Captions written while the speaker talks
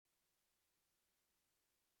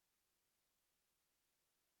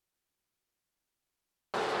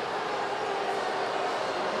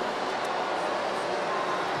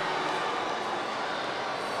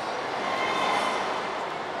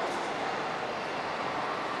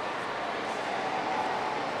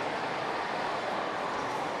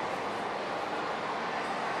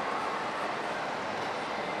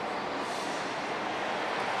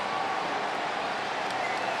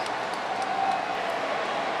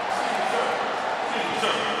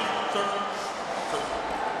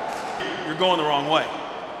You're going the wrong way.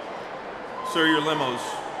 Sir, your limo's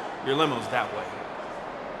that way.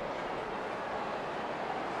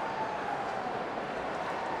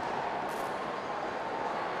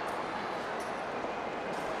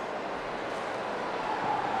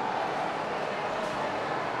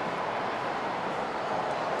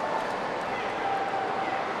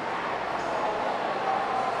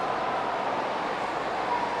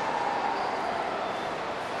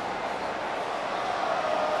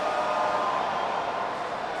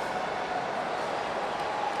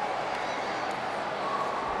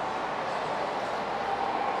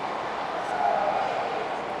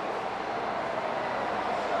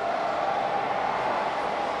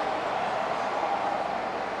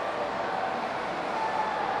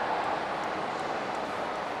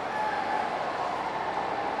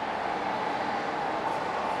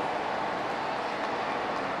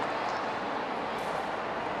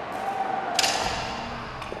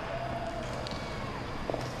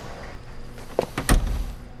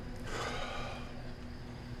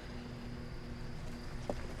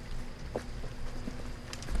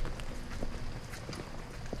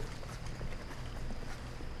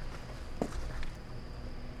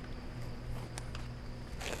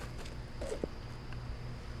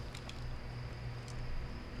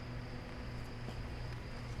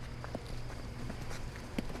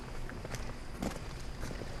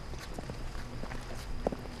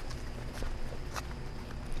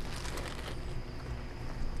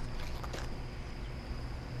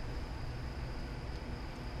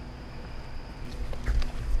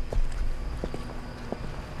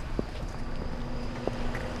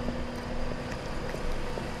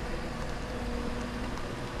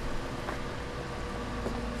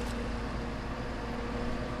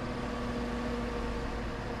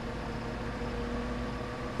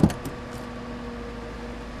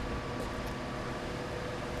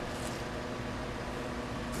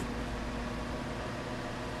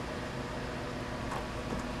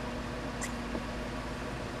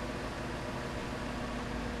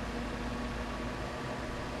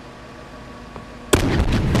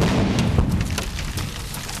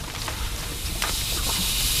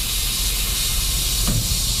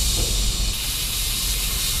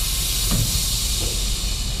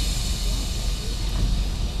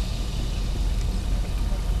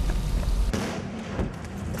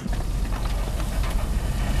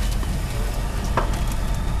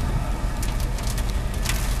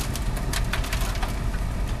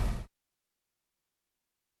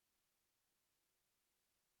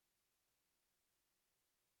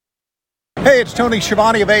 Hey, it's Tony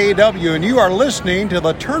Schiavone of AEW, and you are listening to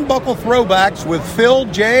the Turnbuckle Throwbacks with Phil,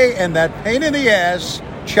 Jay, and that pain in the ass,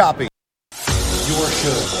 Choppy. Your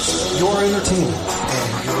shows, your entertainment,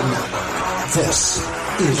 and your network. This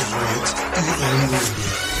is Rant EM Radio.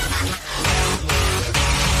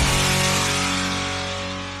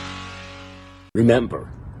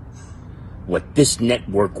 Remember, what this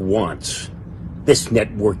network wants, this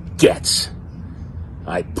network gets.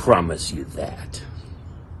 I promise you that.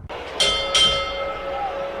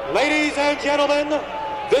 Ladies and gentlemen,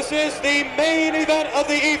 this is the main event of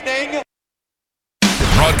the evening.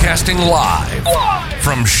 Broadcasting live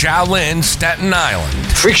from Shaolin, Staten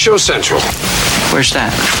Island. Freak Show Central. Where's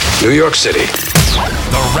that? New York City.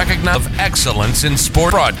 The recognition of excellence in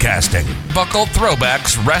sport broadcasting. Buckle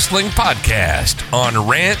Throwbacks Wrestling Podcast on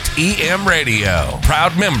Rant EM Radio.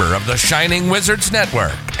 Proud member of the Shining Wizards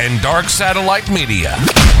Network and Dark Satellite Media.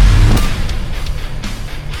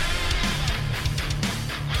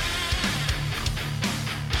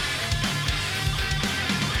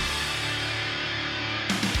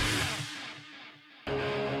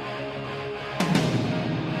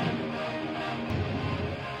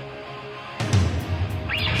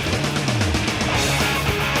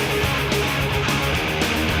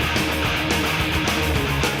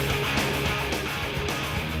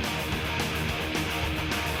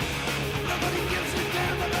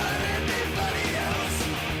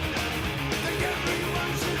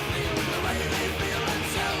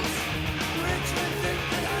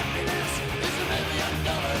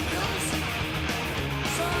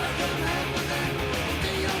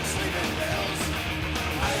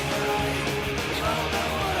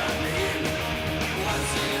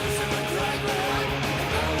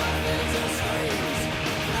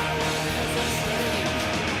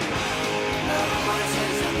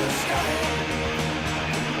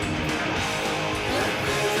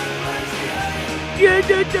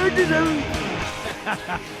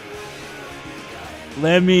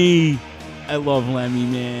 Lemmy. I love Lemmy,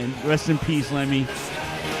 man. Rest in peace, Lemmy.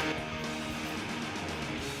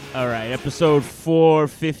 All right, episode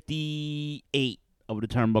 458 of the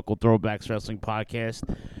Turnbuckle Throwbacks Wrestling Podcast.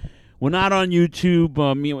 We're not on YouTube.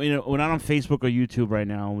 We're not on Facebook or YouTube right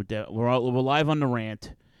now. We're live on the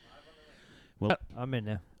rant. I'm in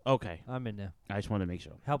there. Okay. I'm in there. I just wanted to make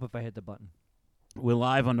sure. Help if I hit the button. We're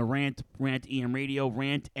live on the Rant EM Radio,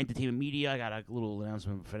 Rant Entertainment Media. I got a little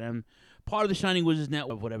announcement for them. Part of the Shining Wizards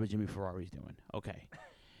Network, whatever Jimmy Ferrari's doing. Okay.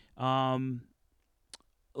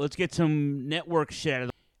 Let's get some network shit.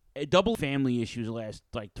 Double family issues the last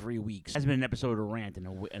 3 weeks. Hasn't been an episode of Rant in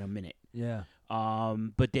a minute. Yeah.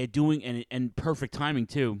 But they're doing and perfect timing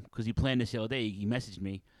too, because he planned this the other day. He messaged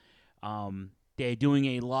me. They're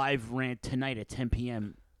doing a live rant tonight at 10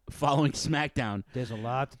 p.m. following SmackDown. There's a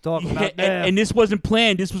lot to talk about there. And this wasn't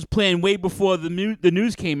planned. This was planned way before the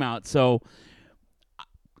news came out. So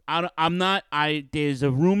I'm not. There's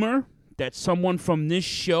a rumor that someone from this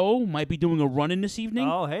show might be doing a run-in this evening.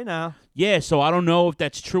 Oh, hey now. Yeah, so I don't know if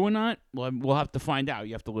that's true or not. Well, we'll have to find out.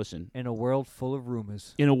 You have to listen. In a world full of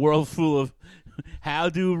rumors. In a world full of how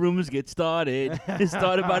do rumors get started? It's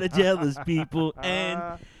started by the jealous people.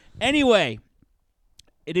 And anyway,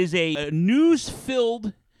 it is a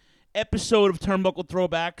news-filled episode of Turnbuckle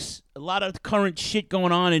Throwbacks. A lot of current shit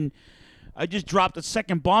going on, and I just dropped a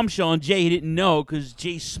second bombshell on Jay. He didn't know because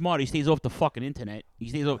Jay's smart. He stays off the fucking internet. He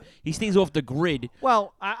stays off the grid.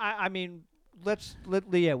 Well, I mean, let's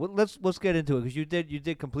get into it because you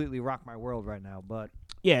did completely rock my world right now. But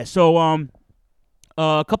yeah, so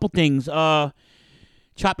a couple things.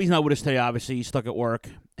 Choppy's not with us today. Obviously, he's stuck at work.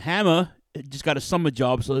 Hammer just got a summer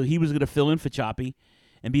job, so he was gonna fill in for Choppy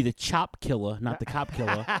and be the chop killer, not the cop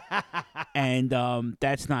killer. And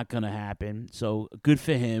that's not going to happen. So good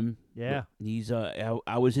for him. Yeah. He's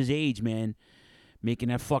I was his age, man, making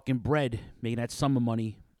that fucking bread, making that summer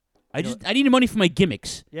money. I needed money for my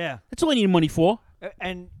gimmicks. Yeah. That's all I needed money for.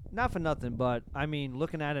 And not for nothing, but I mean,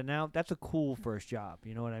 looking at it now, that's a cool first job.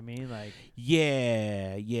 You know what I mean? Like.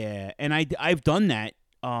 Yeah. And I've done that.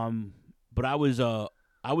 But I was a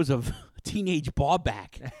teenage bar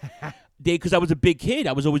back. Because I was a big kid.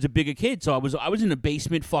 I was always a bigger kid. So I was in the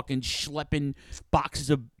basement fucking schlepping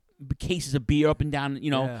cases of beer up and down.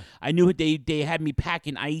 You know, Yeah. I knew they had me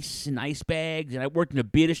packing ice and ice bags, and I worked in a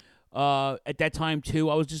beer at that time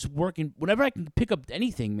too. I was just working whenever I could pick up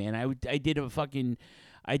anything, man. I did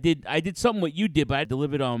something what you did, but I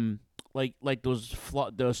delivered like those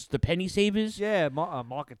the penny savers. Yeah,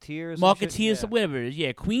 Marketeers. Marketeers, whatever it is.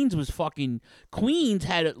 Yeah, Queens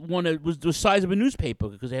had one that was the size of a newspaper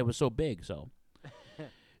because they were so big. So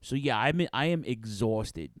yeah, I am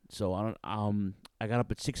exhausted. So I got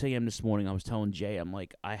up at 6 a.m. this morning. I was telling Jay, I'm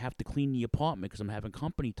like, I have to clean the apartment because I'm having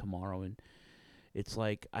company tomorrow, and it's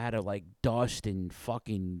like I had to dust and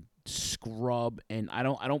fucking scrub, and I'm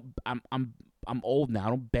old now. I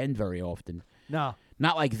don't bend very often. No.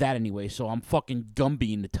 Not like that anyway. So I'm fucking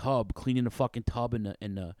Gumby in the tub, cleaning the fucking tub and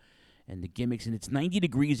the gimmicks, and it's 90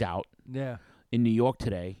 degrees out. Yeah. In New York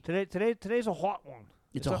today. Today's a hot one.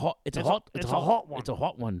 It's a hot one. It's a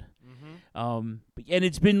hot one. And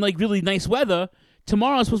it's been really nice weather.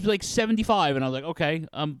 Tomorrow it's supposed to be 75, and I was like, okay.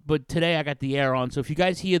 But today I got the air on. So if you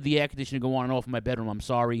guys hear the air conditioner go on and off in my bedroom, I'm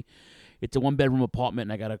sorry. It's a 1-bedroom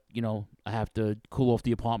apartment, and I gotta, I have to cool off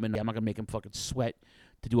the apartment. I'm not gonna make him fucking sweat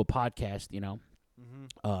to do a podcast,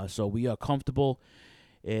 So we are comfortable,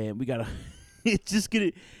 and we gotta. It's just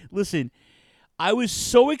gonna listen. I was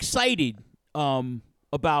so excited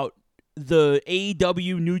about the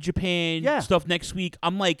AEW New Japan stuff next week.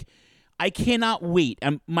 I'm like, I cannot wait.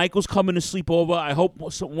 And Michael's coming to sleep over. I hope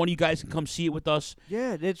one of you guys can come see it with us.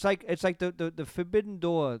 Yeah, it's like the Forbidden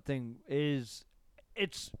Door thing is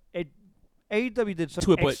AEW did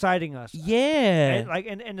something exciting us. Yeah,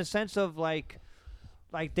 and in the sense of like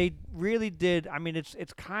they really did. I mean,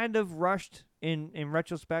 it's kind of rushed in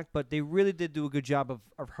retrospect, but they really did do a good job of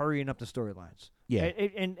hurrying up the storylines. Yeah,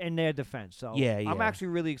 in their defense. So yeah. I'm actually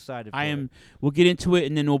really excited. For it. We'll get into it,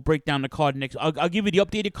 and then we'll break down the card next. I'll give you the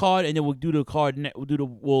updated card, and then we'll do the card.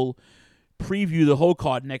 We'll preview the whole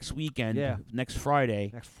card next weekend. Yeah. Next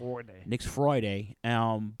Friday. Next Friday.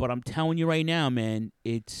 But I'm telling you right now, man,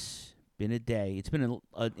 it's been a day. It's been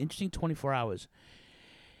an interesting 24 hours.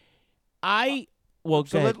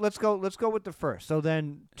 Let's go with the first. So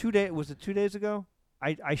then 2 days, was it 2 days ago?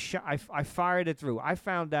 I fired it through. I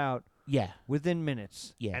found out within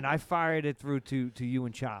minutes. Yeah. And I fired it through to you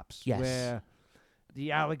and Chops. Yes. Where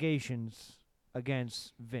the allegations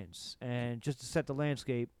against Vince, and just to set the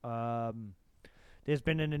landscape, there's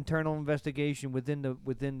been an internal investigation within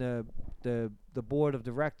the board of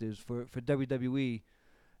directors for WWE,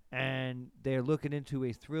 and they're looking into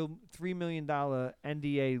a $3 million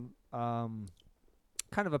NDA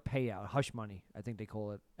kind of a payout, hush money, I think they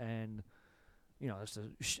call it, and it's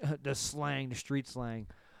the slang, the street slang.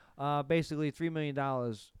 Basically, $3 million,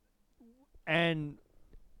 and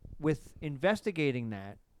with investigating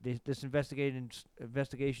that, this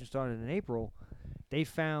investigation started in April. They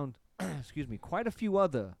found, quite a few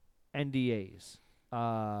other NDAs,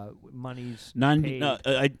 monies paid.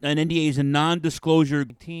 An NDA is a non-disclosure.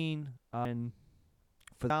 And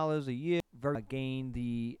for $1 a year, gained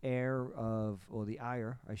the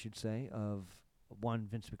ire, I should say, of one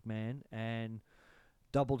Vince McMahon, and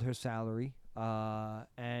doubled her salary.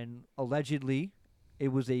 And allegedly, it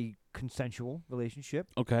was a consensual relationship.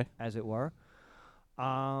 Okay. As it were.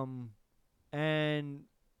 And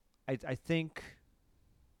I think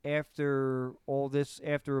after all this,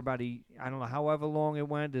 after about I don't know, however long it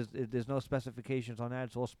went, there's no specifications on that.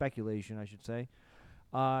 It's all speculation, I should say.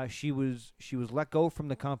 She was let go from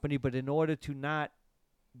the company, but in order to not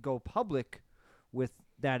go public with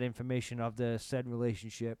that information of the said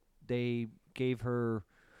relationship, they gave her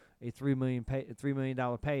a $3 million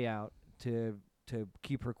payout to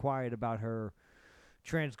keep her quiet about her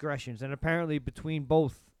transgressions. And apparently between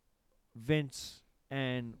both Vince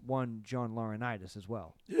and one John Laurinaitis as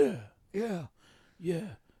well. Yeah.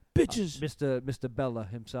 Bitches. Mr. Bella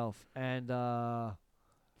himself. And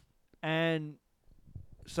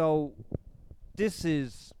so this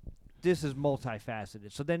is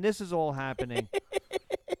multifaceted. So then this is all happening.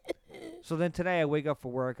 So then today I wake up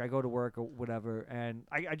for work, I go to work or whatever, and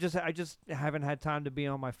I just haven't had time to be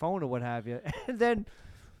on my phone or what have you. And then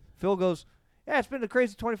Phil goes, "Yeah, it's been a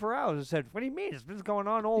crazy 24 hours." I said, "What do you mean? It's been going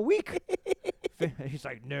on all week." He's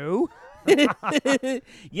like, "No."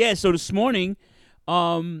 Yeah, so this morning,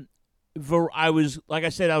 I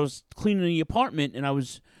was cleaning the apartment and I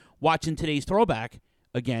was watching today's throwback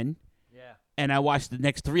again. Yeah. And I watched the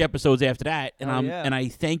next 3 episodes after that, and yeah. and I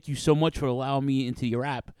thank you so much for allowing me into your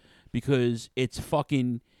app, because it's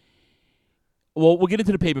fucking. Well, we'll get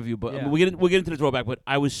into the pay-per-view, but Yeah. we'll get into the throwback. But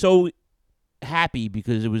I was so happy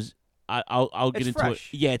because it was. I'll get It's into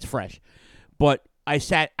fresh. it. Yeah, it's fresh. But I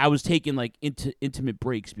was taking like intimate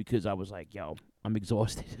breaks because I was like, yo, I'm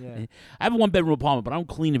exhausted. Yeah. I have a 1-bedroom apartment, but I don't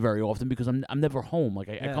clean it very often because I'm never home. Like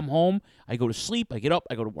I come home, I go to sleep, I get up,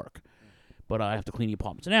 I go to work, but I have to clean the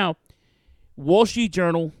apartment. So now, Wall Street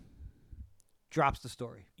Journal drops the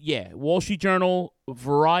story. Yeah, Wall Street Journal,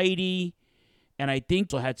 Variety, and I think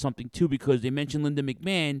they had something too because they mentioned Linda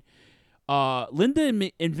McMahon.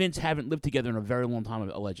 Linda and Vince haven't lived together in a very long time,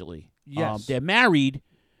 allegedly. Yes. They're married,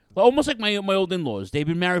 almost like my old in-laws. They've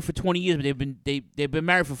been married for 20 years, but they've been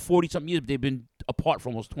married for 40-something years, but they've been apart for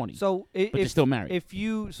almost 20. So but they're still married.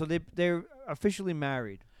 They're officially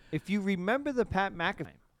married. If you remember the Pat McAfee,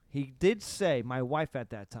 he did say my wife at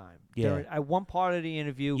that time. Yeah. At one part of the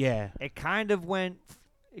interview, Yeah. it kind of went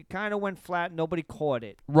flat. Nobody caught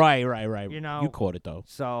it. Right. You know, you caught it though.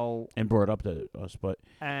 So and brought it up to us, but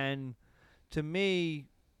and to me,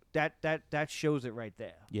 that shows it right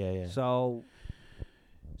there. Yeah. So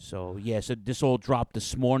this all dropped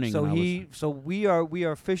this morning. So we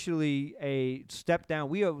are officially a step down.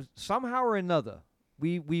 We are somehow or another.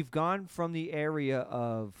 We've gone from the area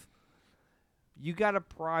of you got to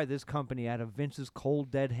pry this company out of Vince's cold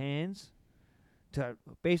dead hands to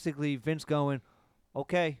basically Vince going,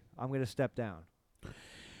 okay, I'm going to step down.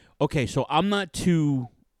 Okay, so I'm not too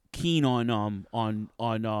keen on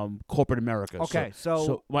corporate America. Okay,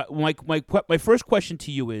 so my first question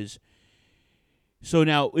to you is, so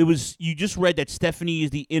now you just read that Stephanie is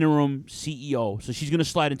the interim CEO, so she's going to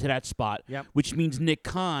slide into that spot. Yep. Which means Nick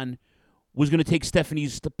Khan was going to take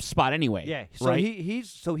Stephanie's spot anyway. Yeah. So right? he's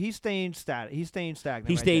staying stagnant. He's staying stagnant.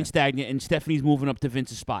 He's staying stagnant, and Stephanie's moving up to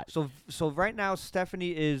Vince's spot. So right now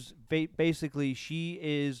Stephanie is basically she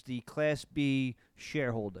is the Class B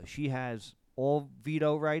shareholder. She has all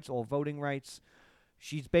veto rights, all voting rights.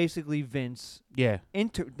 She's basically Vince. Yeah.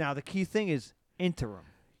 Now the key thing is interim.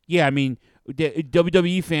 Yeah, I mean, the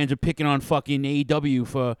WWE fans are picking on fucking AEW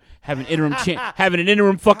for having having an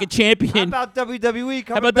interim fucking champion. How about WWE?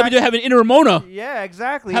 How about WWE having interim owner? Yeah,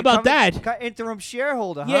 exactly. How about that? Interim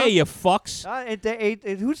shareholder. Yeah, huh? you fucks.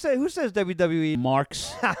 Who says WWE?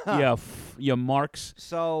 Marks. Yeah, Marks.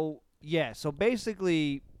 So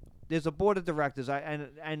basically, there's a board of directors.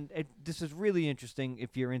 This is really interesting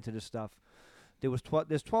if you're into this stuff. There's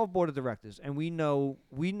 12 board of directors, and we know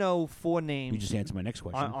 4 names. You just answered my next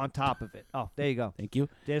question. On top of it. Oh, there you go. Thank you.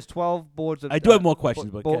 There's 12 boards of. I do have more questions,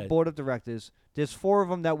 but go ahead. Board of directors. There's 4 of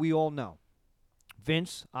them that we all know.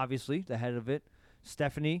 Vince, obviously, the head of it.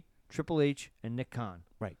 Stephanie, Triple H, and Nick Khan.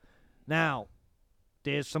 Right. Now,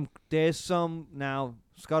 there's some now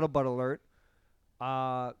scuttlebutt alert.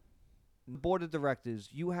 board of directors,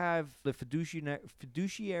 you have the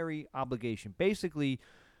fiduciary obligation. Basically,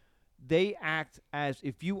 they act as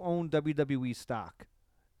if you own WWE stock.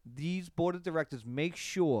 These board of directors make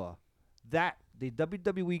sure that the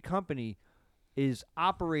WWE company is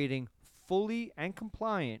operating fully and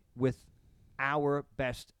compliant with our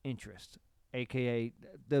best interest, aka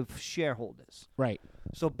the shareholders. Right.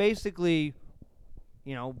 So basically,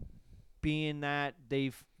 being that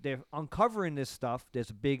they're uncovering this stuff, there's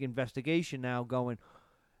a big investigation now going,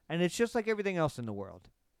 and it's just like everything else in the world.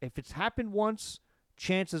 If it's happened once,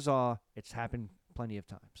 chances are it's happened plenty of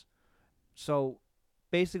times. So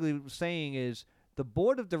basically what I'm saying is the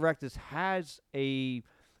board of directors has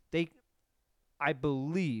I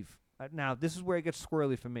believe, now this is where it gets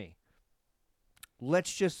squirrely for me.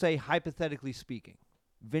 Let's just say, hypothetically speaking,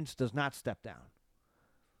 Vince does not step down.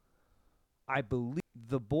 I believe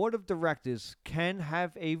the board of directors can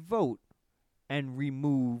have a vote and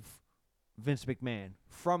remove Vince McMahon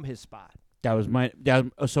from his spot.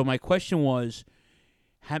 So my question was,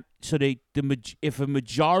 if a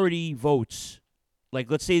majority votes, like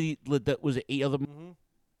let's say that was 8 other,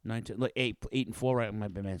 9, 10, like 8 and 4, right? My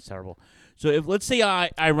man's terrible. So if let's say I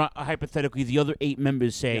hypothetically the other 8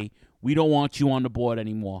 members say we don't want you on the board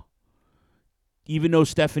anymore, even though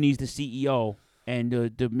Stephanie's the CEO and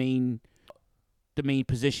the main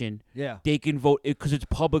position, they can vote because it's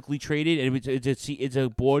publicly traded and it's a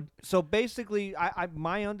board. So basically,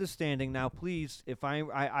 my understanding now, please, if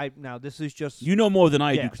I now this is just more than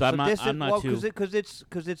I do because I'm not too. Because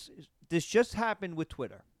this just happened with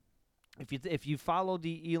Twitter. If you follow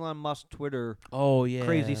the Elon Musk Twitter,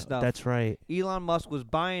 crazy stuff. That's right. Elon Musk was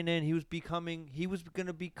buying in. He was going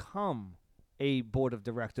to become a board of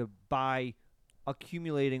director by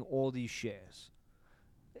accumulating all these shares.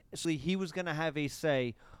 So he was going to have a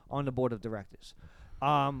say on the board of directors.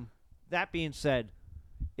 That being said,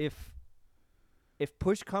 if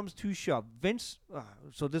push comes to shove, Vince.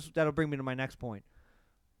 So that'll bring me to my next point.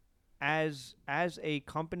 As a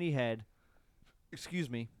company head, excuse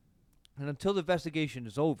me, and until the investigation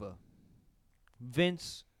is over,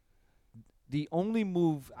 Vince, the only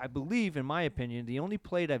move, I believe, in my opinion, the only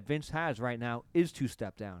play that Vince has right now is to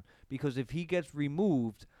step down. Because if he gets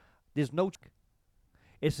removed, there's no.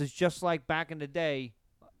 It's just like back in the day,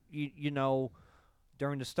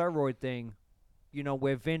 during the steroid thing,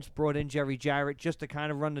 where Vince brought in Jerry Jarrett just to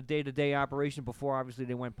kind of run the day-to-day operation before obviously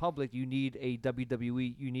they went public. You need a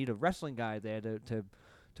WWE, you need a wrestling guy there to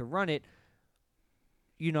run it.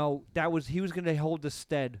 He was going to hold the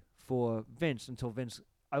stead for Vince until Vince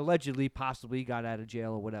allegedly, possibly got out of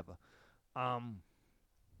jail or whatever.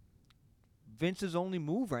 Vince's only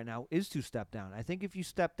move right now is to step down. I think if you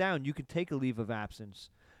step down, you can take a leave of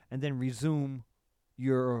absence and then resume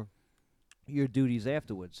your duties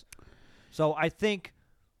afterwards. So I think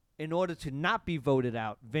in order to not be voted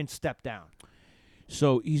out, Vince stepped down.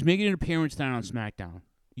 So he's making an appearance down on SmackDown.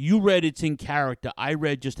 You read it's in character. I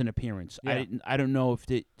read just an appearance. Yeah. I don't know if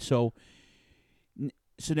it. So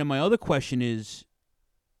then my other question is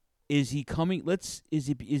he coming? Is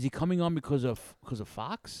he coming on because of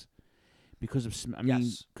Fox? Because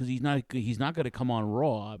because he's not going to come on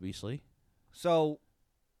Raw, obviously. So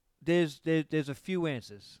there's a few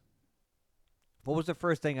answers. What was the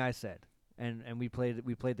first thing I said? And we played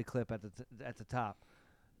the clip at the top.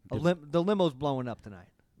 The limo's blowing up tonight.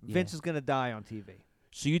 Yeah. Vince is going to die on TV.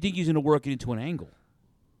 So you think he's going to work it into an angle?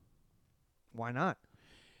 Why not?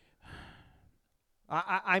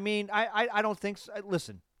 I don't think so.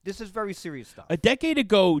 Listen, this is very serious stuff. A decade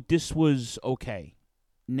ago, this was okay.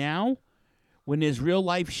 Now, when there's real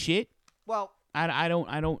life shit, well, I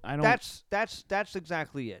don't. That's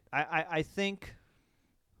exactly it. I think.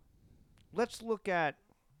 Let's look at.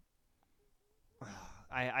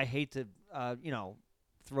 I hate to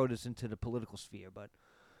throw this into the political sphere, but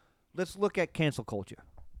let's look at cancel culture,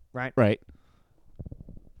 right? Right.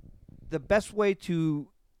 The best way to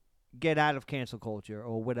get out of cancel culture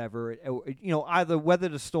or whatever, either weather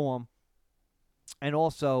the storm, and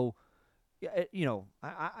also,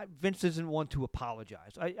 Vince isn't one to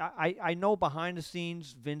apologize. I know behind the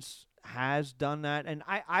scenes Vince has done that, and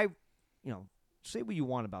I say what you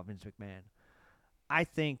want about Vince McMahon. I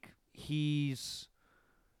think he's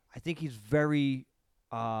very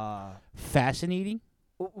fascinating.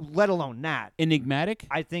 Let alone that. Enigmatic?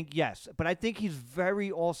 I think, yes. But I think he's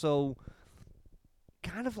very also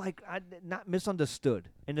kind of like not misunderstood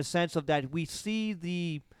in the sense of that we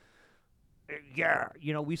see Yeah,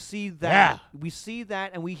 we see that. Yeah. We see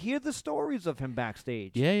that, and we hear the stories of him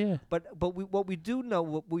backstage. Yeah. But what we do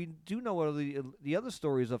know are the other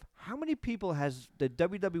stories of how many people has the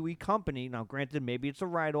WWE company. Now, granted, maybe it's a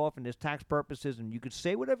write-off and there's tax purposes, and you could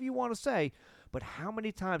say whatever you want to say. But how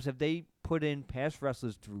many times have they put in past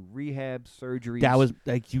wrestlers through rehab, surgeries? That was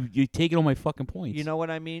like you taking all my fucking points. You know what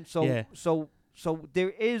I mean? So Yeah. so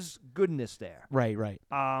there is goodness there. Right.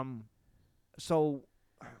 So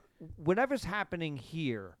whatever's happening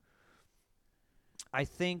here, I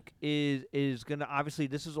think is gonna, obviously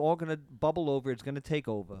this is all gonna bubble over. It's gonna take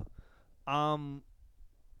over. I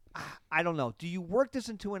don't know. Do you work this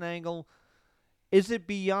into an angle? Is it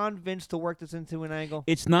beyond Vince to work this into an angle?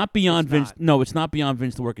 It's not beyond It's Vince. not. No, it's not beyond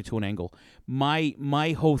Vince to work it to an angle.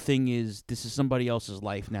 My whole thing is this is somebody else's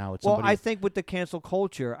life now. It's Well, somebody. I think with the cancel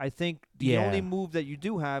culture, I think the Yeah. only move that you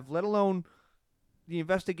do have, let alone the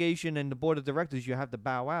investigation and the board of directors, you have to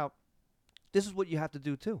bow out. This is what you have to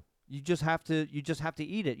do too. You just have to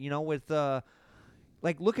eat it. With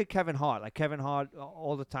like, look at Kevin Hart. Like Kevin Hart,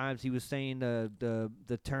 all the times he was saying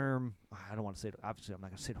the term. I don't want to say it. Obviously, I'm not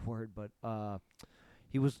gonna say the word, but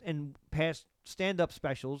he was in past stand-up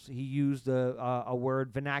specials. He used a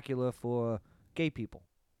word vernacular for gay people.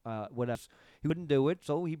 Whatever. He wouldn't do it,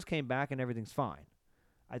 so he came back and everything's fine.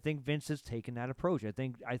 I think Vince has taken that approach. I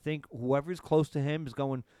think whoever is close to him is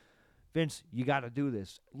going, Vince, you got to do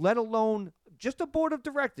this. Let alone just the board of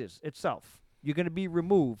directors itself. You're going to be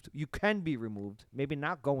removed. You can be removed. Maybe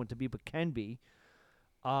not going to be, but can be.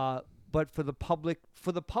 But for the public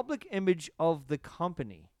image of the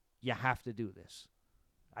company, you have to do this.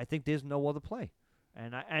 I think there's no other play,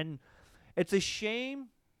 and it's a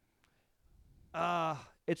shame.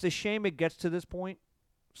 It's a shame it gets to this point.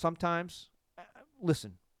 Sometimes,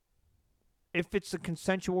 listen. If it's a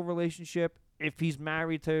consensual relationship, if he's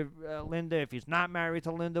married to Linda, if he's not married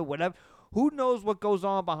to Linda, whatever. Who knows what goes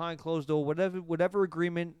on behind closed door? Whatever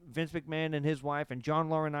agreement Vince McMahon and his wife and John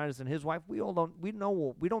Laurinaitis and his wife, we don't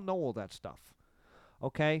know all that stuff.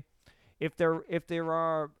 Okay, if there is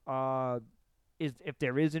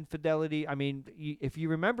infidelity, I mean, if you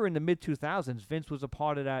remember in the mid 2000s, Vince was a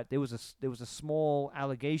part of that. There was a small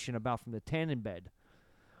allegation from the tanning bed,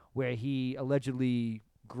 where he allegedly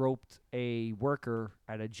groped a worker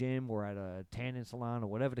at a gym or at a tanning salon or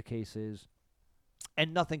whatever the case is.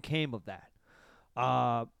 And nothing came of that.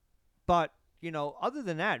 But, other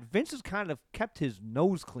than that, Vince has kind of kept his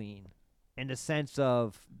nose clean in the sense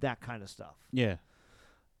of that kind of stuff. Yeah.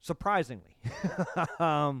 Surprisingly.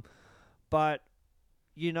 But, at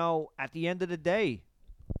the end of the day,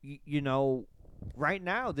 right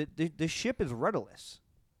now, the ship is rudderless.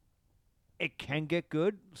 It can get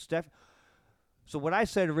good. So what I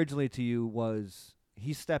said originally to you was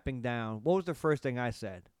he's stepping down. What was the first thing I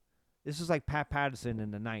said? This is like Pat Patterson in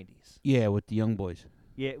the 90s. Yeah, with the young boys.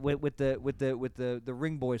 Yeah, with the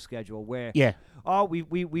Ring Boy schedule where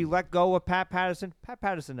we let go of Pat Patterson. Pat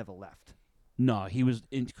Patterson never left. No, he was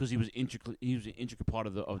because he was an intricate part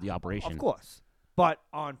of the operation. Of course, but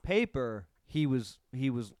on paper he was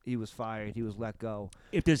fired. He was let go.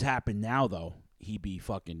 If this happened now, though, he'd be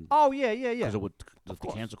fucking. Oh yeah. Because of the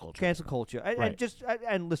cancel culture. Cancel culture, and, Right.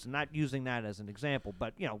 and listen, not using that as an example,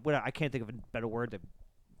 but I can't think of a better word to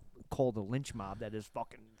call the lynch mob. That is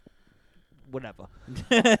fucking whatever.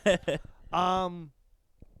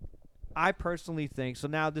 I personally think so.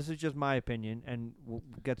 Now this is just my opinion, and we'll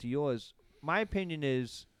get to yours. My opinion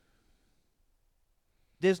is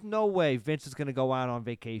there's no way Vince is gonna go out on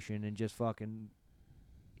vacation and just fucking.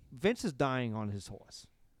 Vince is dying on his horse.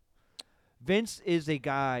 Vince is a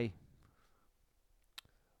guy.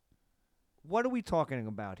 What are we talking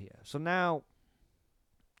about here? So now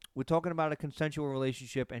we're talking about a consensual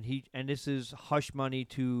relationship, and this is hush money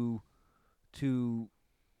to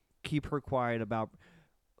keep her quiet about.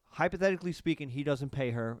 Hypothetically speaking, he doesn't pay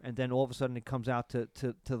her, and then all of a sudden it comes out to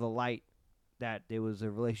the light that there was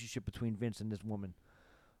a relationship between Vince and this woman.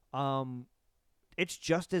 It's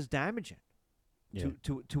just as damaging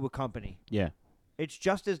to a company. Yeah. It's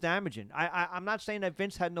just as damaging. I'm not saying that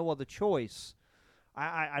Vince had no other choice.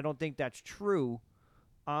 I don't think that's true.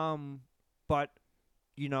 But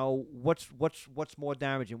what's more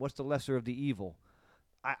damaging? What's the lesser of the evil?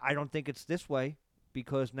 I don't think it's this way,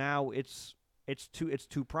 because now it's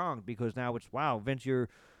two pronged, because now it's, wow, Vince, you're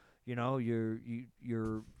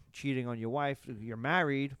cheating on your wife, you're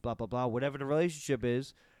married, blah blah blah, whatever the relationship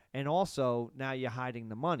is, and also now you're hiding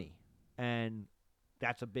the money, and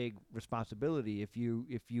that's a big responsibility if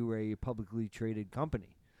you're a publicly traded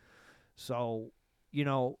company. So,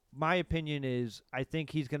 my opinion is I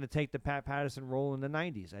think he's going to take the Pat Patterson role in the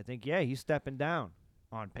 90s. I think, he's stepping down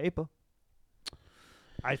on paper.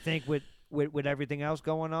 I think with with everything else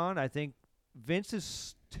going on, I think Vince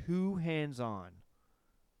is too hands-on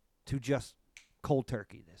to just cold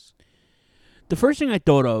turkey this. The first thing I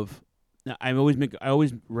thought of, I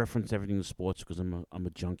always reference everything to sports because I'm a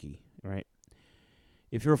junkie, right?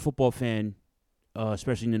 If you're a football fan,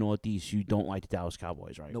 especially in the Northeast, you don't like the Dallas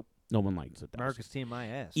Cowboys, right? Nope. No one likes the Dallas. America's team, my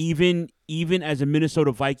ass. Even as a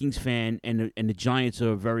Minnesota Vikings fan, and the Giants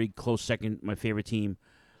are a very close second, my favorite team.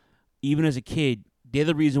 Even as a kid, they're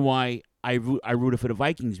the reason why I rooted for the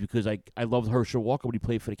Vikings because I loved Herschel Walker when he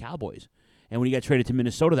played for the Cowboys, and when he got traded to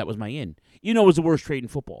Minnesota, that was my in. You know, it was the worst trade in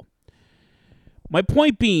football. My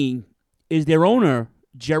point being is their owner,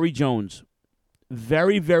 Jerry Jones,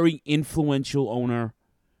 very, very influential owner,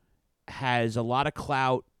 has a lot of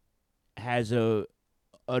clout, has a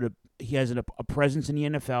presence in the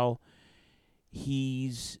NFL.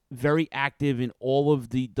 He's very active in all of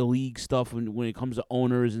the league stuff when it comes to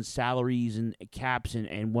owners and salaries and caps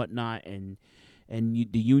and whatnot and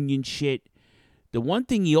the union shit. The one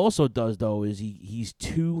thing he also does, though, is he's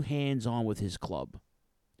too hands-on with his club,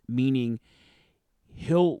 meaning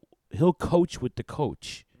he'll coach with the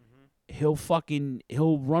coach. Mm-hmm.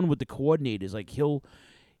 He'll run with the coordinators. Like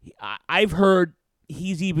I've heard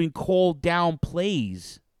he's even called down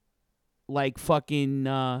plays like fucking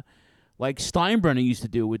like Steinbrenner used to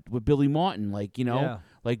do with Billy Martin, like, you know,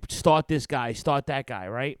 like start this guy, start that guy,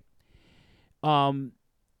 right? And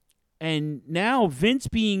now Vince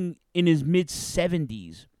being in his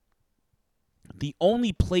mid-70s, the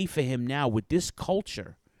only play for him now with this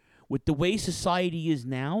culture, with the way society is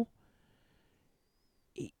now,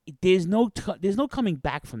 there's no coming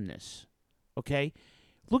back from this, okay?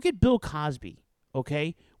 Look at Bill Cosby,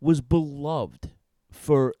 okay? Was beloved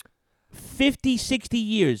for 50, 60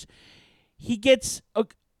 years. He gets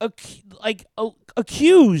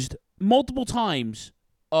accused multiple times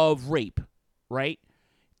of rape, right?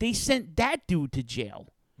 They sent that dude to jail.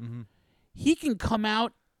 Mm-hmm. He can come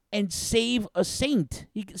out and save a saint.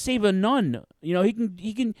 He can save a nun. You know, he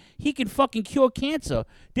can fucking cure cancer.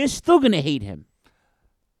 They're still gonna hate him.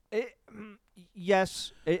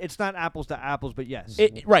 Yes, it's not apples to apples, but yes,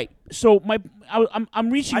 right. So I'm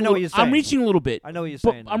reaching. I know what you're saying. I'm reaching a little bit. I know what you're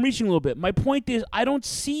saying. I'm reaching a little bit. My point is, I don't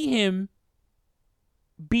see him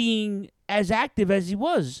being as active as he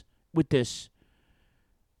was with this.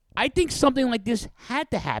 I think something like this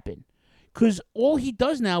had to happen because all he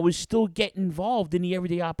does now is still get involved in the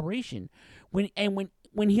everyday operation when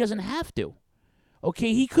he doesn't have to.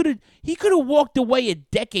 Okay, he could have walked away a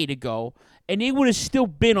decade ago and they would have still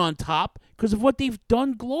been on top because of what they've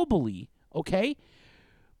done globally. Okay,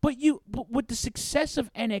 but with the success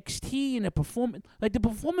of NXT and the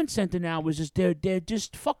Performance Center now is just they're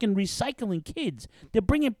just fucking recycling kids. They're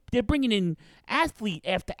bringing in athlete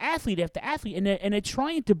after athlete after athlete, and they're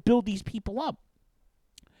trying to build these people up.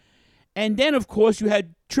 And then of course you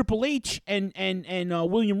had Triple H and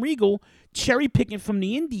William Regal cherry picking from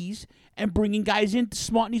the indies and bringing guys in to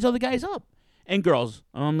smarten these other guys up. And girls,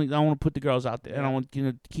 I don't want to put the girls out there, and I want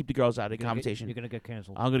to keep the girls out of the conversation. You're gonna get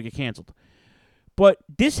canceled. I'm gonna get canceled. But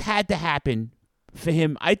this had to happen for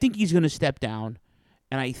him. I think he's going to step down,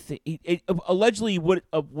 and I think allegedly what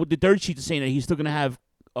the dirt sheet is saying that he's still going to have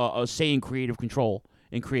a say in creative control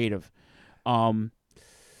in creative. So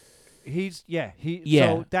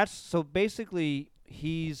basically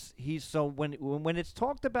he's so when it's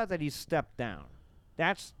talked about that he's stepped down,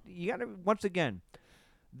 that's you got to once again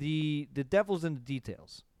the devil's in the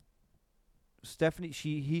details. Stephanie,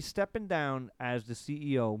 he's stepping down as the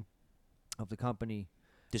CEO of the company.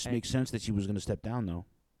 This makes sense that she was going to step down, though.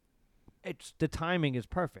 It's the timing is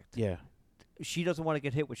perfect. Yeah, she doesn't want to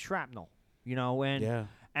get hit with shrapnel, you know,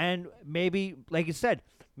 and maybe, like you said,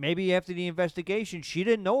 maybe after the investigation, she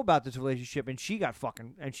didn't know about this relationship, and she got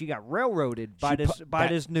railroaded by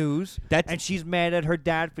this news, and she's mad at her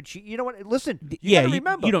dad. But you know what? Listen, you gotta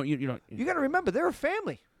remember, you got to remember they're a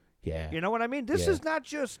family. Yeah, you know what I mean. This is not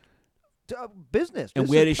just business. And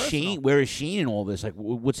where is Shane in all this? Like,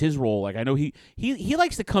 what's his role? Like, I know he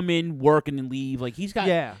likes to come in, work, and then leave. Like, he's got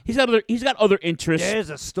other interests. There's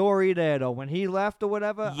a story there though. When he left or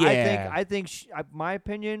whatever, yeah. I think my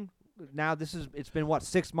opinion. Now it's been what,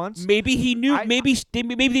 6 months? Maybe he knew. Maybe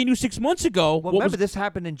they knew 6 months ago. Well, remember this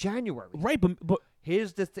happened in January, right? But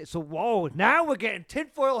here's the thing. So whoa, now we're getting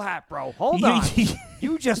tinfoil hat, bro. Hold on,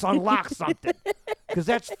 you just unlocked something. Because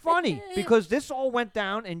that's funny. Because this all went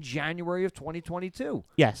down in January of 2022.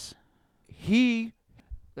 Yes.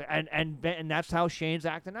 And that's how Shane's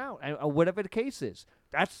acting out, and whatever the case is.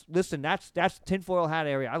 That's tinfoil hat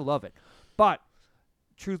area. I love it. But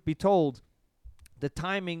truth be told, the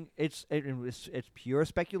timing it's pure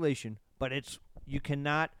speculation. But you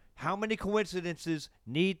cannot How many coincidences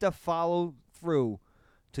need to follow through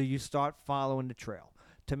till you start following the trail?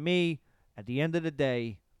 To me, at the end of the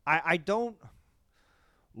day, I don't.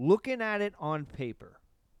 Looking at it on paper,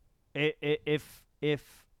 if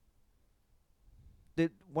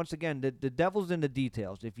once again, the devil's in the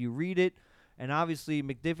details. If you read it, and obviously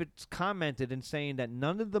McDivitt's commented and saying that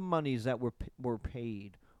none of the monies that were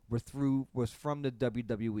paid was from the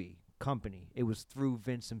WWE company. It was through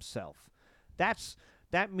Vince himself.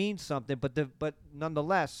 That means something, but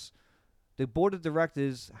nonetheless, the board of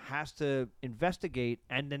directors has to investigate,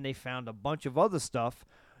 and then they found a bunch of other stuff.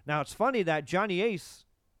 Now, it's funny that Johnny Ace,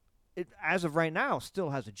 as of right now,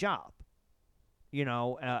 still has a job.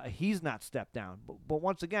 He's not stepped down. But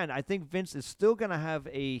once again, I think Vince is still going to have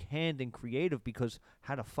a hand in creative because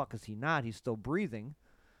how the fuck is he not? He's still breathing,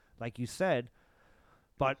 like you said.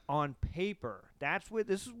 But on paper,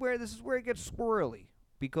 this is where it gets squirrely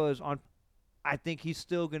because I think he's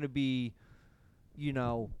still going to be,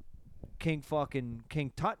 King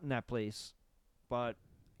Tut in that place. But,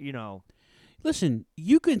 Listen,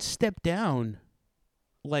 you can step down,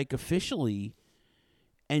 like, officially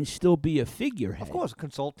and still be a figurehead. Of course, a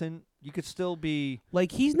consultant. You could still be...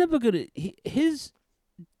 Like, he's never going to...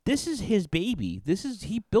 This is his baby.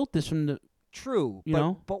 He built this from the... True. You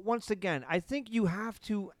know? But once again, I think you have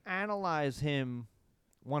to analyze him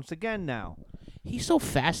once again now. He's so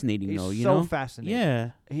fascinating, though, He's so fascinating.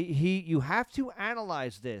 Yeah. You have to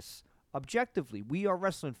analyze this objectively. We are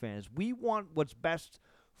wrestling fans. We want what's best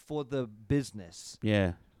for the business.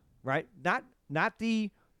 Yeah. Right? Not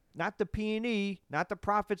the P&E, not the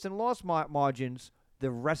profits and loss margins,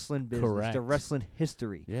 the wrestling business, Correct. the wrestling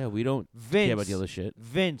history. Yeah, we don't Vince, care about the other shit.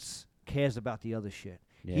 Vince cares about the other shit.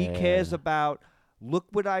 Yeah. He cares about, look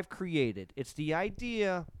what I've created. It's the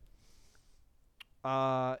idea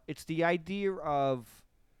of,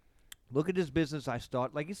 look at this business I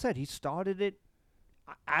started. Like you said, he started it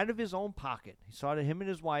out of his own pocket. He started, him and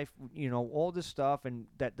his wife, all this stuff, and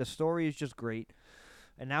that the story is just great.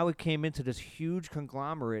 And now it came into this huge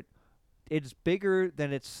conglomerate. It's bigger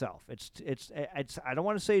than itself. It's I don't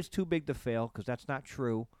want to say it's too big to fail because that's not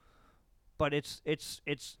true. But it's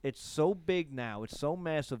so big now. It's so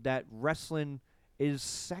massive that wrestling is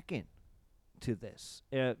second to this.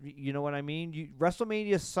 You know what I mean?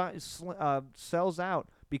 WrestleMania sells out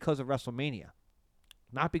because of WrestleMania,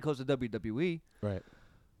 not because of WWE. Right.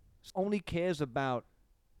 Only cares about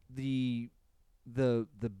the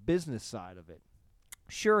business side of it.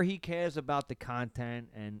 Sure, he cares about the content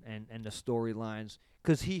and the storylines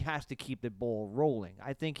because he has to keep the ball rolling.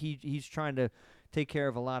 I think he's trying to take care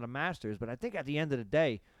of a lot of masters, but I think at the end of the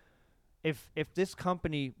day, if this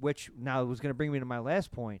company, which now was going to bring me to my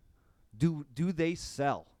last point, do they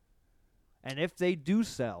sell? And if they do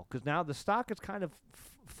sell, because now the stock has kind of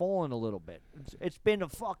fallen a little bit. It's been a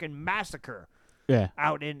fucking massacre. Yeah.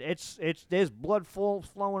 Out in there's blood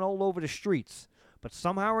flowing all over the streets. But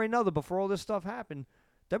somehow or another, before all this stuff happened,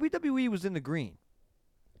 WWE was in the green,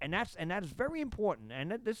 and that's very important.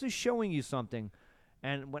 And this is showing you something.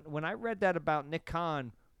 And when I read that about Nick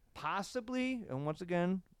Khan, possibly, and once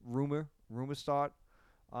again, rumors start,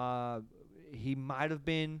 he might have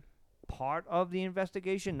been part of the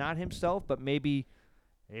investigation, not himself, but maybe,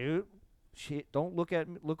 hey, shit, don't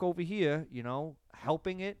look over here,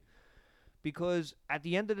 helping it. Because at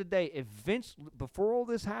the end of the day, if Vince, before all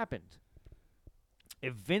this happened,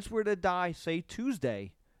 if Vince were to die, say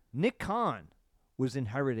Tuesday, Nick Khan was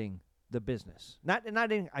inheriting the business.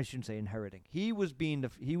 I shouldn't say inheriting. He was being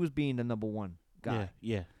the number one guy.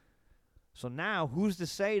 Yeah. So now, who's to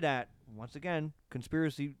say that, once again,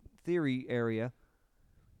 conspiracy theory area,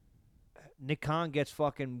 Nick Khan gets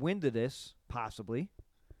fucking wind of this, possibly,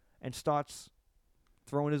 and starts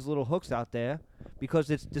throwing his little hooks out there, because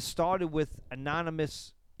this started with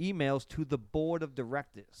anonymous emails to the board of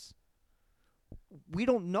directors. We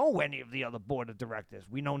don't know any of the other board of directors.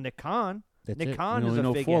 We know Nick Khan. Nick Khan is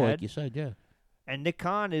a figurehead, like you said, yeah. And Nick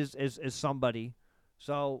Khan is somebody.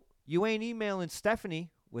 So you ain't emailing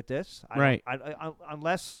Stephanie with this, right?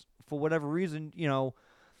 Unless for whatever reason,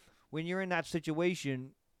 when you're in that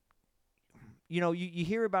situation, you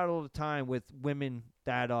hear about it all the time with women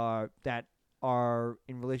that are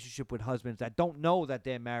in relationship with husbands that don't know that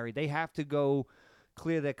they're married. They have to go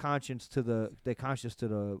clear their conscience to the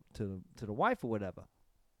wife or whatever.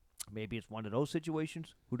 Maybe it's one of those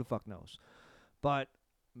situations. Who the fuck knows? But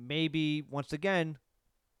maybe once again,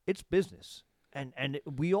 it's business, and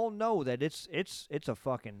we all know that it's a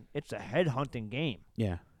headhunting game.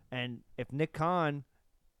 Yeah. And if Nick Khan,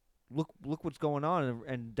 look what's going on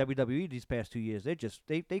in WWE these past 2 years.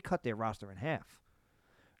 They cut their roster in half.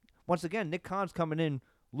 Once again, Nick Khan's coming in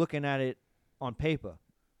looking at it on paper.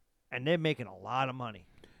 and they're making a lot of money.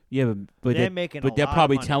 Yeah, but They're making a but they're lot of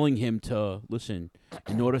probably money. telling him to listen.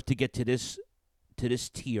 In order to get to this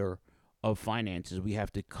tier of finances, we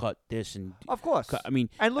have to cut this and. Of course. I mean,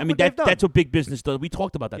 And look I mean what they've done. that's what big business does. We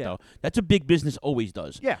talked about that Yeah. though. That's what big business always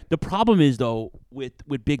does. Yeah. The problem is though with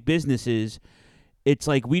big businesses, it's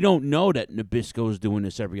like we don't know that Nabisco's doing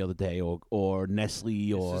this every other day or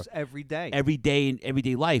Nestle or This is every day. every day in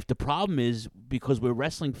everyday life. The problem is because we're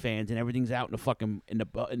wrestling fans and everything's out in the fucking in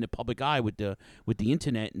the public eye with the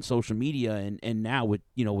internet and social media and now with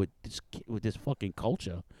with this fucking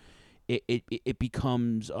culture, it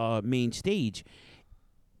becomes main stage.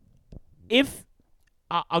 If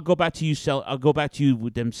I'll go back to you I'll go back to you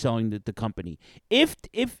with them selling the company. If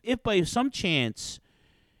by some chance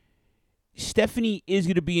Stephanie is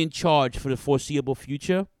going to be in charge for the foreseeable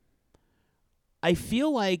future, I feel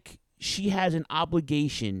like she has an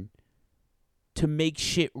obligation to make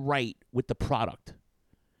shit right with the product.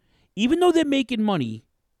 Even though they're making money,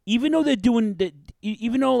 even though they're doing the,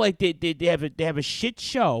 even though like they have a shit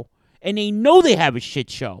show, and they know they have a shit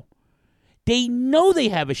show. They know they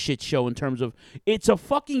have a shit show in terms of it's a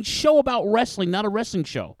fucking show about wrestling, not a wrestling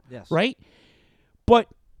show. Yes. Right? But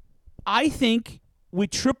I think with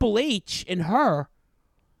Triple H and her,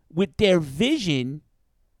 with their vision,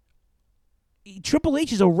 Triple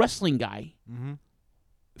H is a wrestling guy. Mm-hmm.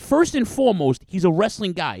 First and foremost, he's a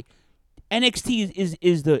wrestling guy. NXT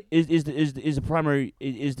is the primary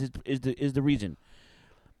is the reason.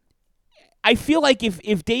 I feel like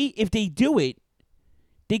if they do it,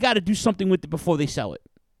 they got to do something with it before they sell it.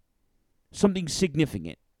 Something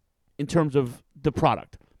significant in terms of the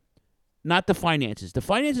product, not the finances. The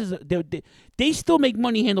finances they still make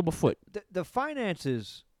money hand over foot. The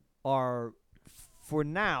finances are for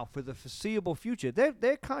now, for the foreseeable future.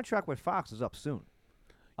 Their contract with Fox is up soon.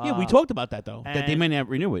 Yeah, we talked about that though. That they might not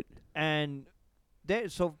renew it. And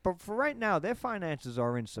but for right now, their finances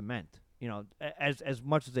are in cement. As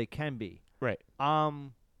much as they can be. Right.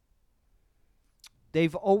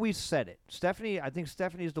 They've always said it. I think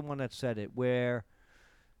Stephanie is the one that said it, where,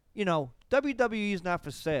 WWE is not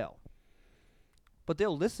for sale. But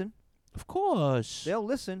they'll listen. Of course. They'll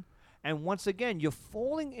listen. And once again, you're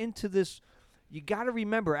falling into this. You got to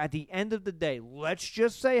remember, at the end of the day, let's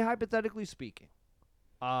just say, hypothetically speaking,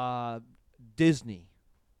 Disney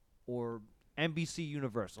or NBC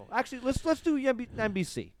Universal. Actually, let's do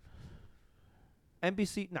NBC.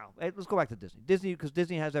 NBC. No, let's go back to Disney. Disney, because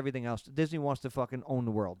Disney has everything else. Disney wants to fucking own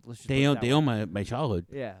the world. Let's just they own my childhood.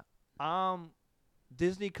 Yeah.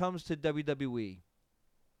 Disney comes to WWE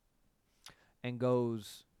and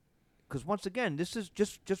goes, because once again, this is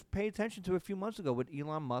just pay attention to a few months ago with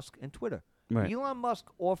Elon Musk and Twitter. Right. Elon Musk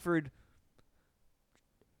offered,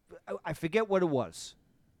 I forget what it was,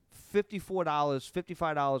 $54,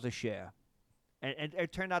 $55 a share, and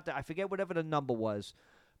it turned out that I forget whatever the number was,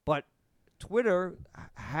 but Twitter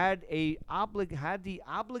had the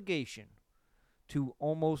obligation to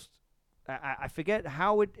almost, I forget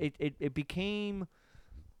how it became.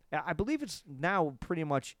 I believe it's now pretty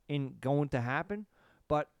much going to happen,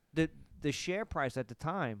 but the share price at the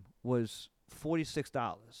time was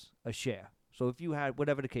 $46 a share. So if you had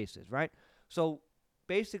whatever the case is, right? So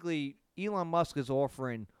basically, Elon Musk is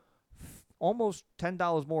offering almost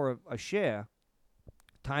 $10 more a share,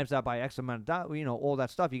 times that by X amount of dollars, all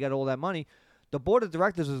that stuff. You got all that money. The board of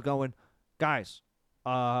directors is going, guys,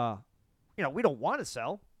 we don't want to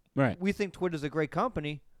sell. Right. We think Twitter's a great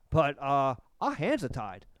company, but our hands are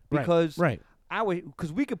tied because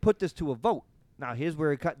because we could put this to a vote. Now here's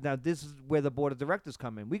where now this is where the board of directors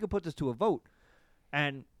come in. We could put this to a vote,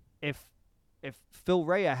 and if Phil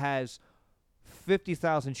Rea has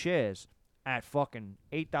 50,000 shares at fucking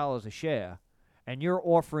 $8 a share, and you're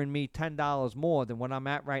offering me $10 more than what I'm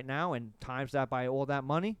at right now, and times that by all that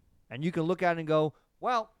money, and you can look at it and go,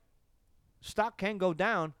 well, stock can go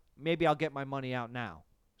down. Maybe I'll get my money out now.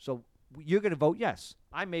 So you're going to vote yes.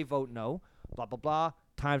 I may vote no. Blah blah blah.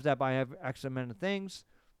 Times that by X amount of things.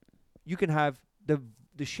 You can have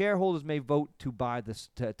the shareholders may vote to buy this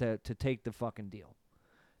to take the fucking deal.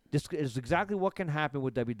 This is exactly what can happen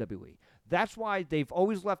with WWE. That's why they've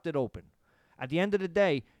always left it open. At the end of the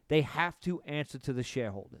day, they have to answer to the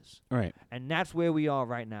shareholders. Right. And that's where we are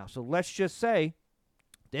right now. So let's just say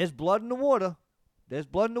there's blood in the water. There's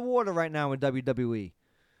blood in the water right now in WWE.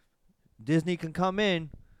 Disney can come in,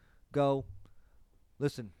 go,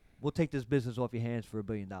 listen, we'll take this business off your hands for $1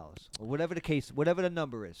 billion. Or whatever the case, whatever the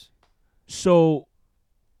number is. So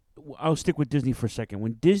I'll stick with Disney for a second.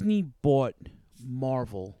 When Disney bought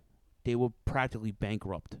Marvel, they were practically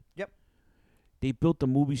bankrupt. Yep. They built the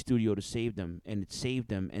movie studio to save them, and it saved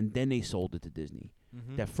them, and then they sold it to Disney.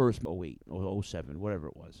 Mm-hmm. That first 08 or 07, whatever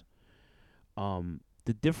it was.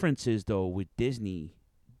 The difference is though with Disney,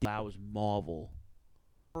 allows Marvel.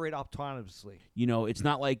 Operate autonomously. You know, it's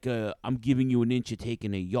not like I'm giving you an inch, you're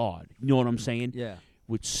taking a yard. You know what I'm saying? Yeah.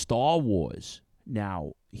 With Star Wars,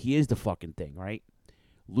 now here's the fucking thing, right?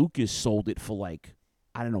 Lucas sold it for like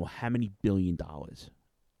I don't know how many $1 billion.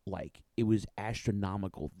 Like it was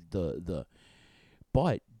astronomical.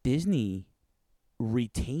 But Disney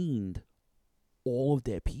retained all of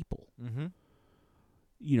their people. Mm-hmm.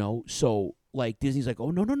 You know, so like Disney's like,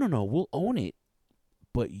 oh no, we'll own it,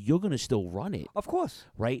 but you're gonna still run it, Of course.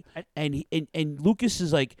 right? And Lucas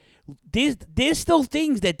is like, there's still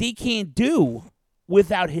things that they can't do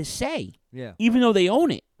without his say, Yeah. even though they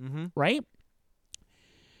own it, Mm-hmm. right?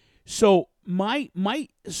 So my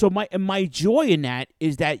joy in that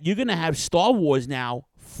is that you're gonna have Star Wars now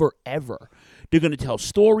forever. They're gonna tell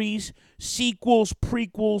stories, sequels,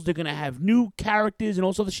 prequels. They're gonna have new characters and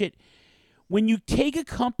all sorts of shit. When you take a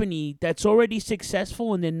company that's already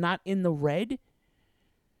successful and they're not in the red,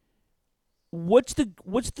 what's the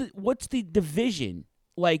division?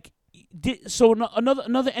 Like, so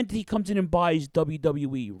another entity comes in and buys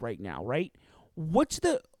WWE right now, right? What's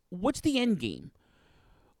the end game?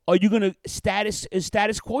 Are you gonna status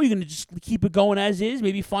quo? Are you gonna just keep it going as is?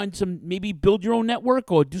 Maybe build your own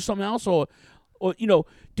network or do something else, or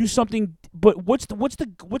do something. But what's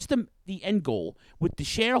the end goal with the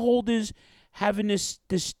shareholders having this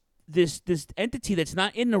entity that's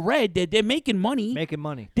not in the red? They're making money. Making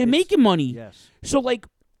money. They're making money. Yes. So like,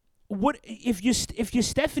 what if you're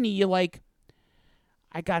Stephanie? You're like,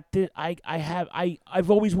 I got this.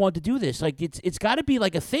 I've always wanted to do this. Like it's got to be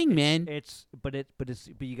like a thing, man. But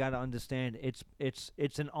you got to understand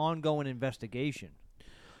it's an ongoing investigation.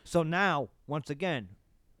 So now, once again,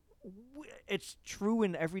 it's true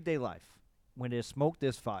in everyday life. When there's smoke,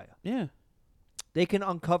 there's fire. Yeah. They can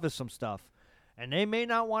uncover some stuff, and they may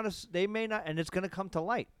not want to. They may not, and it's going to come to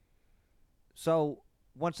light. So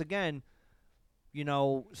once again,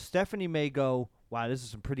 Stephanie may go, wow, this is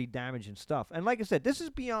some pretty damaging stuff. And like I said, this is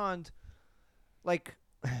beyond, like,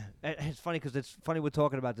 it's funny because it's funny we're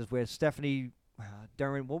talking about this where Stephanie,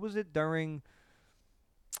 during the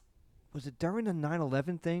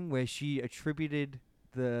 9/11 thing where she attributed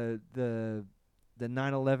the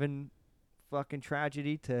 9/11 fucking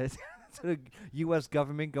tragedy to the U.S.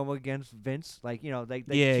 government going against Vince. Like,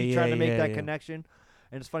 she's trying to make that connection.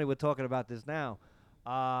 And it's funny we're talking about this now.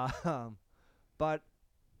 But,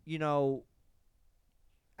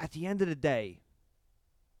 at the end of the day,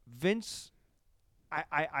 Vince,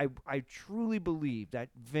 I truly believe that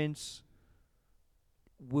Vince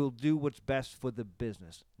will do what's best for the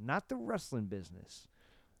business, not the wrestling business,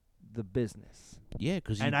 the business. Yeah,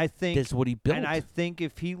 because I think that's what he built. And I think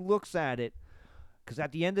if he looks at it, because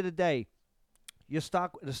at the end of the day, the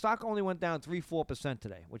stock only went down 3-4%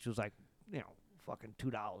 today, which was like, fucking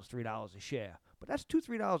 $2, $3 a share. But that's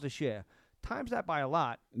 $2-3 a share. Times that by a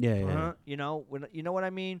lot. Yeah. You know what I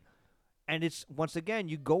mean? And it's, once again,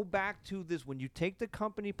 you go back to this, when you take the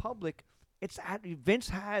company public, Vince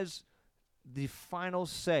has the final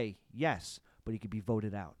say, yes, but he could be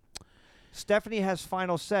voted out. Stephanie has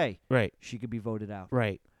final say. Right. She could be voted out.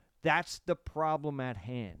 Right. That's the problem at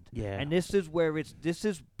hand. Yeah. And this is where this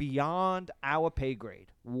is beyond our pay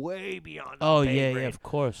grade. Way beyond our pay grade. Yeah, of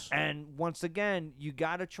course. And once again, you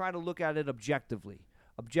got to try to look at it objectively.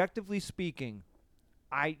 Objectively speaking,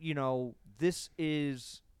 this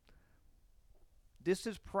is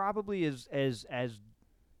probably as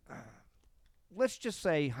let's just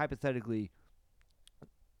say hypothetically,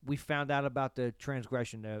 we found out about the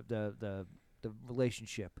transgression, the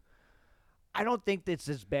relationship. I don't think that's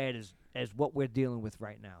as bad as what we're dealing with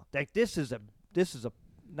right now. Like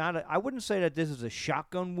I wouldn't say that this is a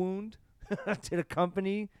shotgun wound to the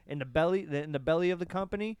company in the belly of the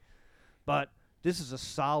company, but this is a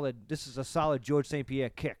solid George St. Pierre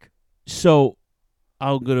kick. So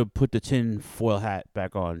I'm gonna put the tin foil hat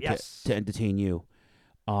back on to entertain you.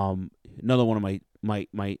 Another one of my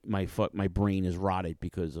brain is rotted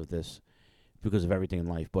because of this, because of everything in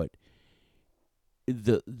life. But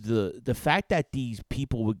the fact that these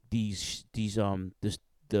people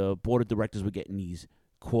the board of directors were getting these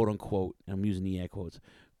quote unquote, I'm using the air quotes.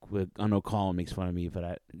 I know Colin makes fun of me for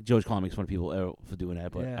that. George Colin makes fun of people for doing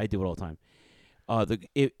that, but I do it all the time.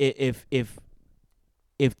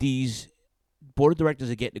 If these board of directors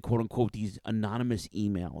are getting quote unquote these anonymous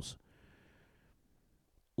emails,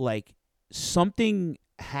 like something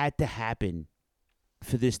had to happen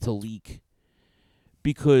for this to leak,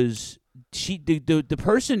 because the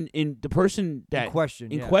person in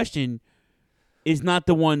question is not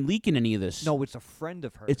the one leaking any of this. No, it's a friend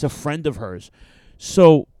of hers. It's a friend of hers.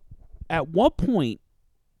 So at what point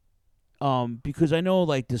because I know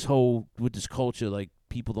like this whole with this culture, like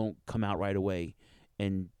people don't come out right away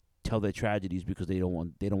and tell their tragedies because they don't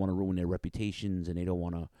want to ruin their reputations and they don't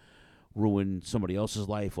want to ruin somebody else's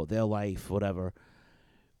life or their life, whatever.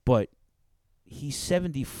 But he's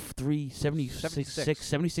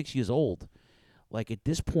 76 years old. Like at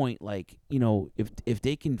this point, like, you know, if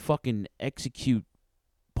they can fucking execute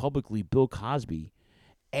publicly Bill Cosby,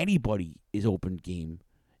 anybody is open game.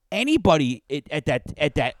 Anybody at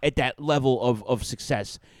that level of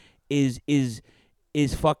success is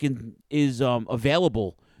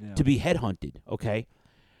available to be headhunted. Okay,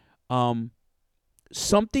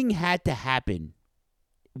 something had to happen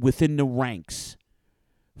within the ranks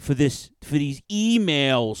for these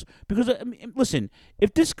emails, because I mean, listen,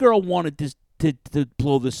 if this girl wanted this to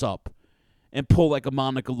blow this up and pull like a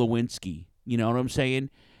Monica Lewinsky, you know what I'm saying,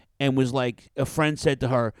 and was like, a friend said to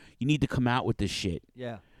her, "You need to come out with this shit."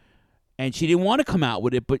 Yeah. And she didn't want to come out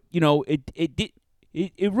with it, but you know,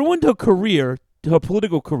 it ruined her career, her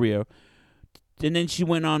political career, and then she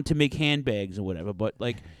went on to make handbags or whatever. But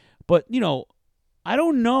you know, I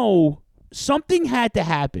don't know. Something had to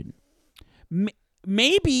happen.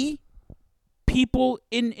 Maybe people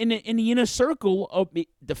in the inner circle of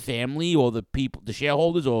the family or the people, the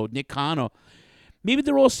shareholders or Nick Khan, or maybe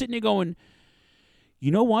they're all sitting there going,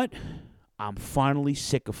 "You know what? I'm finally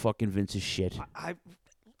sick of fucking Vince's shit."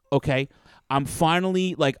 Okay, I'm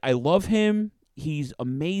finally, like, I love him. He's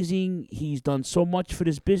amazing. He's done so much for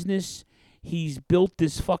this business. He's built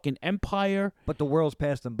this fucking empire. But the world's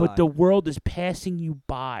passed him by. But the world is passing you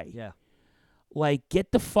by. Yeah. Like,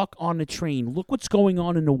 get the fuck on the train. Look what's going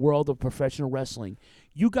on in the world of professional wrestling.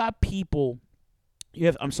 You got people,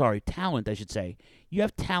 talent, I should say. You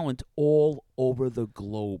have talent all over the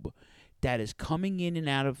globe that is coming in and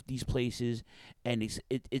out of these places, and it's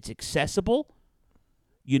accessible.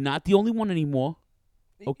 You're not the only one anymore,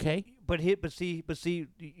 okay? But see,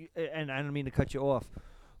 and I don't mean to cut you off,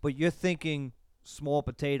 but you're thinking small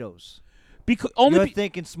potatoes. Because you're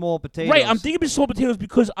thinking small potatoes, right? I'm thinking small potatoes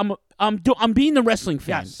because I'm being the wrestling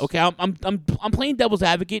fan. Yes. Okay, I'm playing devil's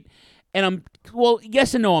advocate, and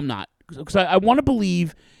yes and no, I'm not, because I want to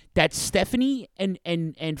believe that Stephanie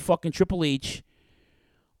and fucking Triple H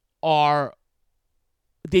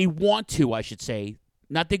they want to, I should say,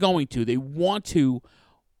 not they're going to, they want to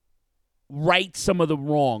right some of the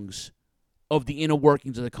wrongs of the inner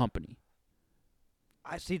workings of the company.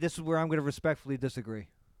 I see. This is where I'm going to respectfully disagree.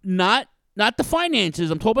 Not the finances.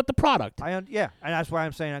 I'm talking about the product. And that's why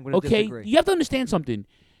I'm saying I'm going to disagree. Okay, you have to understand something.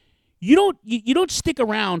 You don't stick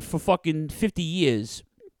around for fucking 50 years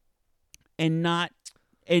and not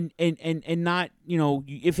not, you know,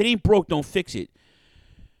 if it ain't broke, don't fix it.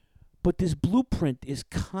 But this blueprint is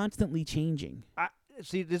constantly changing.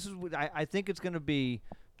 This is what I think it's going to be.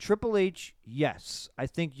 Triple H, yes. I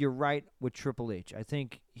think you're right with Triple H. I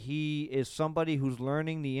think he is somebody who's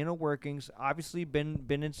learning the inner workings, obviously been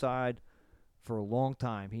inside for a long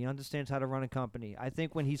time. He understands how to run a company. I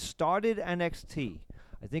think when he started NXT,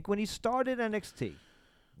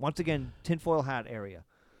 once again, tinfoil hat area,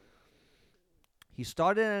 he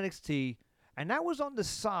started NXT, and that was on the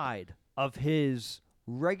side of his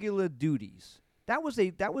regular duties. That was a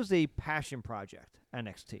passion project,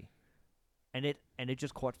 NXT. And it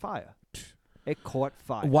just caught fire. It caught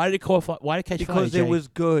fire. Why did it catch fire? Because it was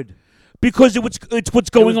good. Because it's what's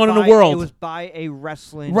going on in the world. It was by a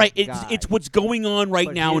wrestling right. guy. It's what's going on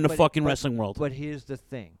now in the fucking wrestling world. But here's the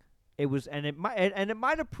thing: it was, and it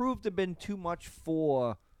might have proved to have been too much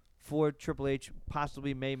for Triple H.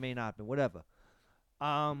 Possibly may not have been, whatever.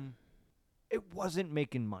 It wasn't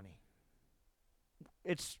making money.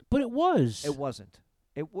 But it was. It wasn't.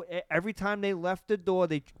 Every time they left the door,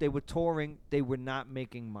 they were touring. They were not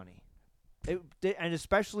making money, and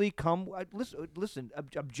especially listen.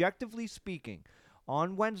 Objectively speaking,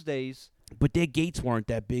 on Wednesdays. But their gates weren't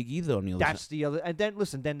that big either. On the other That's side. the other. And then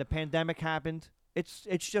listen. Then the pandemic happened. It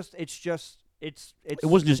wasn't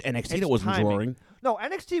just NXT that wasn't timing. drawing. No,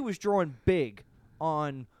 NXT was drawing big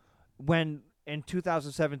in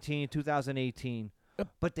 2017, 2018.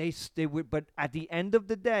 But they were. But at the end of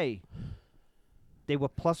the day. They were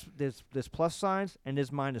plus. There's plus signs and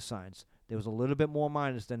there's minus signs. There was a little bit more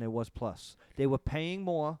minus than there was plus. They were paying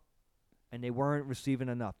more, and they weren't receiving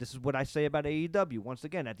enough. This is what I say about AEW. Once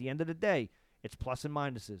again, at the end of the day, it's plus and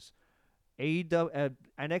minuses.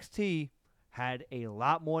 NXT had a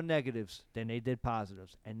lot more negatives than they did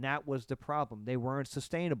positives, and that was the problem. They weren't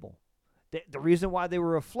sustainable. The reason why they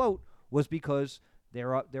were afloat was because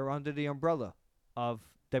they're under the umbrella of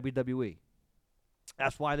WWE.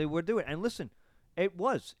 That's why they were doing it. And listen. It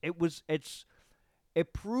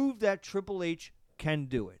proved that Triple H can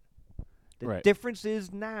do it. The Right. difference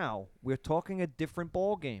is now we're talking a different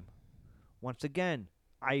ball game. Once again,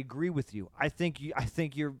 I agree with you. I think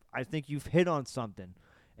you've hit on something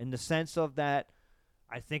in the sense of that.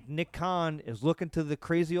 I think Nick Khan is looking to the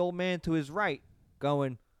crazy old man to his right,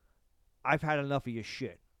 going, "I've had enough of your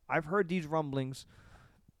shit. I've heard these rumblings.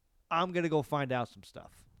 I'm gonna go find out some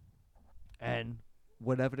stuff." And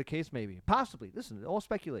whatever the case may be, possibly. Listen, all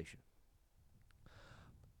speculation.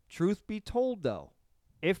 Truth be told, though,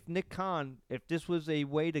 if this was a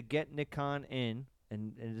way to get Nick Khan in,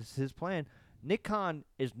 and this is his plan, Nick Khan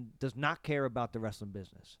does not care about the wrestling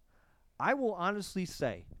business. I will honestly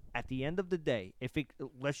say, at the end of the day,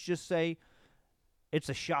 let's just say it's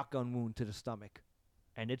a shotgun wound to the stomach,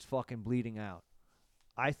 and it's fucking bleeding out,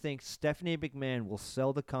 I think Stephanie McMahon will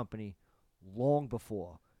sell the company long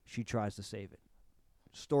before she tries to save it.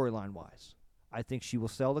 Storyline-wise, I think she will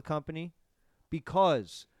sell the company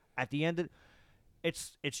because at the end of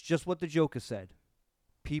it's just what the Joker said.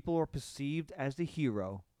 People are perceived as the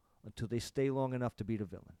hero until they stay long enough to be the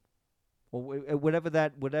villain. Or whatever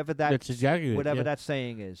that That's exactly it, whatever yeah. that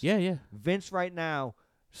saying is. Yeah. Vince right now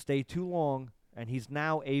stayed too long, and he's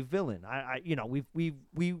now a villain.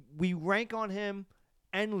 We rank on him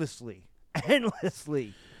endlessly,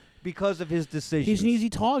 because of his decisions. He's an easy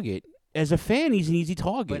target. As a fan, he's an easy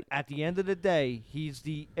target. But at the end of the day, he's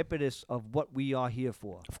the impetus of what we are here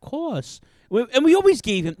for. Of course. And we always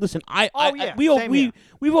gave him. Listen,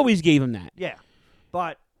 we've always gave him that. Yeah,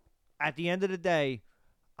 but at the end of the day,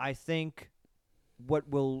 I think what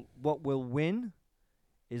will win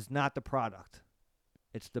is not the product;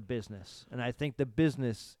 it's the business, and I think the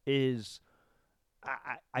business is.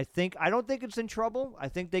 I don't think it's in trouble. I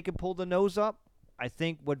think they can pull the nose up. I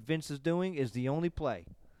think what Vince is doing is the only play.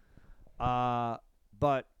 But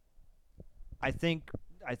I think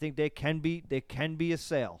there can be a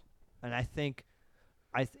sale, and I think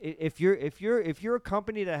if you're a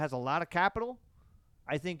company that has a lot of capital,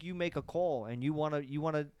 I think you make a call and you wanna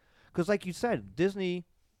because like you said, Disney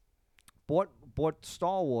bought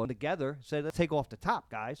Star Wars together, said let's take off the top,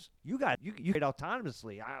 guys. You trade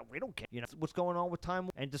autonomously. We don't care. What's going on with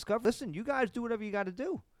Time and Discovery. Listen, you guys do whatever you got to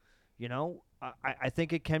do. I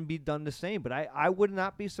think it can be done the same, but I would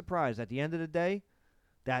not be surprised at the end of the day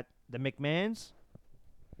that the McMahons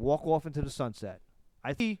walk off into the sunset.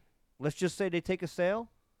 I think, let's just say they take a sale,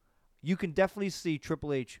 you can definitely see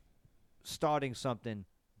Triple H starting something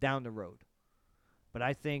down the road. But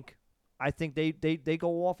I think they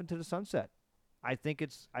go off into the sunset. If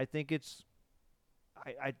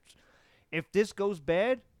this goes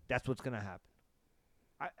bad, that's what's going to happen.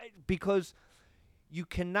 Because you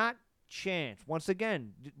cannot chance. Once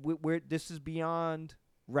again, this is beyond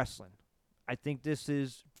wrestling. I think this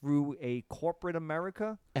is through a corporate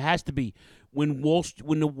America. It has to be. When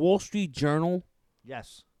the Wall Street Journal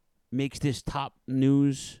yes makes this top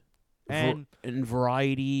news and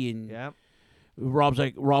Variety and yeah. Rob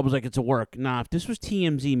was like it's a work. Nah, if this was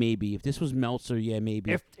TMZ, maybe. If this was Meltzer, yeah,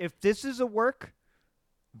 maybe. If this is a work,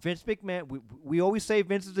 Vince McMahon. We always say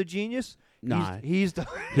Vince is a genius. Nah, he's the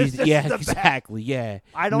exactly. Yeah,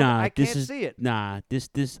 I can't see it. Nah, this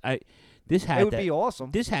had it would be awesome.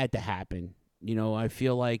 This had to happen. I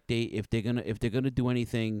feel like if they're gonna do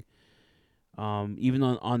anything, even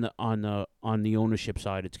on the ownership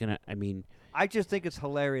side, it's gonna. I mean, I just think it's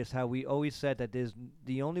hilarious how we always said that there's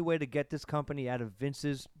the only way to get this company out of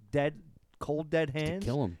Vince's cold dead hands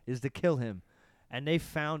is to kill him, and they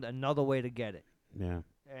found another way to get it. Yeah,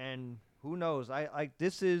 and who knows?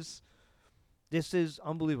 This is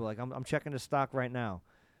unbelievable. Like I'm checking the stock right now.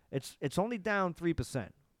 It's only down 3%.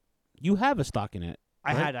 You have a stock in it.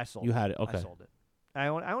 Right? I sold. You it. had it. Okay. I sold it. I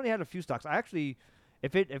only had a few stocks. I actually,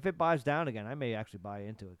 if it buys down again, I may actually buy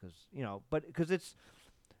into it because it's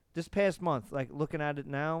this past month. Like looking at it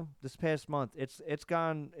now, this past month, it's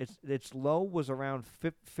gone. Its low was around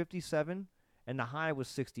 57, and the high was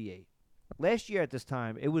 68. Last year at this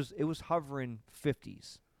time, it was hovering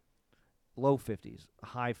 50s, low 50s,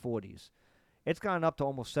 high 40s. It's gone up to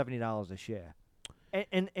almost $70 a share.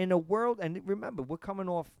 And in a world, and remember, we're coming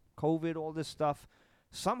off COVID, all this stuff.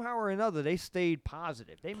 Somehow or another, they stayed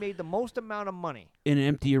positive. They made the most amount of money in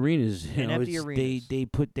empty arenas. Arenas. They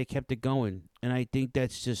kept it going, and I think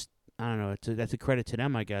that's just I don't know. That's a credit to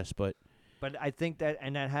them, I guess. But I think that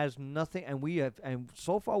has nothing. And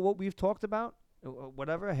so far what we've talked about,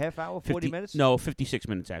 whatever, a half hour, 40 minutes. No, 56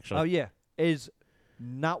 minutes actually. Oh yeah, is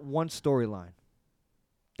not one storyline.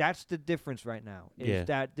 That's the difference right now. Is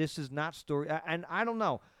that this is not story, and I don't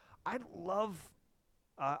know. I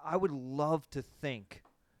would love to think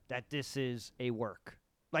that this is a work,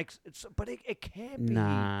 but it can't be.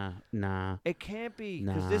 Nah. It can't be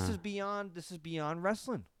because this is beyond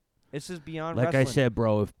wrestling. This is beyond Like wrestling. I said,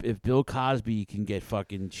 bro, if Bill Cosby can get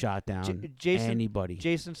fucking shot down, anybody.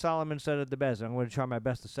 Jason Solomon said it the best. I'm going to try my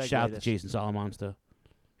best to segue Shout out to this. Jason Solomonster.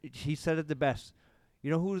 He said it the best. You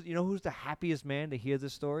know who's the happiest man to hear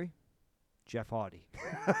this story? Jeff Hardy.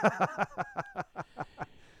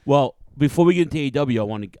 Well, before we get into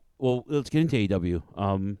AEW, let's get into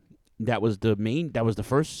AEW. That was the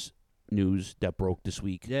first news that broke this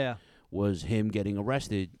week. Yeah. Was him getting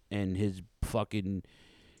arrested and his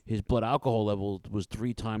blood alcohol level was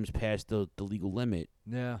 3 times past the legal limit.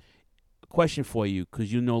 Yeah. A question for you,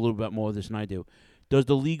 because you know a little bit more of this than I do. Does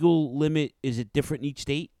the legal limit, is it different in each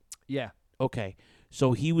state? Yeah. Okay.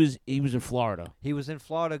 So he was in Florida. He was in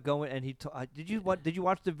Florida going, and did you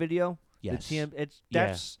watch the video? Yes.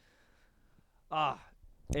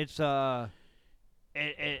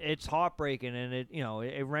 It's heartbreaking, and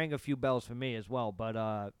it rang a few bells for me as well.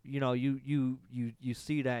 But you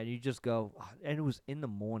see that and you just go, and it was in the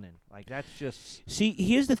morning. Like that's just. See,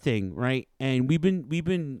 here's the thing, right? And we've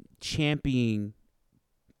been championing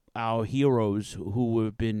our heroes who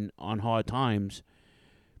have been on hard times.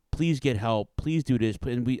 Please get help. Please do this.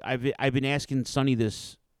 And I've been asking Sonny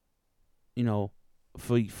this,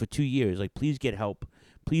 for 2 years. Like, please get help.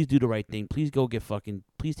 Please do the right thing. Please go get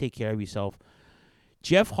please take care of yourself.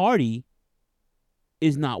 Jeff Hardy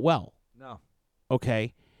is not well. No.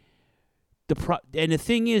 Okay. And the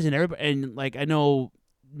thing is, I know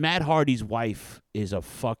Matt Hardy's wife is a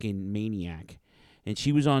fucking maniac, and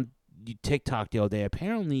she was on TikTok the other day.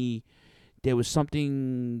 Apparently, there was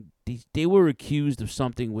something. They were accused of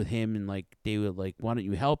something with him, and they were like, "Why don't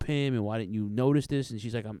you help him? And why didn't you notice this?" And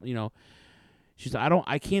she's like, she's like,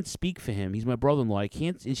 I can't speak for him. He's my brother-in-law. I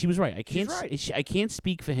can't. And she was right. I can't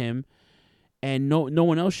speak for him, and no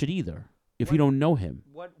one else should either. If you don't know him,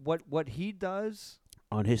 what he does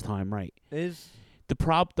on his time, right? Is the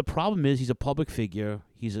problem is he's a public figure.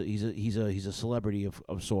 He's a celebrity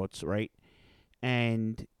of sorts, right?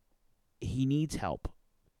 And he needs help.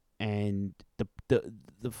 And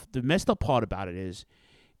the messed up part about it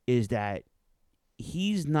is that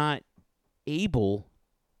he's not able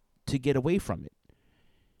to get away from it.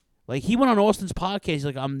 Like, he went on Austin's podcast. He's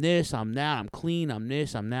like, I'm this, I'm that, I'm clean, I'm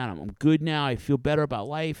this, I'm that, I'm good now. I feel better about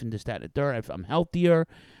life and this, that, and the third. I'm healthier.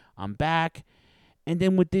 I'm back. And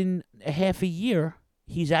then within a half a year,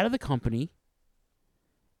 he's out of the company,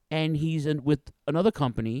 and he's with another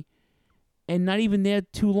company, and not even there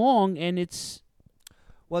too long, and it's...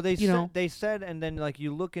 Well, they said, and then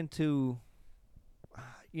you look into,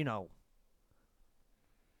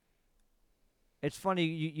 it's funny.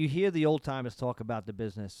 You hear the old timers talk about the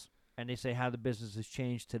business, and they say how the business has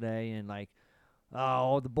changed today, and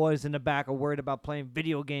the boys in the back are worried about playing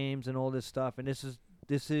video games and all this stuff. And this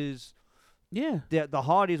is yeah. The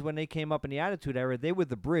Hardys, when they came up in the Attitude Era, they were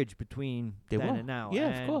the bridge between then and now. Yeah,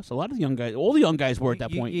 and of course. A lot of the young guys, all the young guys were at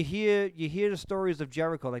that point. You hear the stories of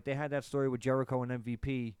Jericho, like they had that story with Jericho and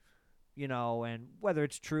MVP, and whether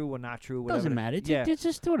it's true or not true, whatever. Doesn't matter. Yeah. It's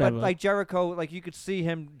just whatever. But Jericho, you could see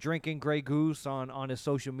him drinking Grey Goose on his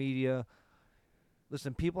social media.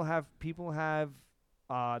 Listen, people have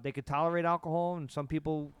they could tolerate alcohol, and some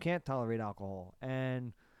people can't tolerate alcohol.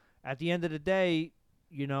 And at the end of the day,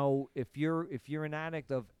 if you're an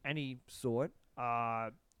addict of any sort,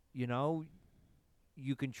 you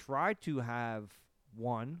can try to have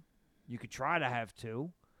one, you could try to have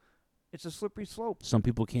two. It's a slippery slope. Some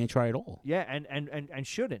people can't try at all. Yeah, and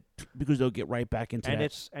shouldn't, because they'll get right back into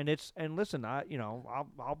that. And listen,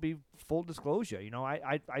 I'll be full disclosure.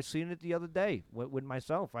 I seen it the other day with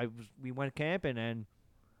myself. We went camping, and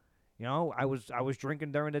I was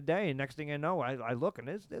drinking during the day, and next thing I know, I look, and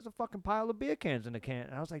there's a fucking pile of beer cans in the can,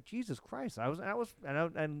 and I was like, Jesus Christ! But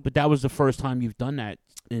that was the first time you've done that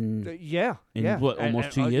in what,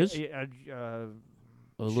 almost 2 years.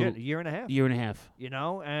 A year and a half. Year and a half.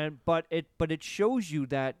 But it shows you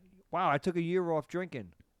that, wow, I took a year off drinking.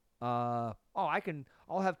 I'll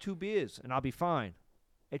have 2 beers and I'll be fine.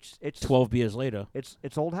 It's 12 beers later.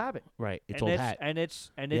 It's old habit. Right. It's old hat. And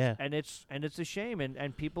it's a shame,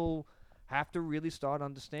 and people have to really start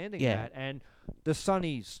understanding that. And the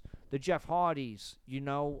Sonnies, the Jeff Hardys, and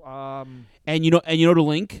the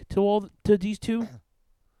link to these two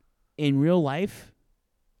in real life,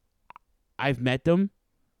 I've met them.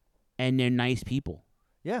 And they're nice people.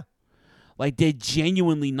 Yeah. They're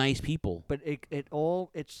genuinely nice people. But it's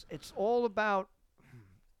all about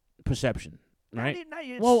perception, right?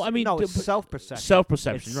 It's self-perception.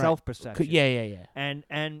 Self-perception, it's right. Self-perception. Yeah. And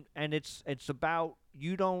it's about,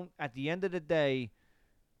 you don't, at the end of the day,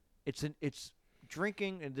 it's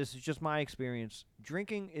drinking, and this is just my experience.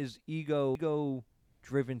 Drinking is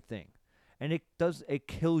ego-driven thing, and it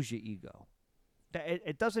kills your ego.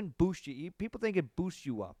 It doesn't boost you. People think it boosts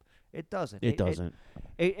you up. It doesn't. It doesn't.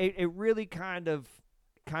 It really kind of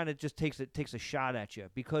just takes a shot at you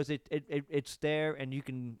because it's there and you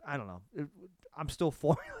can, I don't know. I'm still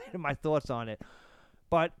formulating my thoughts on it.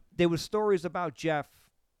 But there was stories about Jeff,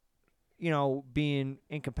 being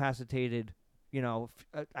incapacitated, a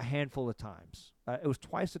handful of times. It was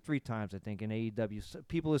twice or 3 times, I think, in AEW. So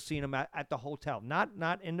people have seen him at the hotel, not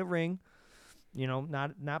in the ring,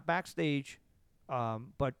 not backstage,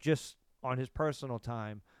 but just on his personal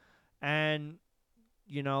time. And,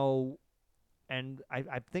 and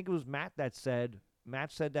I think it was Matt said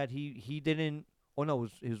that he didn't, oh no, it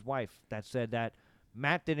was his wife that said that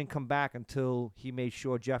Matt didn't come back until he made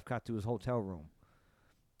sure Jeff got to his hotel room.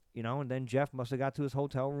 And then Jeff must have got to his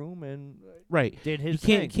hotel room and did his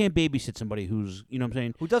thing. You can't babysit somebody who's, you know what I'm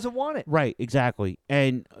saying? Who doesn't want it. Right, exactly.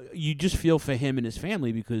 And you just feel for him and his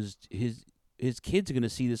family because his kids are going to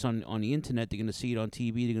see this on the internet. They're going to see it on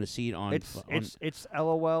TV. They're going to see it on... It's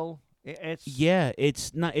LOL.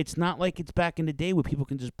 It's not like it's back in the day where people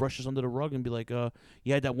can just brush us under the rug and be like,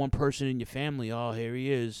 you had that one person in your family. Oh, here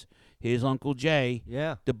he is. Here's Uncle Jay.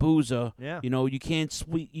 Yeah. The boozer. Yeah. You can't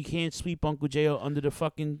sweep Uncle Jay under the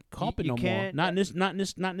fucking carpet no more. Not in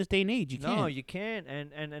this day and age. You can't. No, you can't.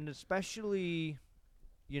 And especially,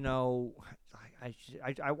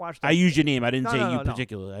 I watched. I used your name. I didn't say you no.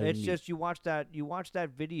 particular. It's just you watch that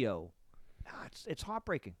video. It's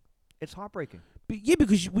heartbreaking. It's heartbreaking. Yeah,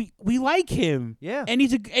 because we like him. Yeah. And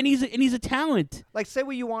he's a talent. Like, say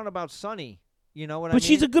what you want about Sunny. You know what I mean? But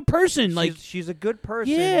she's a good person. She's a good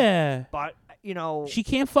person. Yeah. But she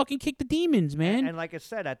can't fucking kick the demons, man. And like I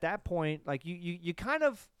said, at that point, like you kind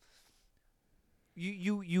of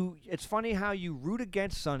you it's funny how you root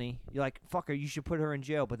against Sunny. You're like, fuck her, you should put her in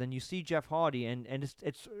jail. But then you see Jeff Hardy and it's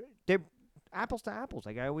they're apples to apples,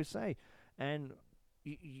 like I always say. And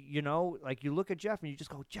like you look at Jeff and you just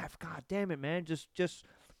go, Jeff, god damn it, man, just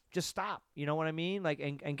stop. You know what I mean? Like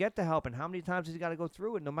and get the help. And how many times has he got to go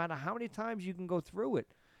through it? No matter how many times you can go through it,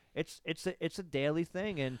 it's a daily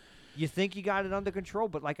thing. And you think you got it under control,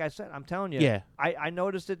 but like I said, I'm telling you, yeah. I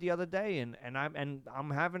noticed it the other day, and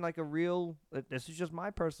I'm having like a real. This is just my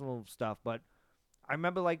personal stuff, but I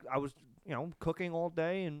remember like I was cooking all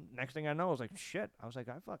day, and next thing I know, I was like, shit. I was like,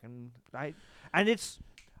 I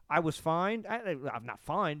was fine. I'm not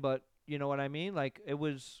fine, but you know what I mean. Like it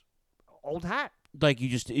was old hat. Like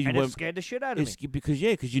it scared the shit out of me. Because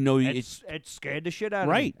it scared the shit out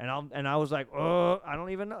of me. And I was like, I don't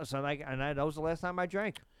even know. So like, that was the last time I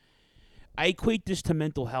drank. I equate this to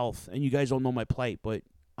mental health, and you guys don't know my plight, but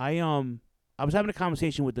I was having a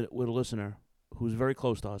conversation with a listener who's very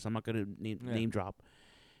close to us. I'm not going to name drop,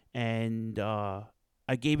 and I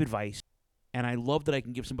gave advice, and I love that I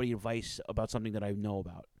can give somebody advice about something that I know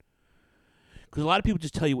about. Because a lot of people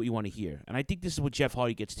just tell you what you want to hear. And I think this is what Jeff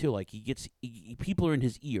Hardy gets too. Like, people are in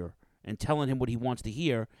his ear and telling him what he wants to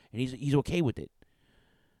hear, and he's okay with it.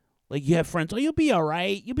 Like, you have friends, you'll be all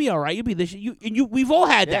right. You'll be all right. You'll be this. We've all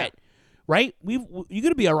had that, right? You're going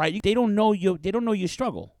to be all right. They don't know your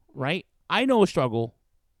struggle, right? I know a struggle,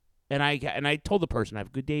 and I told the person I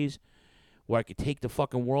have good days where I could take the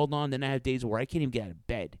fucking world on. Then I have days where I can't even get out of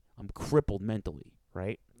bed. I'm crippled mentally,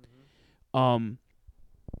 right? Mm-hmm.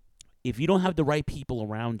 If you don't have the right people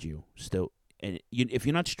around you still, and if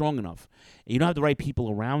you're not strong enough, and you don't have the right people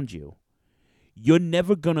around you, you're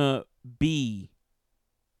never going to be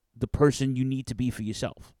the person you need to be for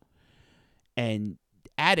yourself. And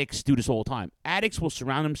addicts do this all the time. Addicts will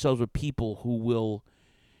surround themselves with people who will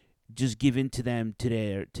just give in to them, to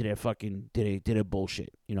their fucking, to their bullshit.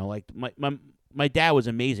 Like my dad was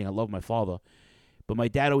amazing. I love my father. But my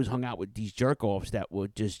dad always hung out with these jerk-offs that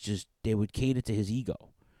would just they would cater to his ego.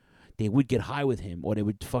 They would get high with him, or they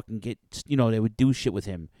would fucking get, they would do shit with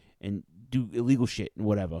him and do illegal shit and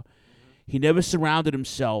whatever. Mm-hmm. He never surrounded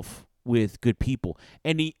himself with good people.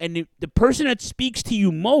 And the person that speaks to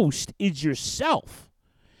you most is yourself.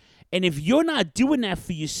 And if you're not doing that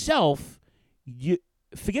for yourself, you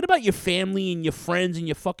forget about your family and your friends and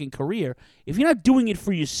your fucking career. If you're not doing it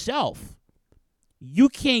for yourself, you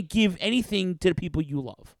can't give anything to the people you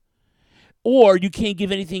love. Or you can't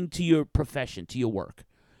give anything to your profession, to your work.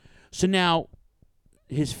 So now,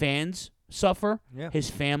 his fans suffer. Yeah. His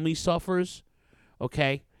family suffers.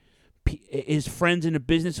 Okay? His friends in the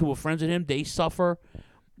business who were friends with him, they suffer.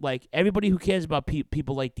 Like, everybody who cares about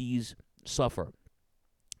people like these suffer.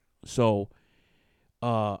 So,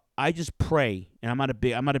 I just pray, and I'm not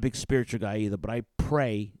a big spiritual guy either, but I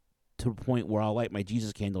pray to the point where I'll light my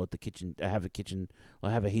Jesus candle at the kitchen. I have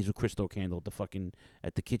a Hazel Cristo candle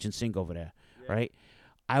at the kitchen sink over there, right?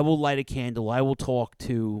 I will light a candle. I will talk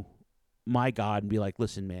to my God and be like,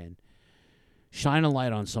 listen, man, shine a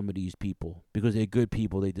light on some of these people because they're good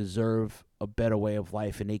people. They deserve a better way of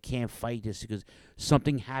life, and they can't fight this because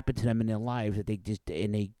something happened to them in their lives that they just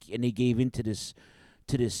and they gave into this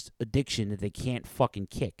addiction that they can't fucking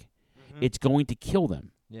kick. It's going to kill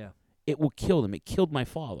them. Yeah. It will kill them. It killed my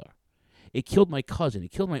father. It killed my cousin.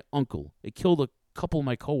 It killed my uncle. It killed a couple of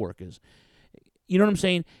my coworkers. You know what I'm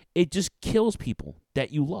saying? It just kills people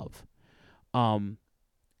that you love.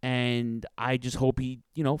 And I just hope he,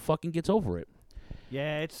 fucking gets over it.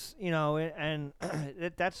 Yeah, it's and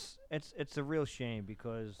it's a real shame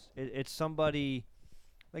because it's somebody,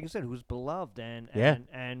 like I said, who's beloved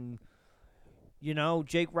and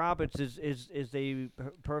Jake Roberts is a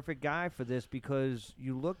perfect guy for this because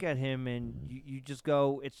you look at him and you just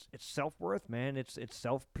go, it's self-worth, man. It's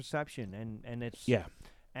self-perception and it's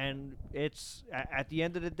and it's at the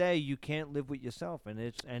end of the day you can't live with yourself and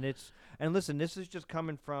listen, this is just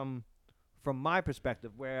coming from my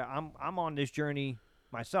perspective where I'm on this journey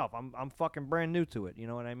myself. I'm fucking brand new to it, you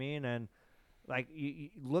know what I mean? And like you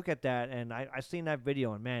look at that and I seen that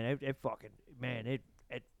video and man,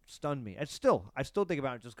 it stunned me. I still think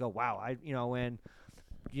about it and just go, wow.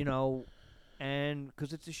 And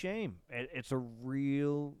because it's a shame. It's a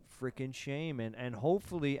real freaking shame. And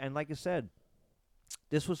hopefully, and like I said,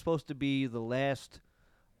 this was supposed to be the last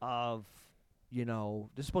of, this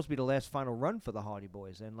is supposed to be the last final run for the Hardy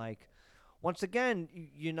Boys. And like, once again,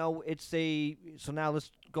 so now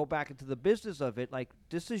let's go back into the business of it. Like,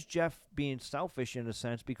 this is Jeff being selfish in a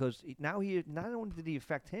sense because now he not only did he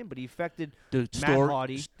affect him, but he affected Matt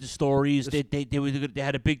Hardy. The stories they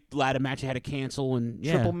had a big ladder match they had to cancel and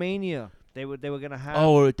Triple Mania. They were gonna have.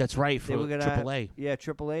 Oh, that's right, for AAA.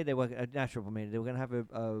 AAA. They were not Triple Mania. They were gonna have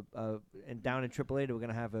and down in AAA they were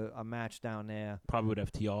gonna have a match down there. Probably with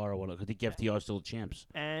FTR or whatever. I think FTR is still the champs.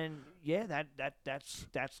 And yeah,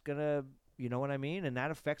 that's gonna. You know what I mean? And that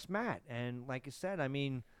affects Matt. And like I said, I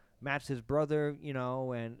mean, Matt's his brother,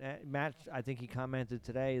 and Matt, I think he commented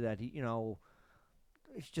today that he,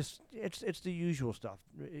 it's just, it's the usual stuff.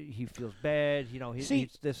 He feels bad, he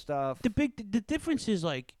eats this stuff. The difference is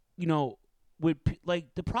the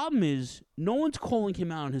problem is no one's calling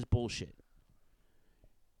him out on his bullshit.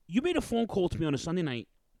 You made a phone call to me on a Sunday night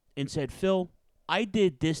and said, Phil, I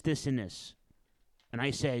did this, this, and this. And I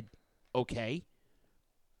said, okay.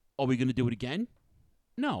 Are we going to do it again?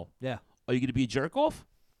 No. Yeah. Are you going to be a jerk off?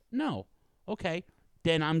 No. Okay.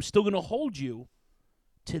 Then I'm still going to hold you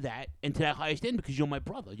to that and to that highest end because you're my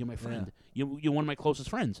brother. You're my friend. Yeah. You're one of my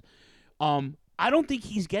closest friends. I don't think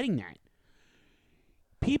he's getting that.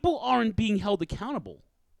 People aren't being held accountable.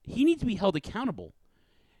 He needs to be held accountable.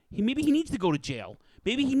 Maybe he needs to go to jail.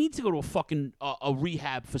 Maybe he needs to go to a fucking a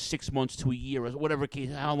rehab for 6 months to a year or whatever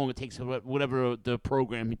case, how long it takes, whatever the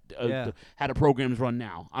program, how the programs run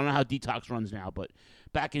now. I don't know how Detox runs now, but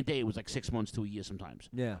back in the day it was like 6 months to a year sometimes.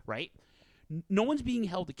 Yeah. Right? No one's being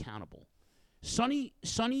held accountable. Sonny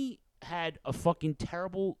had a fucking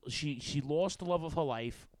terrible, she lost the love of her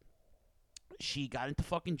life. She got into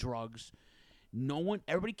fucking drugs.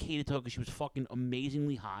 Everybody catered to her because she was fucking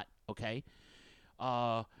amazingly hot, okay?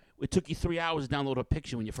 It took you 3 hours to download a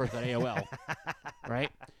picture when you first got AOL,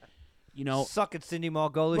 right? Suck it, Cindy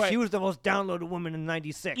Margolis. Right. She was the most downloaded woman in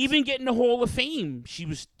 '96. Even getting the Hall of Fame, she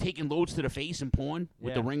was taking loads to the face and porn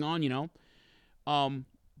with the ring on,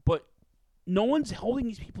 But no one's holding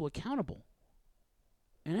these people accountable,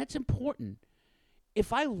 and that's important.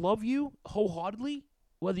 If I love you wholeheartedly,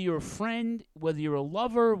 whether you're a friend, whether you're a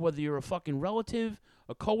lover, whether you're a fucking relative,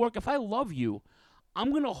 a coworker, if I love you,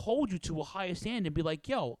 I'm going to hold you to a higher standard and be like,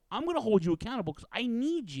 yo, I'm going to hold you accountable because I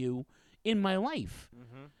need you in my life.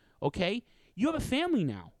 Mm-hmm. Okay? You have a family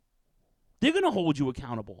now. They're going to hold you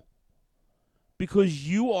accountable because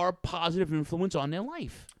you are a positive influence on their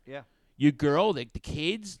life. Yeah. Your girl, the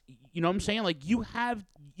kids, you know what I'm saying? Like you have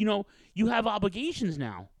obligations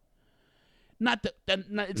now. Not that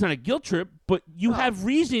it's not a guilt trip, but you have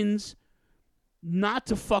reasons not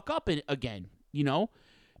to fuck up it again,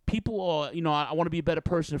 People are, I want to be a better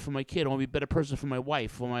person for my kid. I want to be a better person for my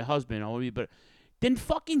wife, for my husband. I want to be better. Then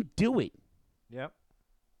fucking do it. Yep.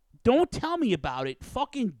 Don't tell me about it.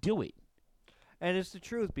 Fucking do it. And it's the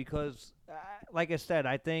truth because, like I said,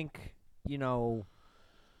 I think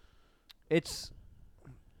it's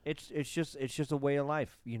just a way of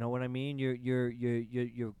life. You know what I mean?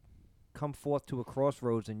 You're come forth to a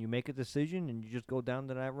crossroads and you make a decision and you just go down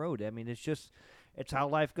to that road. I mean, it's how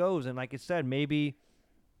life goes. And like I said, maybe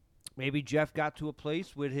Jeff got to a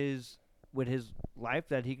place with his life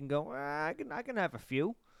that he can go, I can have a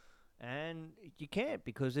few, and you can't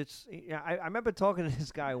because it's. I remember talking to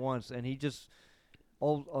this guy once, and he just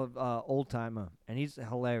old timer, and he's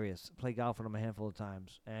hilarious. Played golf with him a handful of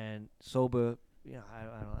times, and sober, I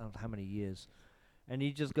don't know how many years. And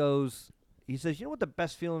he just goes, he says, you know what the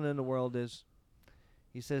best feeling in the world is?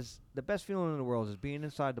 He says, the best feeling in the world is being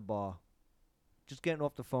inside the bar, just getting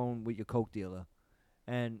off the phone with your Coke dealer,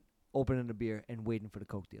 and opening a beer and waiting for the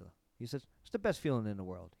Coke dealer. He says, it's the best feeling in the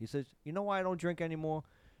world. He says, you know why I don't drink anymore?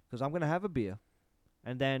 Because I'm going to have a beer,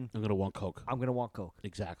 and then I'm gonna want Coke. I'm going to want Coke.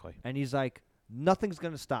 Exactly. And he's like, nothing's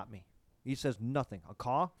going to stop me. He says, nothing. A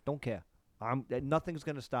car? Don't care. Nothing's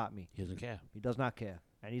going to stop me. He doesn't care. He does not care.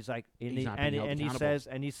 And he's like, and He's he, not being held and he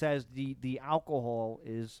accountable. says the alcohol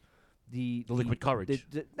is the liquid courage.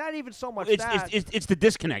 not even so much It's, that. it's the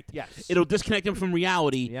disconnect. Yes. It'll disconnect him from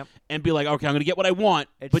reality Yep. and be like, okay, I'm going to get what I want,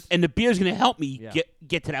 and the beer's going to help me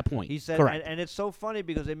get to that point. He said, correct. and it's so funny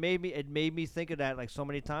because it made me think of that like so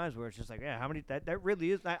many times where it's just like, yeah, how many that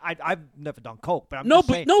really is. I've never done Coke, but I'm just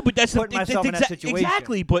saying, but that's putting myself in that situation.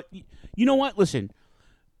 Exactly. But you know what? Listen,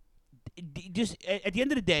 just at the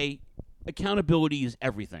end of the day, accountability is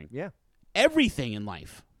everything. Yeah. Everything in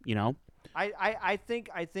life, I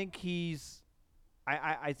think he's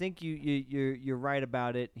I think you're right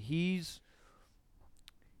about it. He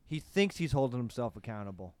thinks he's holding himself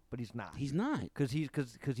accountable, but he's not. He's not because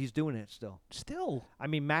he's doing it still. Still, I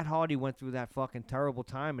mean, Matt Hardy went through that fucking terrible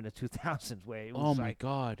time in the 2000s where it was oh my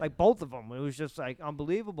God, like both of them. It was just like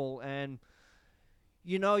unbelievable, and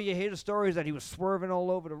you hear the stories that he was swerving all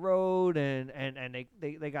over the road, and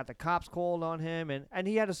they got the cops called on him, and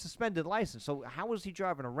he had a suspended license. So how was he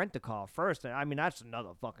driving a rent-a-car first? I mean, that's another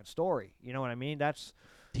fucking story. You know what I mean?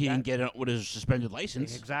 He didn't get it with his suspended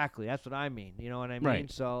license. Exactly. That's what I mean. You know what I mean?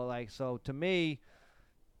 Right. So to me,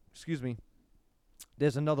 excuse me,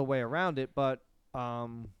 there's another way around it, but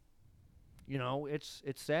it's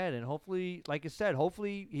sad, and hopefully, like I said,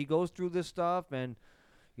 hopefully he goes through this stuff, and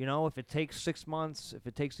if it takes 6 months, if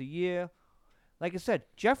it takes a year, like I said,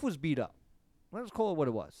 Jeff was beat up. Let's call it what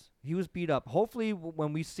it was. He was beat up. Hopefully,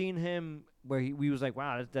 when we seen him, where we was like,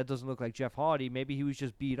 wow, that doesn't look like Jeff Hardy. Maybe he was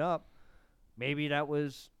just beat up. Maybe that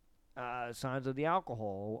was signs of the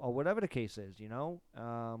alcohol or whatever the case is,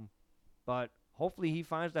 But hopefully he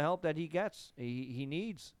finds the help that he gets, he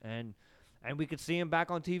needs, and we could see him back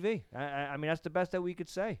on TV. I mean, that's the best that we could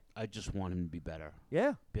say. I just want him to be better.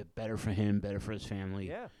 Yeah. Better for him, better for his family.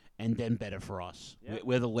 Yeah. And then better for us. Yeah.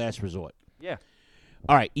 We're the last resort. Yeah.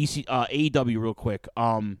 All right, AEW real quick.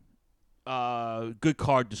 Good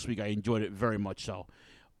card this week. I enjoyed it very much so.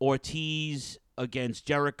 Ortiz against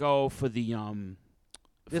Jericho for the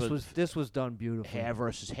This was done beautifully. hair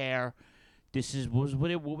versus hair. This is what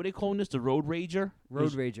were they calling this? The Road Rager?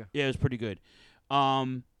 Road Rager. Yeah, it was pretty good.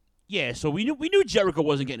 Yeah, so we knew Jericho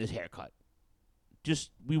wasn't getting his hair cut.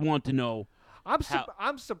 Just we want to know.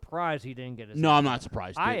 I'm surprised he didn't get his. No, hair I'm cut. not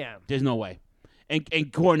surprised. I am. There's no way. And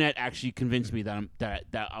Cornette actually convinced me that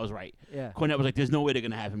I was right. Yeah. Cornette was like, "There's no way they're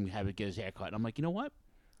gonna have him get his hair cut." And I'm like, you know what?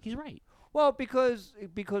 He's right. Well, because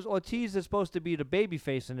Ortiz is supposed to be the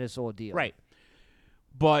babyface in this ordeal. Right.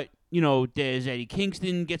 But there's Eddie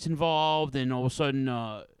Kingston gets involved, and all of a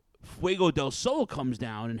sudden, Fuego del Sol comes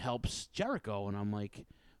down and helps Jericho, and I'm like,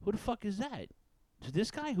 who the fuck is that? Is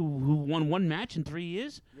this guy who won one match in 3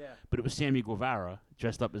 years? Yeah. But it was Sammy Guevara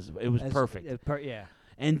dressed up as it was perfect. Yeah.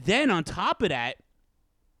 And then on top of that,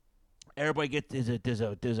 everybody there's a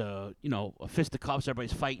fist of cuffs.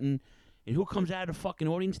 Everybody's fighting, and who comes out of the fucking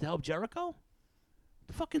audience to help Jericho?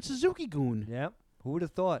 The fucking Suzuki Goon. Yep. Who would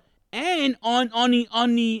have thought? And on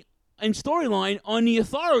the storyline on the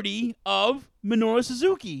authority of Minoru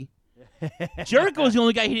Suzuki. Jericho's the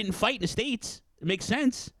only guy he didn't fight in the States. It makes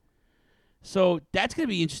sense. So that's gonna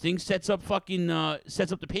be interesting. Sets up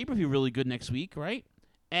the pay-per-view really good next week, right?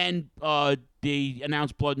 And they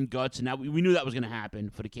announced Blood and Guts, and we knew that was gonna happen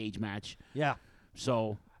for the cage match. Yeah.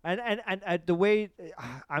 So and the way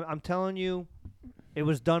I'm telling you, it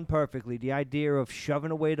was done perfectly. The idea of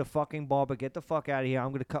shoving away the fucking barber, get the fuck out of here.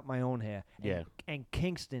 I'm gonna cut my own hair. Yeah. And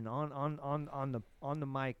Kingston on the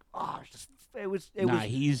mic. Oh,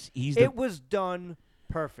 it was done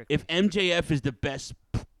perfectly. If MJF is the best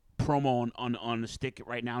promo on the stick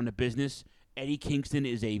right now in the business, Eddie Kingston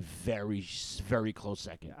is a very, very close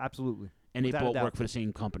second. Yeah, absolutely. And Without they a both doubt. work for the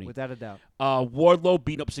same company. Without a doubt. Wardlow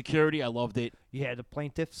beat up security. I loved it. Yeah, the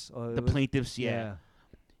plaintiffs. Plaintiffs, yeah.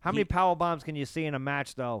 How many power bombs can you see in a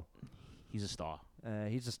match, though? He's a star.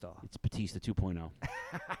 He's a star. It's Batista 2.0.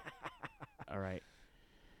 All right.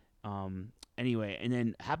 Anyway, and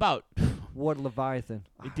then how about Ward Leviathan?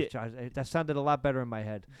 That sounded a lot better in my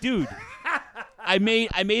head, dude. I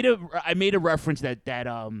made a reference that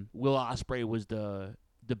Will Ospreay was the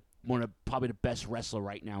one of probably the best wrestler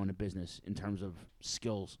right now in the business in terms of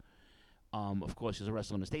skills. Of course, he doesn't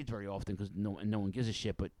wrestle in the States very often because no one gives a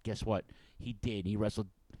shit. But guess what? He did. He wrestled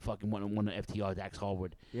fucking one of FTR, Dax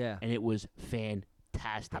Harwood. Yeah. And it was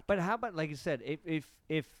fantastic. But how about, like you said,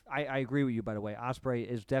 if I agree with you, by the way, Ospreay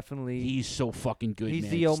is definitely... He's so fucking good, He's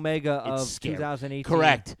man. the Omega it's of scary. 2018.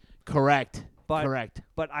 Correct.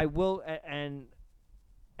 But I will,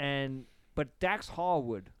 but Dax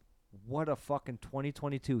Harwood, what a fucking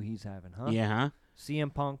 2022 he's having, huh? Yeah, huh?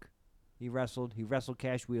 CM Punk, he wrestled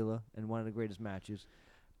Cash Wheeler in one of the greatest matches.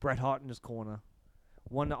 Bret Hart in his corner,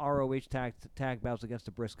 won the ROH tag bouts against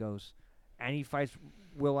the Briscoes, and he fights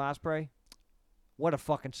Will Ospreay. What a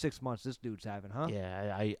fucking 6 months this dude's having, huh?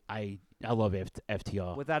 Yeah, I love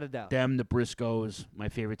FTR. Without a doubt. Them, the Briscoes, my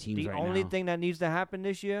favorite teams The right now. only thing that needs to happen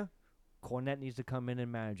this year, Cornette needs to come in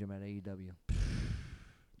and manage him at AEW.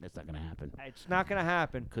 That's not going to happen. It's not going to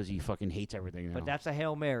happen. Because he fucking hates everything now. But that's a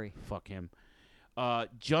Hail Mary. Fuck him.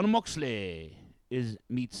 John Moxley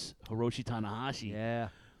meets Hiroshi Tanahashi. Yeah.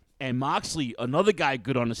 And Moxley, another guy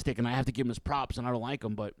good on the stick, and I have to give him his props, and I don't like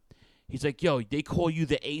him, but he's like, yo, they call you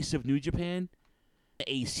the ace of New Japan?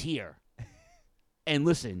 The ace here. And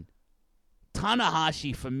listen,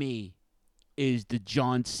 Tanahashi, for me, is the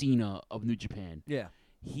John Cena of New Japan. Yeah.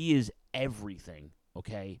 He is everything,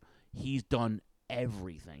 okay? He's done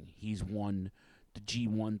everything. He's won the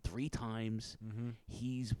G1 3 times. Mm-hmm.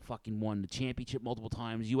 He's fucking won the championship multiple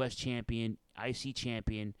times, U.S. champion, IC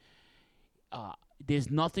champion.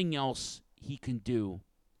 There's nothing else he can do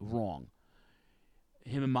wrong.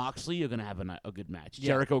 Him and Moxley are gonna have a good match. Yeah.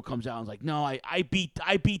 Jericho comes out and is like, "No, I beat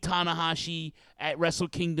Tanahashi at Wrestle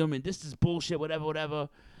Kingdom, and this is bullshit, whatever."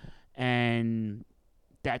 And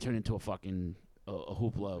that turned into a fucking a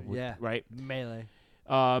hoopla. Right? Melee.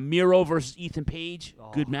 Miro versus Ethan Page,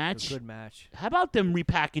 good match. Good match. How about them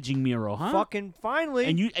repackaging Miro, huh? Fucking finally.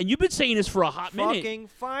 And you've been saying this for a hot minute. Fucking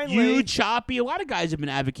finally. You, Choppy, a lot of guys have been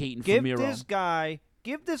advocating for Miro.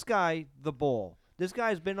 Give this guy the ball. This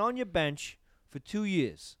guy's been on your bench for 2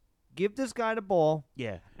 years. Give this guy the ball.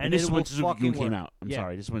 Yeah. And this it is when will Suzuki fucking came work. out. I'm Yeah.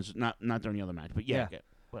 sorry. This one's not during the other match, but yeah. Yeah.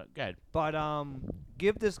 Well, go ahead. But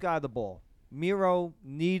give this guy the ball. Miro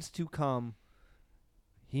needs to come.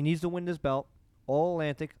 He needs to win this belt. All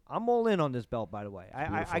Atlantic. I'm all in on this belt, by the way.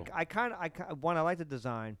 I like the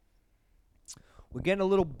design. We're getting a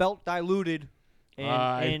little belt diluted.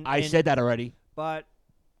 I said that already. But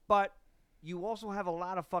you also have a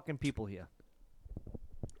lot of fucking people here.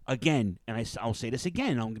 Again, and I'll say this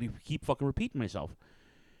again. I'm going to keep fucking repeating myself.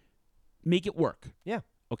 Make it work. Yeah.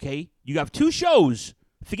 Okay? You have 2 shows.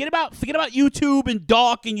 Forget about YouTube and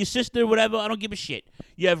Dark and your sister, whatever. I don't give a shit.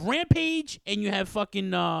 You have Rampage and you have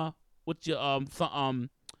fucking what's your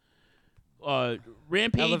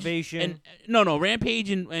Rampage Elevation. Rampage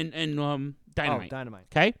and Dynamite. Oh, Dynamite.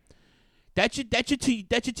 Okay? That's your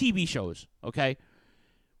TV shows, okay?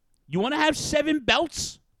 You want to have 7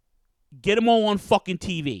 belts? Get them all on fucking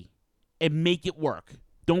TV and make it work.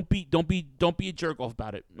 Don't be a jerk off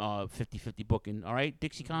about it. 50-50 booking, all right?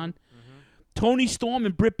 DixieCon. Mm-hmm. Tony Storm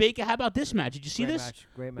and Britt Baker. How about this match? Did you see this?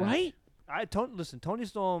 Great match. Right? Listen, Tony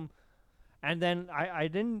Storm, and then I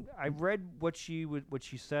read what she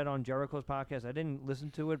said on Jericho's podcast. I didn't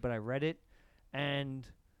listen to it, but I read it, and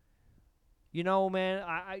you know, man,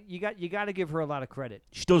 you got to give her a lot of credit.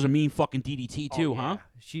 She does a mean fucking DDT too, yeah. huh?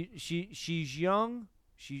 She's young.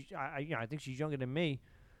 I think she's younger than me,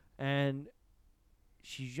 and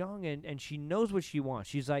she's young and she knows what she wants.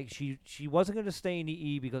 She's like she wasn't going to stay in the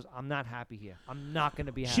E because I'm not happy here. I'm not going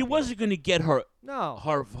to be happy. She wasn't going to get her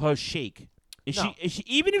shake. And No. she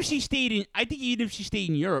even if she stayed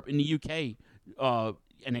in Europe, in the UK,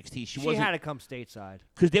 NXT, she wasn't. She had to come stateside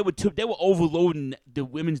because they were overloading the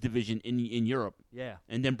women's division in Europe. Yeah.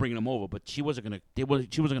 And then bringing them over, but she wasn't gonna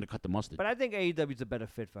cut the mustard. But I think AEW's a better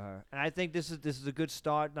fit for her, and I think this is a good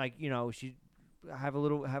start. Like, you know, she have a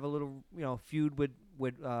little feud with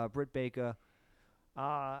Britt Baker.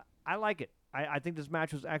 I like it. I think this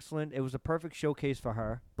match was excellent. It was a perfect showcase for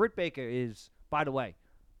her. Britt Baker is, by the way,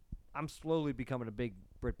 I'm slowly becoming a big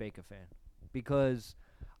Britt Baker fan because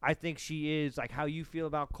I think she is, like, how you feel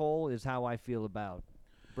about Cole is how I feel about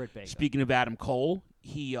Britt Baker. Speaking of Adam Cole,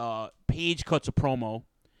 Paige cuts a promo.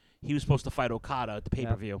 He was supposed to fight Okada at the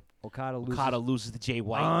pay-per-view. Okada loses to Jay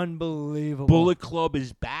White. Unbelievable. Bullet Club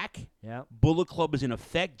is back. Yeah. Bullet Club is in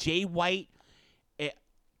effect. Jay White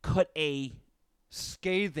cut a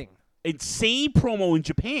scathing, insane promo in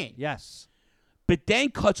Japan. Yes. But then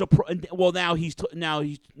cuts a now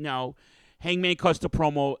Hangman cuts the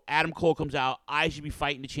promo. Adam Cole comes out. I should be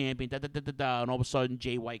fighting the champion. And all of a sudden,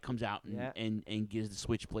 Jay White comes out and gives the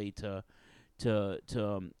switchblade to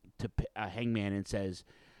Hangman and says,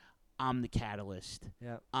 I'm the catalyst.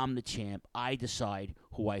 Yeah. I'm the champ. I decide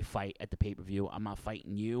who I fight at the pay-per-view. I'm not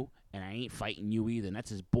fighting you, and I ain't fighting you either. And that's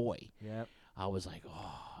his boy. Yep. I was like,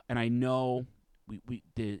 oh. And I know we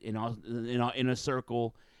did in our inner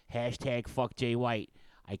circle, hashtag fuck Jay White.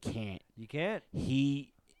 I can't. You can't.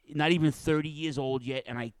 He not even 30 years old yet,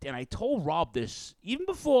 and I told Rob this even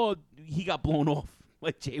before he got blown off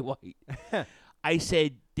like Jay White. I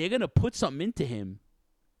said they're gonna put something into him,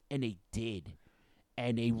 and they did.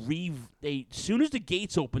 And they soon as the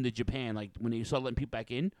gates opened to Japan, like when they started letting people back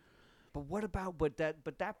in. But what about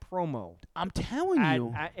that promo? I'm telling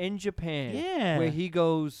you, in Japan, yeah, where he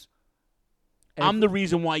goes, I'm the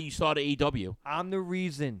reason why you started AEW. I'm the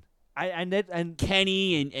reason. And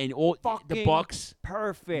Kenny and all the Bucks,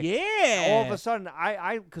 perfect. Yeah. All of a sudden,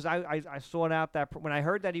 because I sought out that when I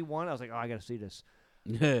heard that he won, I was like, oh, I got to see this.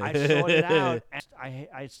 I sought it out. And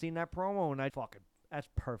I seen that promo, and that's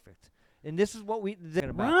perfect. And this is what we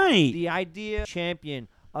about. Right. The idea champion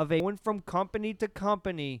of going from company to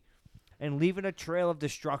company and leaving a trail of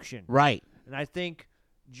destruction. Right. And I think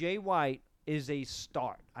Jay White is a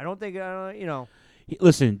start. I don't think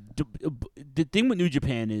Listen, the thing with New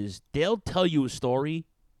Japan is they'll tell you a story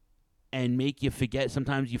and make you forget.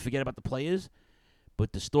 Sometimes you forget about the players,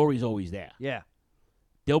 but the story's always there. Yeah.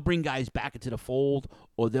 They'll bring guys back into the fold,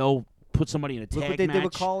 or they'll put somebody in a tag Look what they match. did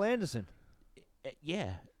with Carl Anderson.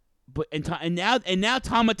 Yeah, but and now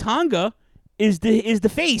Tama Tonga is the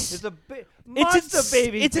face. It's a monster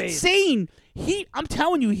baby. It's face. insane. I'm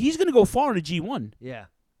telling you, he's gonna go far in the G1. Yeah.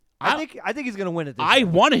 I think he's gonna win it. I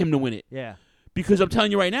wanted him to win it. Yeah. Because I'm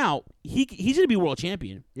telling you right now, he's gonna be world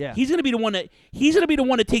champion. Yeah. He's gonna be the one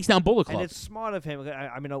that takes down Bullet Club. And it's smart of him.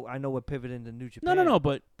 I mean, I know we're pivoting to New Japan. No,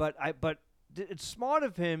 but it's smart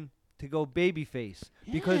of him to go babyface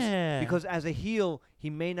because as a heel he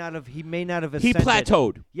may not have ascended. He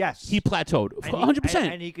plateaued. Yes, he plateaued 100%,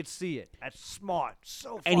 and he could see it. That's smart.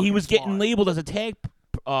 So and he was smart. getting labeled as a tag,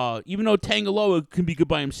 even though Tangaloa can be good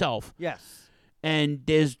by himself. Yes. And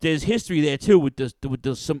there's history there too with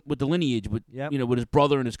the lineage with with his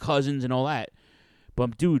brother and his cousins and all that.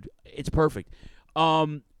 But dude, it's perfect.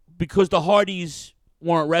 Because the Hardys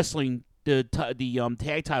weren't wrestling, the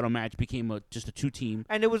tag title match became just a 2-team.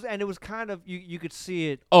 And it was kind of you could see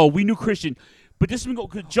it. Oh, we knew Christian, but this has been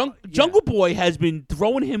going. Jungle Boy has been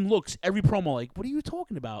throwing him looks every promo. Like, what are you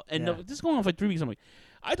talking about? And this is going on for 3 weeks. I'm like,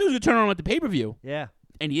 I thought he was gonna turn on at the pay-per-view. Yeah.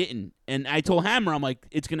 And he didn't. And I told Hammer, I'm like,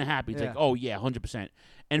 it's gonna happen. He's like, oh yeah, 100%.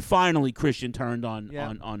 And finally, Christian turned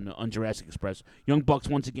on Jurassic Express. Young Bucks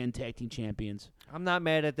once again tag team champions. I'm not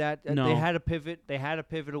mad at that. No. They had a pivot. They had to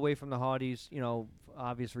pivot away from the Hardys, for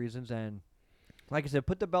obvious reasons. And like I said,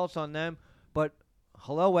 put the belts on them. But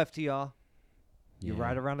hello, FTR, you're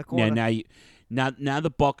right around the corner. Yeah, now the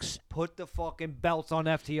Bucks put the fucking belts on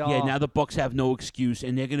FTR. Yeah, now the Bucks have no excuse,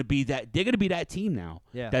 and they're gonna be that team now.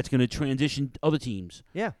 Yeah. That's gonna transition other teams.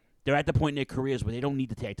 Yeah. They're at the point in their careers where they don't need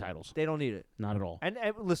the tag titles. They don't need it. Not at all. And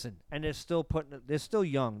listen, and they're still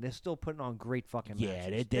young. They're still putting on great fucking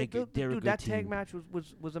matches. They're a good that team. Tag match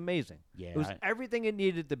was amazing. Yeah, it was everything it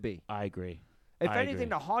needed to be. I agree. If anything,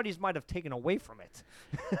 the Hardys might have taken away from it.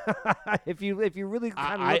 if you really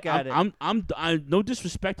kind of look at it, I'm no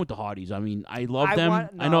disrespect with the Hardys. I mean, I love them.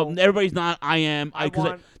 I know everybody's not. I am.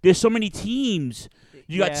 There's so many teams.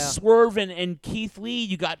 You got Swerve and Keith Lee.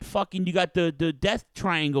 You got the Death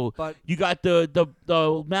Triangle. But you got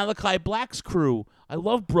the Malachi Black's crew. I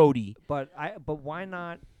love Brody. But why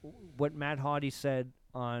not what Matt Hardy said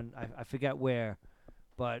on I forget where,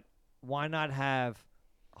 but why not have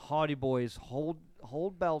Hardy Boys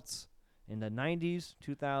hold belts in the 90s,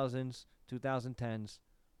 2000s, 2010s,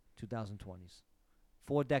 2020s,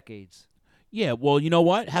 4 decades. Yeah, well, you know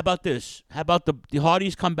what? How about this? How about the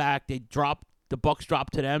Hardys come back? The Bucks drop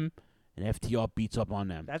to them, and FTR beats up on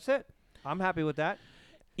them. That's it. I'm happy with that.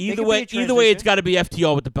 Either way, it's got to be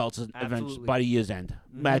FTR with the belts eventually by the year's end.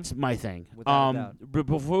 Mm-hmm. That's my thing. But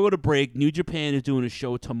before we go to break, New Japan is doing a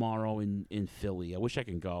show tomorrow in Philly. I wish I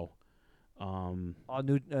can go. And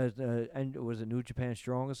was it New Japan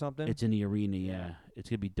Strong or something? It's in the arena. Yeah. It's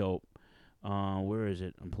gonna be dope. Where is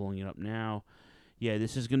it? I'm pulling it up now. Yeah,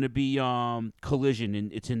 this is gonna be Collision,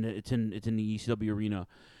 and it's in the ECW arena.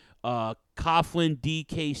 Coughlin,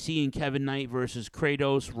 DKC, and Kevin Knight versus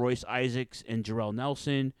Kratos, Royce Isaacs, and Jarrell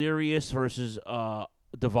Nelson. Sirius versus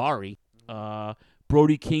Davari.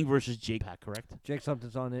 Brody King versus Jake Pack. Correct? Jake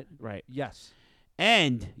something's on it. Right. Yes.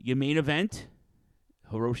 And your main event.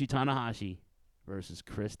 Hiroshi Tanahashi versus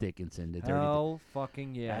Chris Dickinson. Hell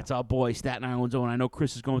fucking yeah. That's our boy, Staten Island's own. I know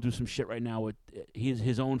Chris is going through some shit right now with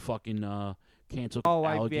his own fucking cancel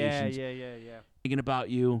allegations. Yeah. Thinking about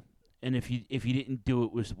you, and if you didn't do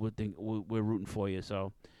it, we're rooting for you.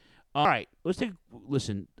 So, All right,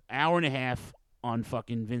 listen, hour and a half on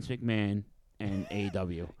fucking Vince McMahon and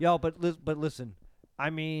AEW. Yo, but listen, I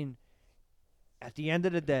mean, at the end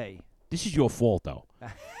of the day, this is your fault though,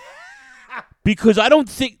 because I don't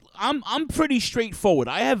think I'm pretty straightforward.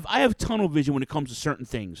 I have tunnel vision when it comes to certain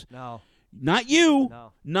things. No. Not you.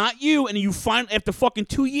 No. Not you. And you after fucking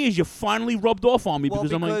 2 years, you finally rubbed off on me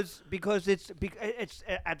because I'm like, because it's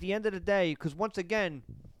at the end of the day. Because once again,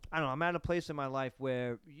 I don't know. I'm at a place in my life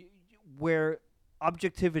where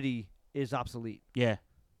objectivity is obsolete. Yeah.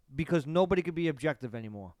 Because nobody can be objective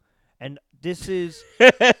anymore, and this is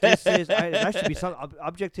that should be some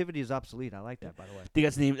objectivity is obsolete. I like that, by the way. I think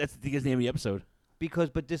that's the name. That's the name of the episode.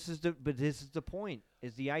 This is the point.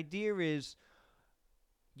 Is the idea is.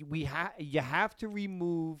 You have to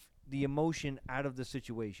remove the emotion out of the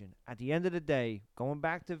situation. At the end of the day, going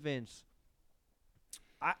back to Vince,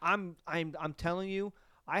 I'm telling you,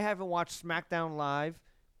 I haven't watched SmackDown Live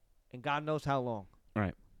in God knows how long. All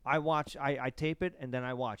right. I tape it and then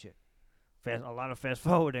I watch it. A lot of fast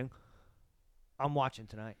forwarding. I'm watching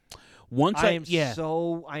tonight. I am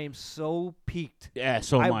so peaked. Yeah,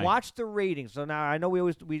 so am I. I watched the ratings. So now I know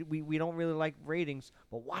we don't really like ratings,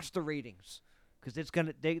 but watch the ratings. Because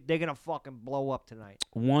they're gonna fucking blow up tonight.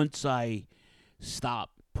 Once I stop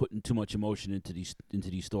putting too much emotion into these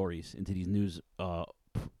stories, into these news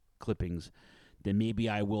clippings, then maybe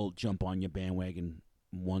I will jump on your bandwagon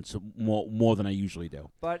once more than I usually do.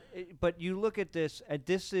 But you look at this, and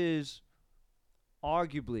this is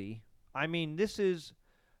arguably. I mean, this is.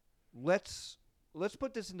 Let's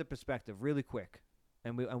put this into perspective really quick,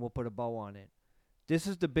 and we'll put a bow on it. This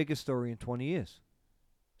is the biggest story in 20 years.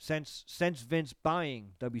 Since Vince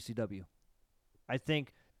buying WCW. I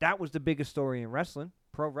think that was the biggest story in wrestling,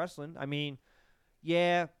 pro wrestling. I mean,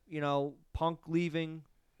 yeah, Punk leaving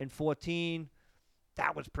in 2014,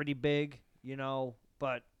 that was pretty big,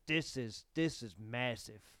 but this is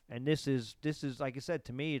massive. And this is like I said,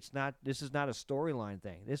 to me, this is not a storyline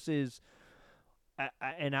thing. This is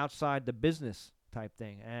an outside the business type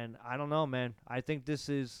thing. And I don't know, man. I think this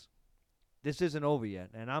isn't over yet,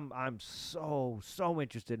 and I'm so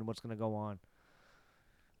interested in what's going to go on.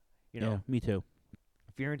 Yeah, me too.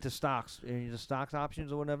 If you're into stocks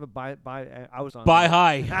options or whatever, buy. I was on. Buy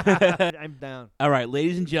high. I'm down. All right,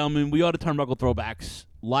 ladies and gentlemen, we are the Turnbuckle Throwbacks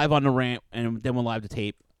live on the rant, and then we're live to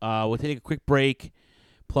tape. We'll take a quick break,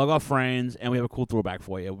 plug our friends, and we have a cool throwback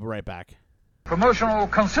for you. We'll be right back. Promotional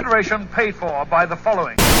consideration paid for by the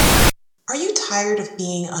following. Are you tired of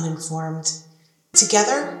being uninformed?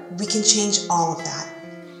 Together, we can change all of that.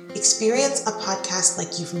 Experience a podcast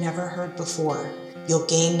like you've never heard before. You'll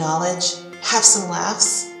gain knowledge, have some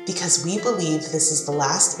laughs, because we believe this is the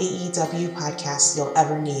last AEW podcast you'll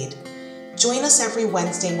ever need. Join us every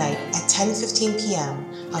Wednesday night at 10:15 p.m.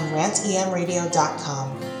 on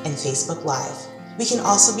rantemradio.com and Facebook Live. We can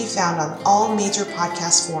also be found on all major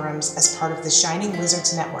podcast forums as part of the Shining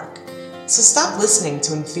Wizards Network. So stop listening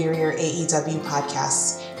to inferior AEW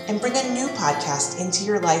podcasts and bring a new podcast into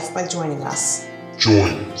your life by joining us.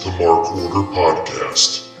 Join the Mark Order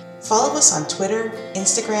Podcast. Follow us on Twitter,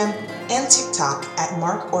 Instagram, and TikTok at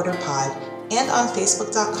Mark Order Pod and on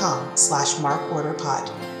Facebook.com/MarkOrderPod.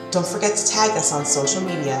 Don't forget to tag us on social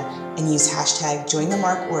media and use hashtag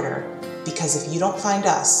 #JoinTheMarkOrder, because if you don't find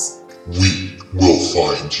us, we will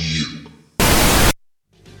find you.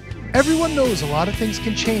 Everyone knows a lot of things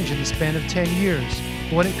can change in the span of 10 years.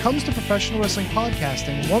 But when it comes to professional wrestling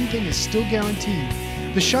podcasting, one thing is still guaranteed.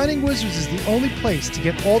 The Shining Wizards is the only place to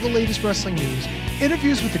get all the latest wrestling news,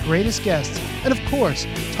 interviews with the greatest guests, and of course,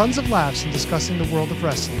 tons of laughs in discussing the world of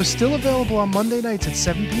wrestling. We're still available on Monday nights at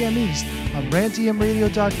 7 p.m. East on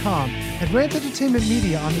rantemradio.com and Rant Entertainment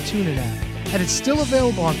Media on the TuneIn app. And it's still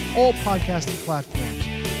available on all podcasting platforms.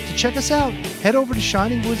 To check us out, head over to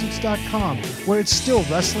shiningwizards.com, where it's still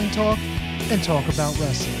wrestling talk and talk about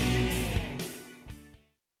wrestling.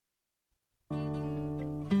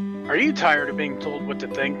 Are you tired of being told what to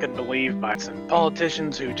think and believe by some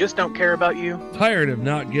politicians who just don't care about you? Tired of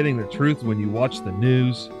not getting the truth when you watch the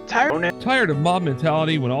news? Tired of mob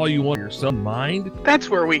mentality when all you want is your self-mind? That's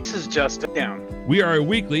where this is just down. We are a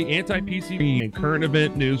weekly anti-PC and current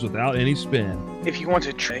event news without any spin. If you want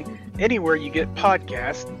to try anywhere you get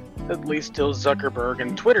podcasts, at least till Zuckerberg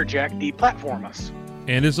and Twitter Jack deplatform us.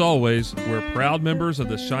 And as always, we're proud members of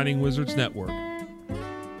the Shining Wizards Network.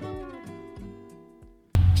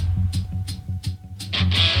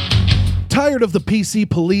 Tired of the PC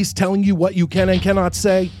police telling you what you can and cannot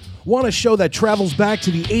say? Want a show that travels back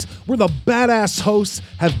to the 80s where the badass hosts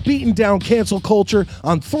have beaten down cancel culture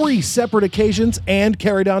on 3 separate occasions and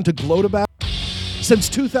carried on to gloat about? Since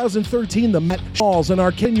 2013, the Met Halls and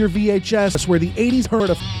Arcade in your VHS, where the 80s heard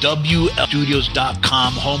of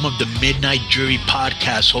WLstudios.com, home of the Midnight Jury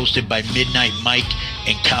podcast, hosted by Midnight Mike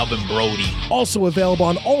and Calvin Brody. Also available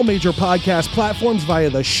on all major podcast platforms via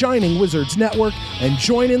the Shining Wizards Network, and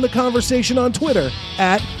join in the conversation on Twitter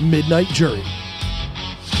at Midnight Jury.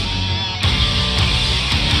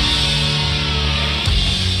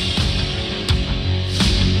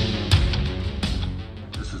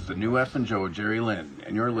 The new F and Joe, Jerry Lynn,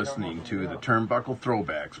 and you're listening to the Turnbuckle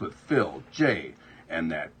Throwbacks with Phil, Jay,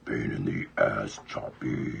 and that pain in the ass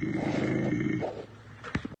Choppy.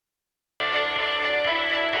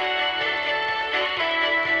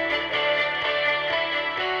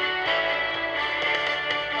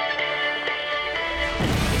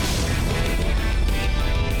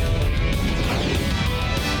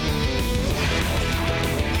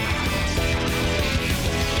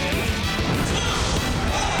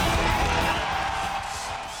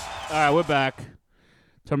 All right, we're back.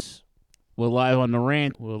 We're live on the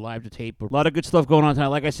rant. We're live to tape. A lot of good stuff going on tonight.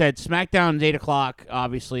 Like I said, SmackDown is 8 o'clock,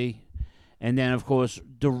 obviously. And then, of course,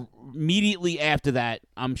 immediately after that,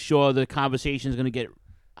 I'm sure the conversation is going to get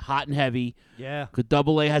hot and heavy. Yeah. Because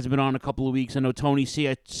Double A hasn't been on a couple of weeks. I know Tony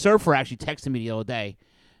C. Surfer actually texted me the other day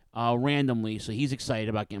randomly, so he's excited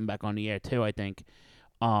about getting back on the air, too, I think.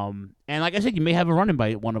 And like I said, you may have a run-in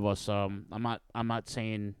by one of us. I'm not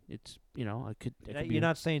saying it's, it could be. You're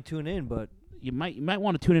not saying tune in, but you might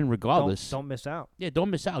want to tune in regardless. Don't miss out. Yeah, don't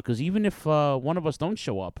miss out, because even if one of us don't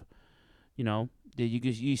show up, you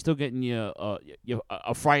still getting a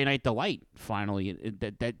Friday night delight. Finally,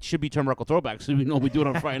 that should be Turnbuckle Throwbacks. So we know we do it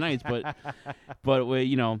on Friday nights, but we,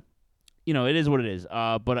 it is what it is.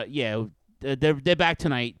 Yeah, they're back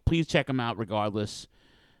tonight. Please check them out regardless.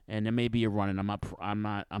 And there may be a run-in. I'm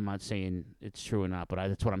not saying it's true or not, but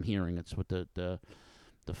that's what I'm hearing. It's what the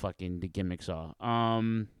gimmicks are.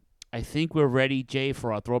 I think we're ready, Jay,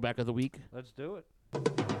 for our throwback of the week. Let's do it.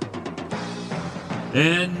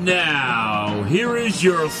 And now, here is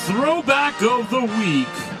your throwback of the week,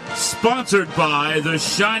 sponsored by the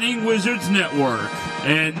Shining Wizards Network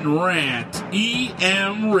and Rant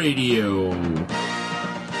EM Radio.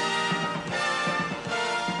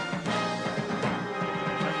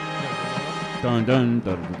 Dun, dun,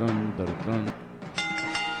 dun, dun, dun, dun.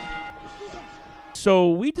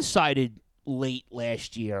 So we decided late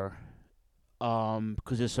last year,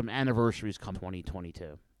 because there's some anniversaries come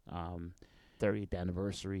 2022. 30th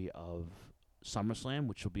anniversary of SummerSlam,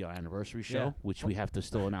 which will be our anniversary show, which we have to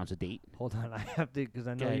still announce a date. Hold on, I have to, because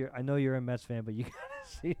I know you're a Mets fan, but you gotta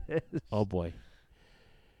see this. Oh boy.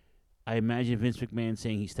 I imagine Vince McMahon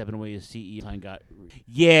saying he's stepping away as CEO.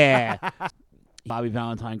 Yeah. Bobby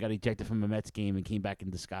Valentine got ejected from a Mets game and came back in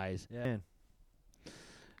disguise. Yeah.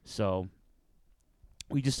 So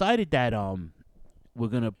we decided that we're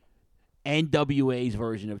gonna NWA's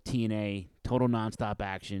version of TNA, Total Nonstop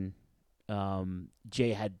Action.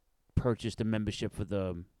 Jay had purchased a membership for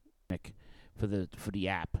the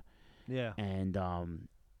app. Yeah. And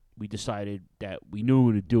we decided that we knew we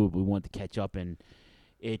were going to do it, but we wanted to catch up. And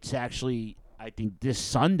it's actually, I think this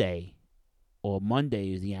Sunday or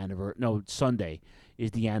Monday is the anniversary. No, Sunday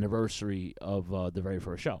is the anniversary of the very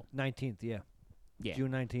first show. 19th, yeah. Yeah.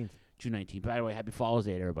 June 19th. June 19th. By the way, happy Father's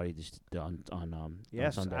Day to everybody just on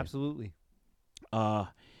yes, Sunday. Absolutely.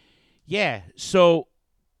 Yeah, so,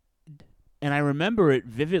 and I remember it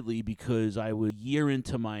vividly because I was a year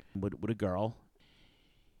into my, with a girl.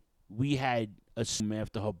 We had assumed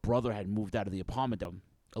after her brother had moved out of the apartment,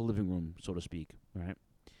 a living room, so to speak, right?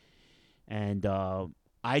 And I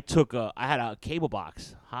had a cable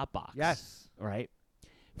box, hot box. Yes. Right?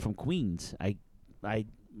 From Queens. It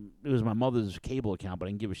was my mother's cable account, but I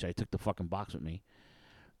didn't give a shit. I took the fucking box with me.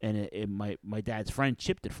 And my dad's friend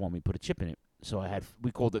chipped it for me, put a chip in it. So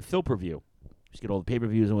we called it Phil-per-view. Just get all the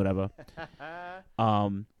pay-per-views and whatever.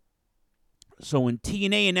 So when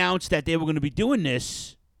TNA announced that they were going to be doing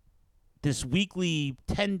this weekly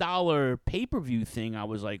 $10 pay-per-view thing, I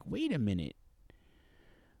was like, wait a minute.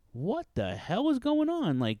 What the hell is going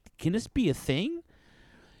on? Like, can this be a thing?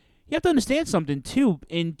 You have to understand something, too.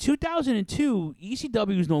 In 2002,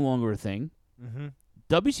 ECW was no longer a thing. Mm-hmm.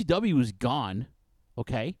 WCW was gone,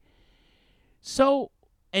 okay? So,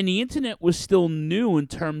 and the internet was still new in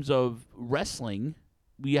terms of wrestling.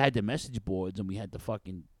 We had the message boards and we had the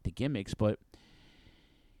gimmicks, but,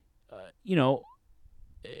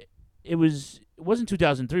 it wasn't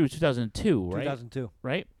 2003, it was 2002, right? 2002.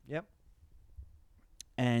 Right? Yep.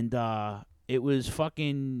 And it was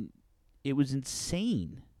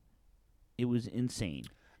insane. It was insane.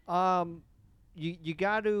 You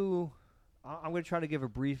got to. I'm going to try to give a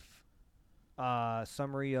brief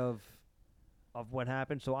summary of what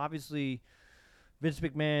happened. So obviously, Vince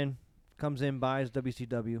McMahon comes in, buys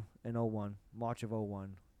WCW in 01, March of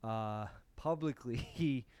 01.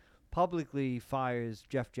 He publicly fires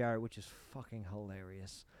Jeff Jarrett, which is fucking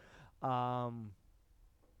hilarious. And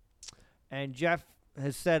Jeff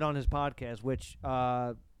has said on his podcast, which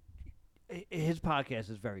his podcast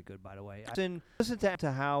is very good, by the way. Listen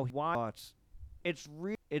to how he watches. It's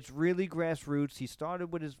really grassroots. He started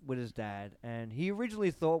with his dad, and he originally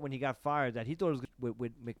thought when he got fired that he thought it was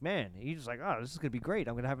with McMahon. He was like, "Oh, this is gonna be great.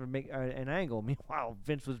 I'm gonna have him make an angle." Meanwhile,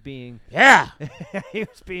 Vince was being he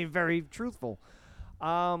was being very truthful.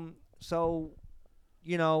 So,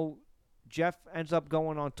 Jeff ends up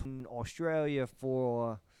going on to Australia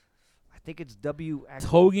for, I think it's WX.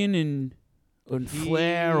 Hogan and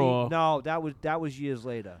Flair, or no, that was years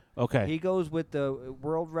later. Okay. He goes with the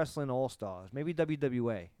World Wrestling All Stars, maybe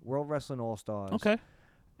WWA, World Wrestling All Stars. Okay.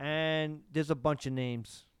 And there's a bunch of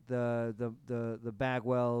names, the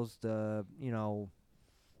Bagwells,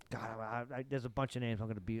 there's a bunch of names. I'm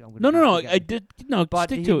gonna. No. I did no. But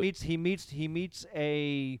stick to it. He meets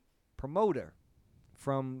a promoter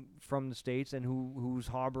from the States and who's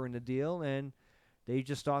harboring the deal, and they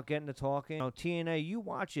just start getting to talking. TNA, you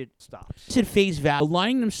watch it, stops. It's at face value,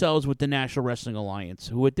 aligning themselves with the National Wrestling Alliance,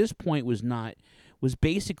 who at this point was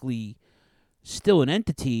basically still an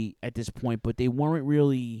entity at this point, but they weren't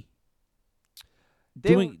really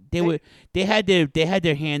doing. They had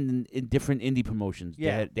their hand in different indie promotions.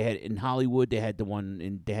 Yeah. They had in Hollywood. They had the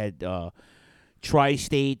one they had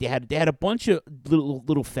Tri-State. They had a bunch of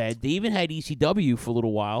little fed. They even had ECW for a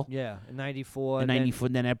little while. Yeah, in '94. In '94,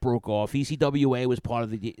 and then that broke off. ECWA was part of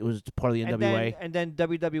the NWA. And then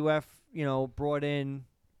WWF, brought in,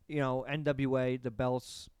 NWA, the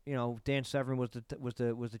belts. Dan Severn was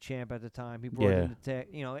the champ at the time. He brought in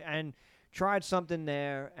and tried something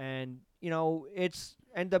there, and it's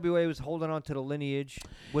NWA was holding on to the lineage.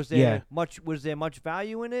 Was there much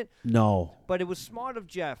value in it? No. But it was smart of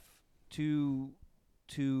Jeff to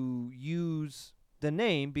use the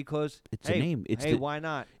name because it's a name. Why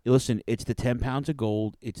not? Listen, it's the 10 pounds of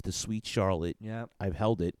gold. It's the Sweet Charlotte. Yeah, I've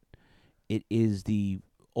held it. It is the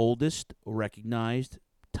oldest recognized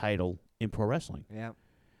title in pro wrestling. Yeah,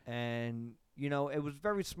 and it was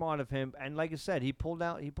very smart of him. And like I said, he pulled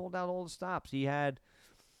out all the stops. He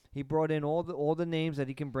brought in all the names that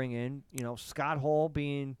he can bring in. Scott Hall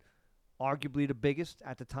being arguably the biggest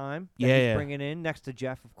at the time. He's bringing in next to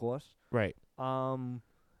Jeff, of course. Right. And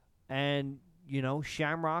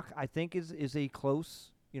Shamrock, I think is a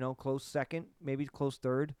close second, maybe close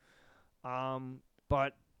third.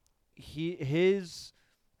 But as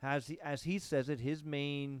he says it, his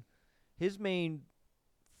main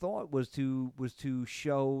thought was to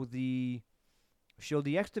show the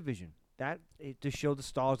X Division, to show the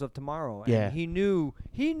Stars of Tomorrow. And yeah. he knew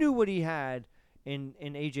what he had in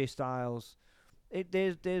AJ Styles.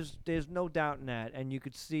 There's no doubt in that, and you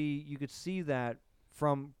could see that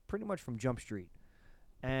from pretty much from Jump Street.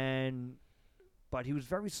 But he was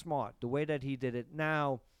very smart the way that he did it.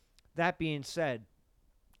 Now, that being said,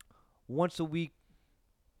 once a week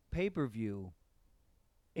pay-per-view,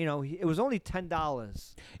 it was only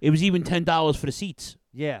 $10. It was even $10 for the seats.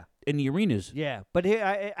 Yeah. In the arenas. Yeah, but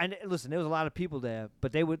here, and listen, there was a lot of people there,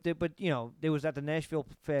 but they was at the Nashville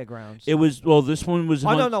Fairgrounds. It was this one was.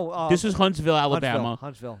 This is Huntsville, Alabama.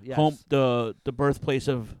 Huntsville, yes. Home, the birthplace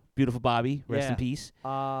of beautiful Bobby. Rest in peace.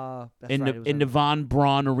 That's in right. the Von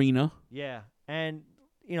Braun Arena. Yeah, and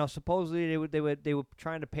supposedly they were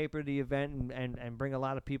trying to paper the event and bring a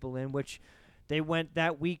lot of people in, which they went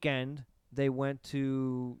that weekend. They went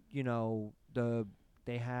to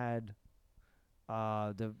they had.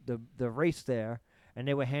 The race there, and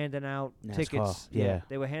they were handing out NASCAR. tickets. Yeah,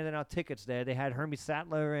 they were handing out tickets there. They had Hermie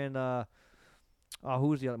Sattler and who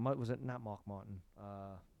was the other? Was it not Mark Martin?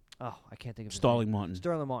 I can't think of Sterling Martin.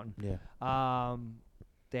 Sterling Martin. Yeah.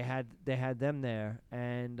 They had them there,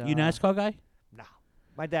 and you NASCAR guy? No,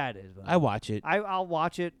 my dad is. But I watch it. I'll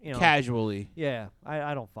watch it. Casually. Yeah,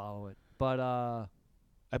 I don't follow it, but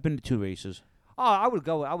I've been to 2 races. Oh, I would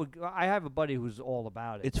go. I have a buddy who's all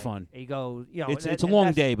about it. It's fun. He goes, it's a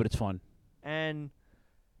long day, but it's fun. And,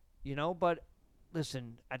 but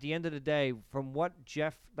listen, at the end of the day, from what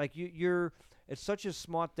Jeff, like it's such a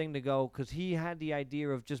smart thing to go because he had the idea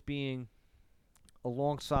of just being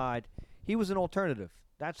alongside. He was an alternative.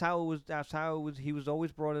 That's how it was. He was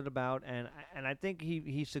always brought it about, and I think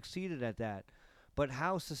he succeeded at that. But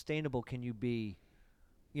how sustainable can you be,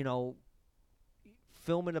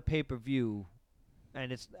 filming a pay-per-view?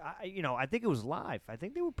 And it's, I think it was live. I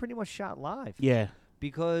think they were pretty much shot live. Yeah.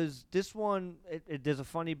 Because this one, there's a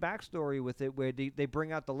funny backstory with it where they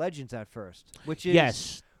bring out the legends at first, which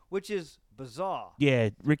is bizarre. Yeah,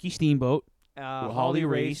 Ricky Steamboat, Harley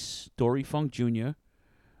Race, Dory Funk Jr.,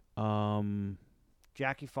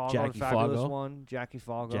 Jackie Fargo, Jackie the fabulous Fargo. one. Jackie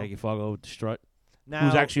Fargo. Jackie Fargo with the strut, Now,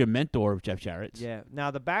 who's actually a mentor of Jeff Jarrett's. Yeah.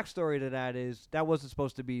 Now, the backstory to that is that wasn't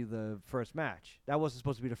supposed to be the first match. That wasn't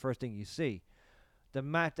supposed to be the first thing you see. The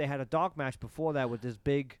match, they had a dark match before that with this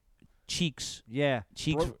big... Cheeks. Yeah.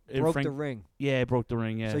 Cheeks. Broke the ring. Yeah, it broke the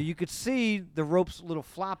ring, yeah. So you could see the ropes a little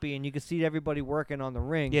floppy, and you could see everybody working on the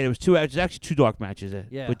ring. Yeah, it was actually 2 dark matches.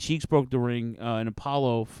 Yeah. But Cheeks broke the ring, and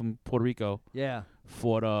Apollo from Puerto Rico Yeah.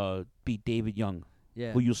 beat David Young,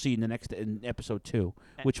 Yeah. who you'll see in episode 2,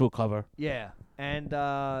 which we'll cover. Yeah. And,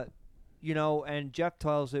 and Jeff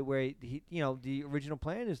tells it where he the original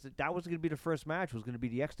plan is that was going to be the first match, was going to be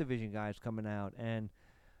the X Division guys coming out. And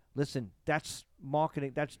listen, that's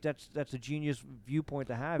marketing. That's a genius viewpoint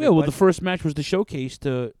to have. Yeah, well, the first match was the showcase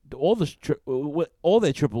to all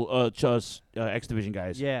their triple X Division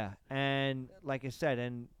guys. Yeah, and like I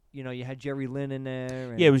said, you had Jerry Lynn in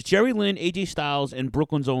there. And Yeah, it was Jerry Lynn, AJ Styles, and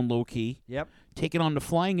Brooklyn's own Low Key. Yep. Taking on the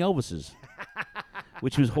Flying Elvises,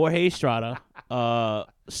 which was Jorge Estrada,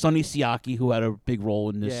 Sonny Siaki, who had a big role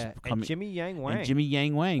in this. Yeah, and Jimmy Yang Wang. And Jimmy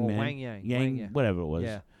Yang Wang, Or man. Wang Yang. Yang, Wang Yang. whatever it was.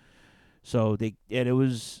 Yeah. So it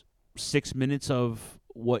was 6 minutes of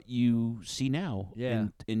what you see now. Yeah.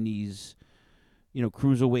 In these,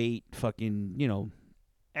 cruiserweight fucking,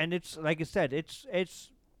 And it's like I said, it's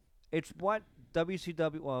what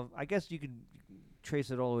WCW. Well, I guess you could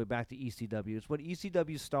trace it all the way back to ECW. It's what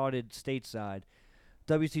ECW started stateside.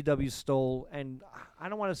 WCW stole, and I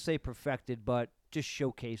don't want to say perfected, but just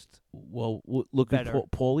showcased. Well, look at better.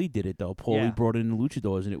 Paulie did it though. Paulie Yeah. brought in the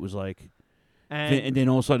Luchadors, and it was like, And- and then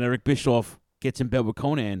all of a sudden Eric Bischoff gets in bed with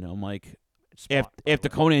Conan. I'm like, after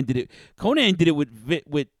Conan did it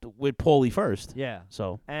with Paulie first. Yeah.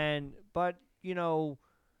 So But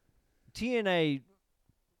TNA,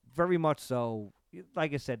 very much so.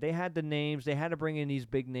 Like I said, they had the names. They had to bring in these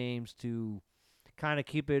big names to kind of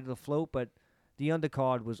keep it afloat. But the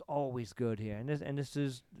undercard was always good here, and this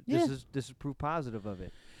is proof positive of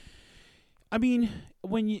it. I mean,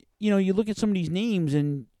 when you look at some of these names,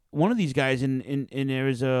 and one of these guys in there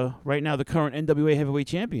is right now the current NWA heavyweight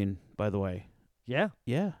champion, by the way. Yeah.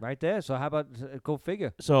 Yeah. Right there. So how about go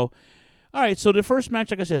figure? So, all right. So the first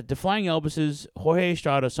match, like I said, the Flying Elvises, Jorge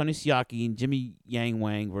Estrada, Sonny Siaki, and Jimmy Yang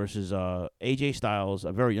Wang versus AJ Styles,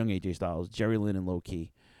 a very young AJ Styles, Jerry Lynn, and Low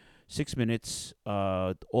Key. 6 minutes.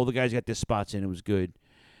 All the guys got their spots in. It was good.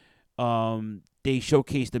 They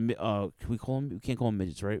showcased the. Can we call them? We can't call them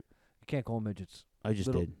midgets, right? You can't call them midgets. I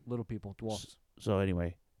just did. Little people, dwarfs. So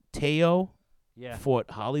anyway, Teo. Yeah.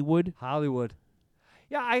 Fought Hollywood.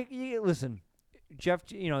 Yeah, listen. Jeff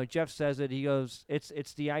says it. He goes,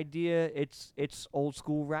 it's the idea. It's old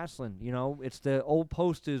school wrestling. It's the old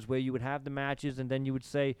posters where you would have the matches, and then you would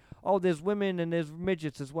say, oh, there's women and there's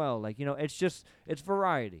midgets as well. Like it's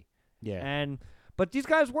variety. Yeah. But these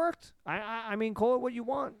guys worked. I mean, call it what you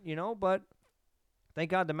want, but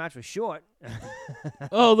thank God the match was short.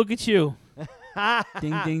 Oh, look at you!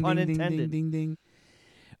 Ding ding Pun ding ding intended. ding ding ding.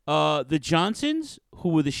 The Johnsons, who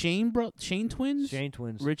were the Shane twins. Shane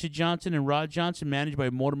twins. Richard Johnson and Rod Johnson, managed by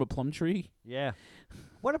Mortimer Plumtree. Yeah.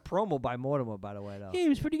 What a promo by Mortimer, by the way, though. Yeah, he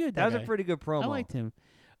was pretty good. That was guy. a pretty good promo. I liked him.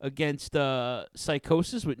 Against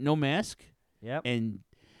Psychosis with no mask. Yep. And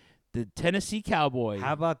the Tennessee Cowboy.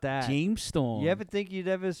 How about that? James Storm. You ever think you'd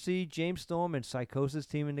ever see James Storm and Psychosis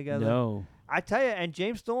teaming together? No. I tell you, and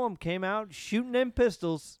James Storm came out shooting them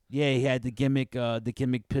pistols. Yeah, he had the gimmick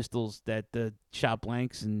pistols that shot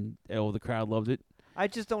blanks, and the crowd loved it. I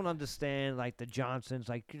just don't understand, like, the Johnsons,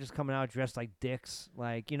 like, just coming out dressed like dicks,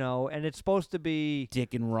 like, and it's supposed to be...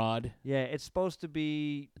 Dick and Rod. Yeah, it's supposed to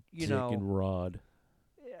be, Dick and Rod.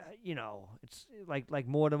 It's like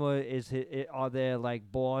Mortimer are their,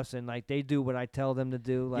 like, boss, and, like, they do what I tell them to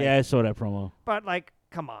do. Like, Yeah, I saw that promo. But, like,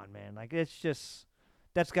 come on, man. Like, it's just...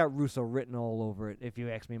 That's got Russo written all over it, if you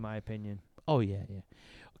ask me my opinion. Oh, yeah, yeah.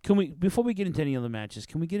 Can we, before we get into any other matches,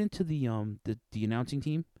 can we get into the announcing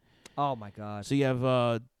team? Oh my God! So you have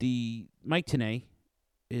the Mike Tenay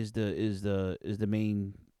is the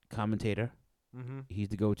main commentator. Mhm. He's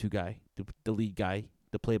the go-to guy, the lead guy,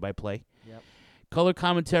 the play-by-play. Yep. Color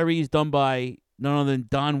commentary is done by none other than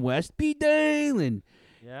Don West. B. Dalen.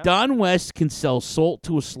 Yeah. Don West can sell salt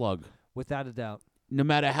to a slug. Without a doubt. No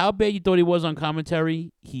matter how bad you thought he was on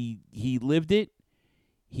commentary, he lived it,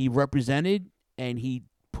 he represented, and he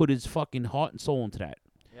put his fucking heart and soul into that.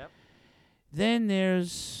 Yep. Then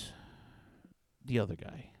there's the other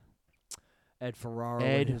guy. Ed Ferraro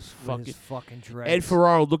Ed with his fucking dreads. Ed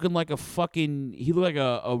Ferraro looking like he looked like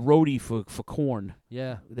a roadie for Korn.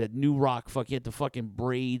 Yeah. That new rock he had the fucking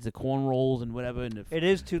braids, the corn rolls and whatever. And it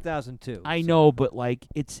is 2002. I know, but like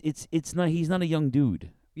it's not. He's not a young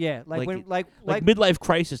dude. Yeah, like midlife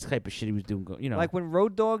crisis type of shit he was doing. Like when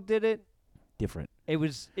Road Dogg did it. Different. It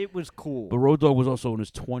was cool. But Road Dogg was also in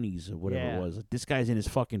his 20s or whatever Yeah. it was. This guy's in his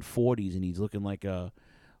fucking 40s and he's looking like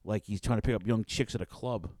he's trying to pick up young chicks at a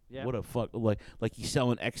club. Yeah. What a fuck! Like he's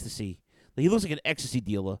selling ecstasy. He looks like an ecstasy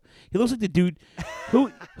dealer. He looks like the dude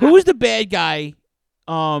who was the bad guy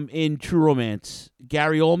in True Romance.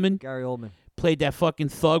 Gary Oldman. Gary Oldman played that fucking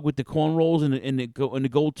thug with the cornrows and the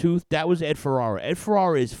gold tooth. That was Ed Ferrara. Ed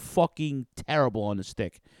Ferrara is fucking terrible on the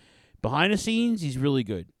stick. Behind the scenes, he's really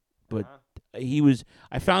good, but.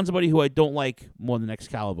 I found somebody who I don't like more than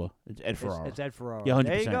Excalibur. It's Ed Ferrara. It's Ed Ferrara. Yeah, 100%.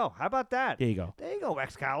 There you go. How about that? There you go. There you go,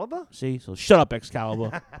 Excalibur. See? So shut up,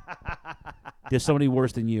 Excalibur. There's somebody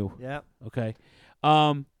worse than you. Yep. Okay.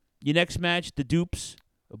 Your next match, the Dupes,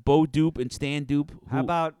 Bo Dupe and Stan Dupe. How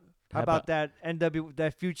about that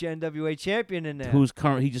future NWA champion in there? Who's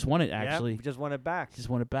current? He just won it actually. Yep, just won it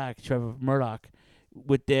back. Trevor Murdoch,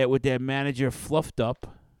 with their manager Fluffed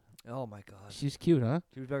Up. Oh my God, she's cute, huh?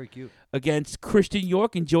 She was very cute. Against Christian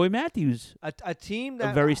York and Joey Matthews, a team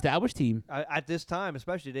that a very established team at this time,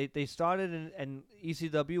 especially they started in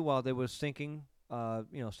ECW while they were sinking,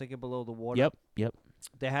 sinking below the water. Yep.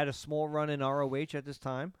 They had a small run in ROH at this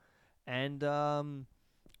time, and and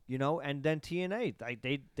then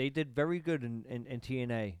TNA. They did very good in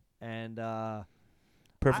TNA, and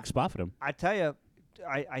perfect spot for them. I tell you.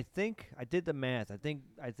 I think I did the math. I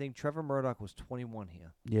think Trevor Murdoch was 21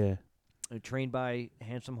 here. Yeah. Trained by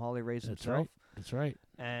Handsome Harley Race himself. That's right.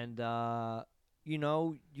 And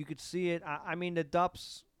you could see it. I mean, the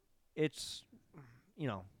Dupes. It's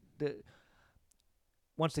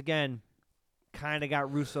once again, kind of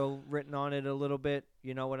got Russo written on it a little bit.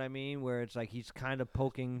 You know what I mean? Where it's like he's kind of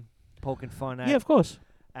poking fun at. Yeah, of course.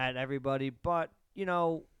 At everybody, but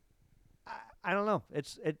I don't know.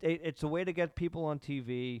 It's a way to get people on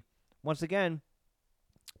TV. Once again,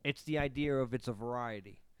 it's the idea of it's a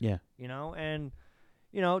variety. Yeah. And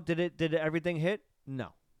did everything hit?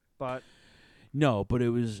 No. But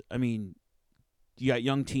it was. I mean, you got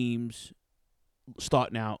young teams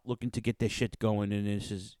starting out looking to get their shit going, and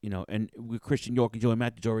this is and with Christian York and Joey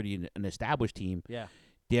Matthews already an established team. Yeah.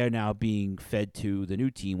 They're now being fed to the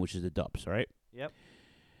new team, which is the Dupes, right? Yep.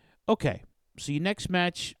 Okay, so your next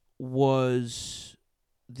match was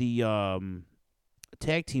the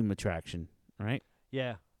tag team attraction, right?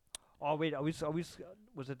 Yeah. Oh wait, was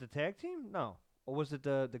it the tag team? No, or was it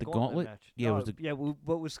the gauntlet match? Yeah, no, it was the. Yeah,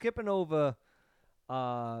 but we're skipping over.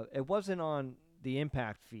 It wasn't on the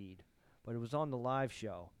Impact feed, but it was on the live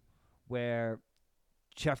show, where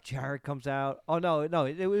Jeff Jarrett comes out. Oh no, it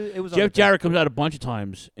was. Jeff Jarrett comes out a bunch of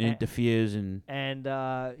times and interferes and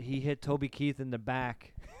he hit Toby Keith in the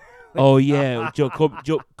back. Oh yeah,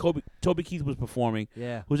 Toby Keith was performing.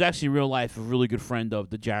 Yeah, who was actually in real life a really good friend of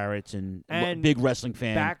the Jarretts and big wrestling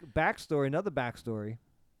fan. Another backstory,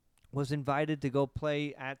 was invited to go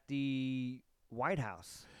play at the White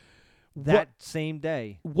House that same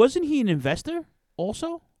day. Wasn't he an investor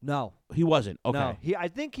also? No, he wasn't. Okay, no, I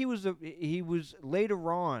think he was. He was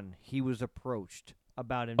later on. He was approached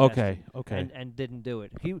about investing. Okay, and didn't do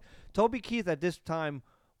it. Toby Keith at this time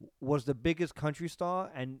was the biggest country star,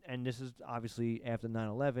 and this is obviously after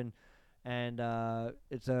 9/11, and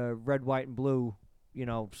it's a red, white, and blue.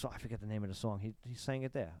 So I forget the name of the song. He sang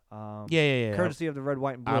it there. Yeah. Courtesy of the red,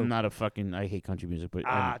 white, and blue. I'm not I hate country music, but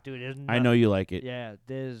dude, I know you like it. Yeah,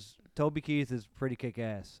 Toby Keith is pretty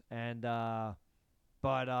kick-ass, and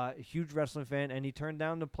but a huge wrestling fan, and he turned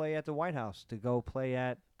down to play at the White House to go play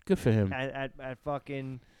at. Good for him. At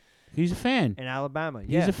fucking. He's a fan in Alabama.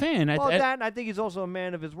 He's a fan. I think he's also a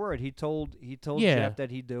man of his word. He told Jeff that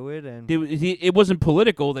he'd do it, and it wasn't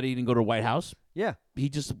political that he didn't go to the White House. Yeah, he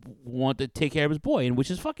just wanted to take care of his boy, and which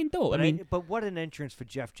is fucking dope. But what an entrance for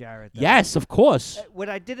Jeff Jarrett. Though. Yes, of course. What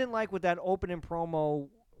I didn't like with that opening promo,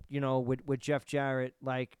 with Jeff Jarrett,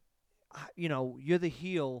 like, you're the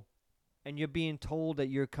heel, and you're being told that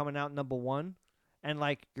you're coming out number one, and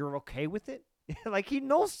like you're okay with it. Like he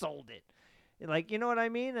no-sold it. Like, you know what I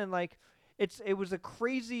mean? And like it's a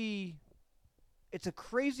crazy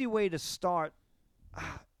way to start.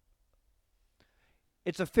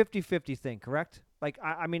 It's a 50-50 thing, correct? Like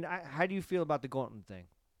I mean, how do you feel about the Gauntlet thing?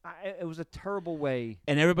 It was a terrible way.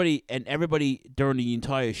 And everybody during the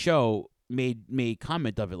entire show made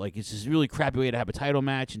comment of it like it's this really crappy way to have a title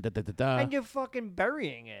match and da. And you're fucking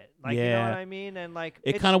burying it. Like, Yeah. you know what I mean? And like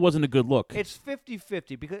It kind of wasn't a good look. It's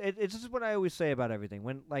 50-50 because it's just what I always say about everything.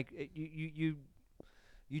 When like you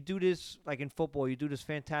do this like in football, you do this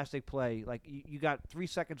fantastic play. Like you got 3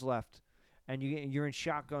 seconds left, and you're in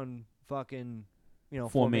shotgun fucking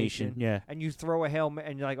formation. Yeah. And you throw a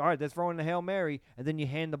and you're like, all right, they're throwing the Hail Mary, and then you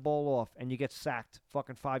hand the ball off, and you get sacked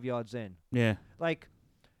fucking 5 yards in. Yeah. Like,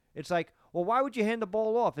 it's like, well, why would you hand the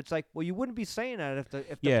ball off? It's like, well, you wouldn't be saying that if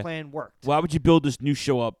the plan worked. Why would you build this new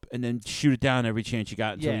show up and then shoot it down every chance you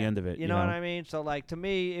got until the end of it? You know what I mean? So like to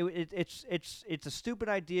me, it's a stupid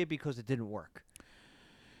idea because it didn't work.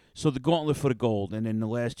 So the gauntlet for the gold, and then the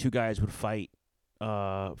last 2 guys would fight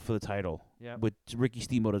for the title. Yep. With Ricky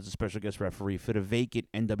Steamboat as a special guest referee for the vacant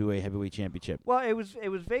NWA Heavyweight Championship. Well, it was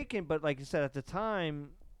vacant, but like you said, at the time,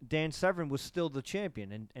 Dan Severn was still the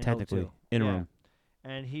champion in Technically, 02. interim. Yeah.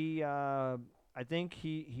 And he, I think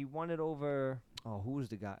he won it over. Oh, who was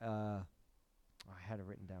the guy? I had it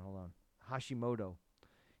written down. Hold on, Hashimoto.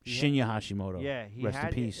 Shinya Hashimoto. Yeah, he rest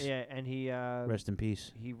had in peace. Yeah, and he rest in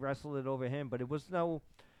peace. He wrestled it over him, but it was no.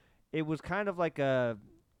 It was kind of like a.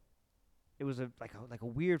 It was like a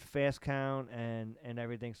weird fast count and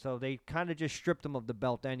everything. So they kind of just stripped him of the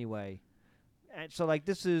belt anyway. And so like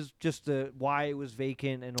this is just why it was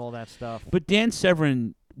vacant and all that stuff. But Dan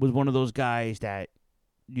Severn was one of those guys that,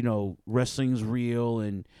 wrestling's real,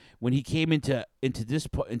 and when he came into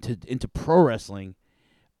pro wrestling,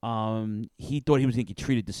 he thought he was going to get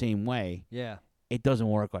treated the same way. Yeah. It doesn't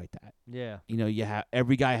work like that. Yeah.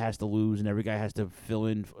 Every guy has to lose, and every guy has to fill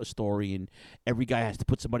in a story, and every guy has to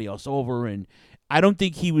put somebody else over. And I don't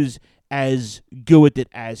think he was as good with it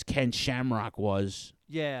as Ken Shamrock was.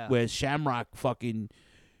 Yeah. Where Shamrock fucking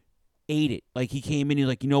ate it. Like he came in, he's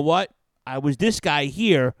like, you know what? I was this guy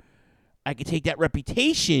here. I could take that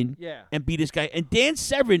reputation and be this guy. And Dan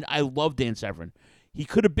Severn, I love Dan Severn. He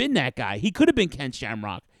could have been that guy. He could have been Ken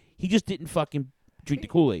Shamrock. He just didn't fucking drink the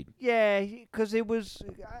Kool-Aid. Yeah, because it was.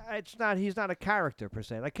 He's not a character per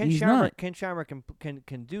se. Like He's not. Ken Shamrock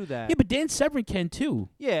can do that. Yeah, but Dan Severn can too.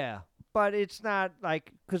 Yeah, but it's not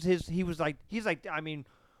like because he's like I mean,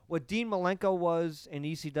 what Dean Malenko was in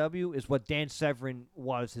ECW is what Dan Severn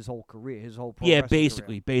was his whole career, his whole pro wrestling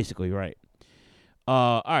career. Basically, right.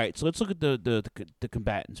 All right, so let's look at the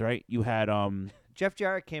combatants. Right, you had Jeff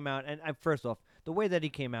Jarrett came out, and first off, the way that he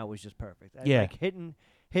came out was just perfect. Yeah, like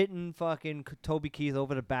hitting fucking Toby Keith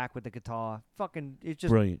over the back with the guitar. Fucking, it's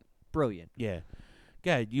just brilliant. Yeah.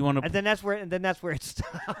 Yeah, you want to. And then that's where it's.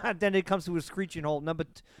 Then it comes to a screeching halt.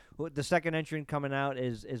 The second entrant coming out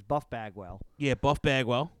is Buff Bagwell. Yeah, Buff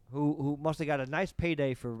Bagwell, who must have got a nice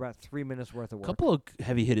payday for about 3 minutes worth of work. Couple of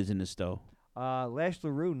heavy hitters in this though. Lash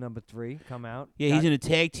LaRue, number 3, come out. Yeah, he's in a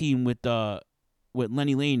tag team with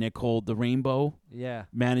Lenny Lane. They're called the Rainbow. Yeah.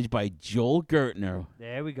 Managed by Joel Gertner.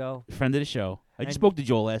 There we go. Friend of the show. I just spoke to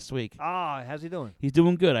Joel last week. Ah, how's he doing? He's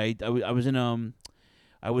doing good. I was in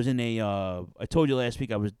I told you last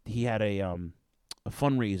week he had a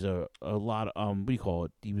fundraiser, a lot of what do you call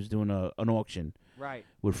it? He was doing an auction. Right.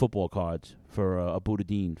 With football cards for Abu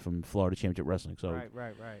Dean from Florida Championship Wrestling. So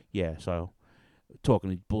right. Yeah, so talking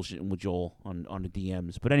and bullshitting with Joel on the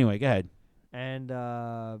DMs. But anyway, go ahead.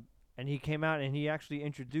 And he came out and he actually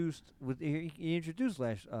introduced he introduced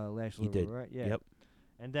Lash LaRue, he did. Right? Yeah. Yep.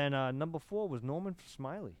 And then number 4 was Norman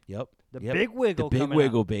Smiley. Yep. The Big Wiggle. The Big coming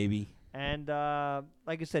Wiggle, out. baby. And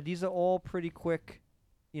like I said, these are all pretty quick,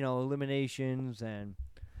 eliminations and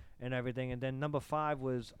everything. And then number 5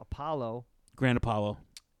 was Apollo. Grand Apollo.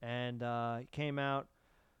 And he came out,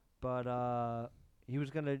 but he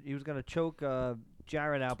was gonna choke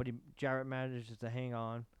Jarrett out, but Jarrett manages to hang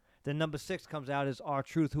on. Then number 6 comes out as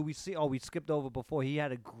R-Truth, who we skipped over before. He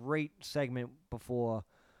had a great segment before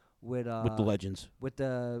with the legends. With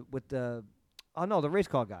the race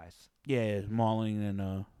car guys. Yeah,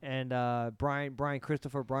 Marling and Brian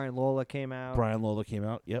Christopher, Brian Lawler came out. Brian Lawler came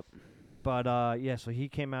out. Yep. But so he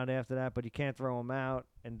came out after that, but you can't throw him out.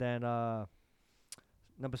 And then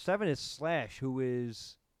number 7 is Slash, who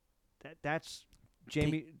is that's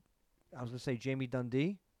Jamie. I was gonna say Jamie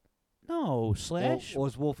Dundee. No, Slash. Or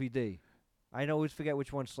is Wolfie D? I always forget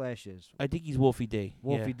which one Slash is. I think he's Wolfie D.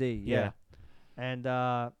 Wolfie D. Yeah.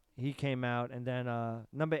 And he came out, and then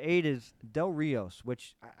number 8 is Del Rios,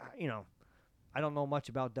 which I don't know much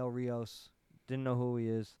about Del Rios. Didn't know who he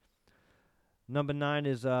is. Number 9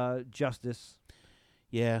 is Justice.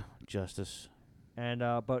 Yeah, Justice. And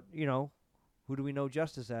but who do we know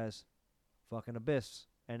Justice as? Fucking Abyss.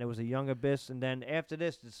 And it was a young Abyss, and then after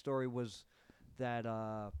this, the story was that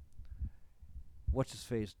what's his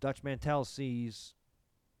face? Dutch Mantel sees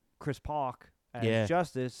Chris Park as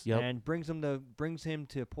Justice, Yep. and brings him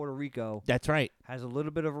to Puerto Rico. That's right. Has a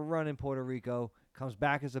little bit of a run in Puerto Rico. Comes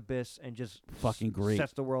back as Abyss and just Fucking great.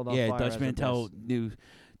 sets the world on yeah, fire. Dutch as Mantel Abyss. knew.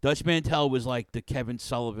 Dutch Mantel was like the Kevin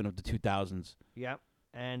Sullivan of the 2000s. Yep.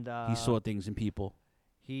 And He saw things in people.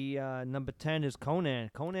 He number 10 is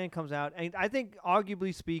Conan. Conan comes out, and I think,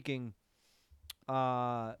 arguably speaking,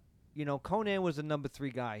 Conan was the number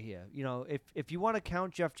 3 guy here. If you want to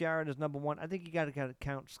count Jeff Jarrett as number 1, I think you got to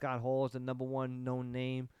count Scott Hall as the number 1 known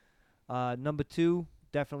name. Number 2,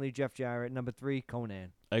 definitely Jeff Jarrett. Number 3,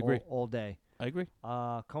 Conan. I agree. All day. I agree.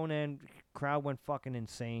 Conan, crowd went fucking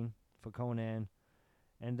insane for Conan.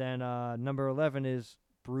 And then number 11 is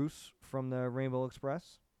Bruce from the Rainbow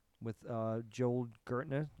Express with Joel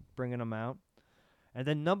Gertner bringing him out. And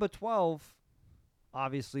then number 12,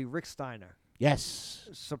 obviously, Rick Steiner. Yes.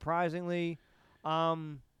 Surprisingly,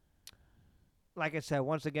 like I said,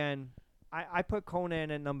 once again, I put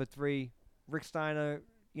Conan at number 3. Rick Steiner,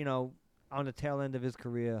 on the tail end of his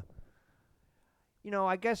career.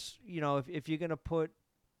 I guess, if you're going to put,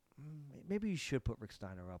 maybe you should put Rick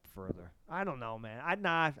Steiner up further. I don't know, man. I'm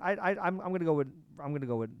going to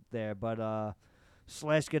go with there, but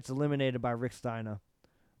Slash gets eliminated by Rick Steiner,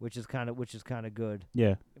 which is kind of good.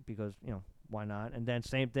 Yeah. Because, why not? And then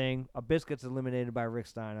same thing, Abyss gets eliminated by Rick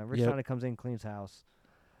Steiner. Rick Steiner comes in, cleans house.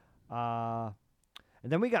 And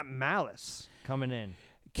then we got Malice coming in.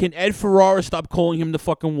 Can Ed Ferrara stop calling him the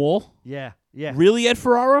fucking wall? Yeah. Yeah. Really, Ed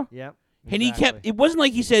Ferrara? Yep. And he kept, it wasn't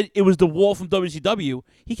like he said it was the wall from WCW.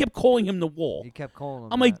 He kept calling him the wall. He kept calling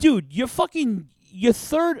him I'm that. like, dude, you're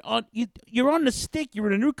third on, you're on the stick. You're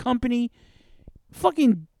in a new company.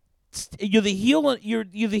 Fucking, you're the heel. You're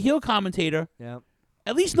the heel commentator. Yeah.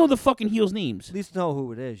 At least know the fucking heels' names. At least know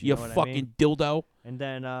who it is. You know what fucking I mean? dildo. And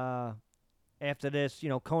then after this,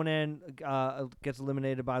 Conan gets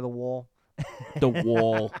eliminated by the wall. The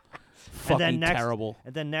wall. Fucking next, terrible.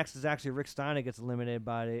 And then next is actually Rick Steiner gets eliminated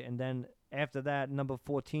by it. And then after that, number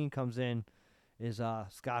 14 comes in is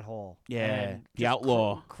Scott Hall. Yeah, and the just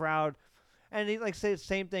outlaw. Crowd. And he say the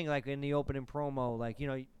same thing like in the opening promo. Like,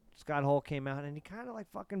 Scott Hall came out and he kind of like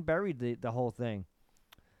fucking buried the whole thing.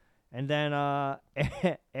 And then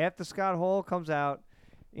after Scott Hall comes out,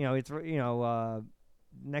 next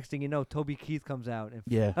thing you know, Toby Keith comes out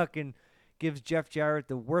and fucking gives Jeff Jarrett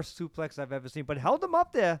the worst suplex I've ever seen, but held him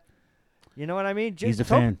up there. You know what I mean? He's a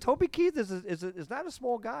fan. Toby Keith is not a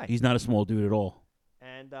small guy. He's not a small dude at all.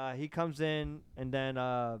 And he comes in and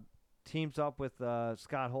then teams up with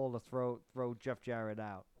Scott Hall to throw Jeff Jarrett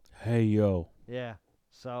out. Hey, yo. Yeah.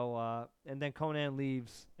 So and then Conan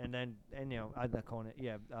leaves, and not Conan.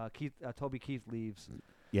 Yeah, Toby Keith leaves.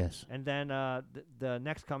 Yes. And then the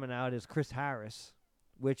next coming out is Chris Harris,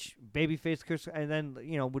 which babyface Chris, and then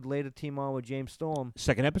would later team on with James Storm.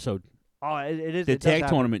 Second episode. Oh, it is The it does tag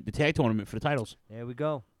happen. tournament. The tag tournament for the titles. There we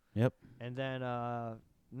go. Yep. And then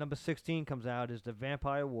number 16 comes out is the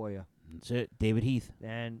Vampire Warrior. That's it. David Heath.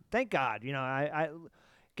 And thank God,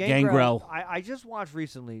 Gangrel. I just watched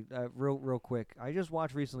recently, real quick. I just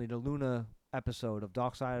watched recently the Luna episode of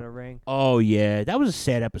Dark Side of the Ring. Oh yeah, that was a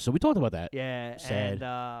sad episode. We talked about that. Yeah, sad. And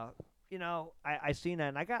I seen that,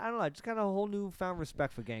 and I don't know, I just got a whole newfound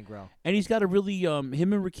respect for Gangrel. And he's got a really him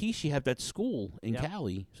and Rikishi have that school in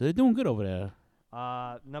Cali, so they're doing good over there.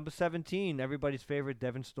 Number 17, everybody's favorite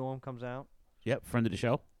Devin Storm comes out. Yep, friend of the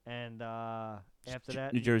show. And after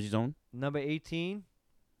that, New Jersey's own. Number 18,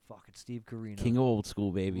 fucking Steve Corino. King of old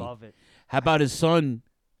school, baby. Love it. How about his son?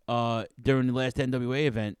 During the last NWA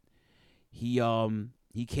event, he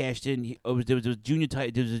cashed in. There was a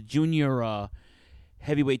junior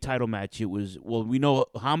heavyweight title match. It was we know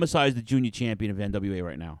Homicide is the junior champion of NWA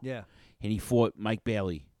right now. Yeah. And he fought Mike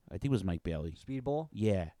Bailey. I think it was Mike Bailey. Speedball.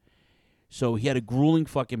 Yeah. So he had a grueling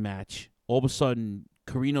fucking match. All of a sudden,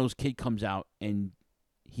 Carino's kid comes out and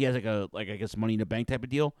he has I guess Money in the Bank type of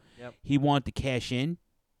deal. Yep. He wanted to cash in,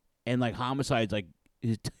 and Homicide's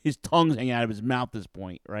his tongue's hanging out of his mouth at this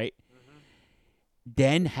point, right? Mm-hmm.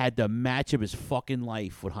 Then had the match of his fucking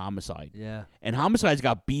life with Homicide. Yeah. And Homicide's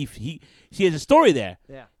got beef. He has a story there.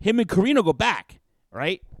 Yeah. Him and Carino go back,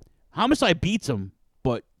 right? Homicide beats him,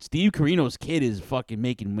 but Steve Carino's kid is fucking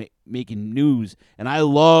making news, and I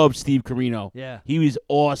love Steve Carino. Yeah. He was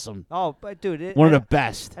awesome. Oh, but dude, one of the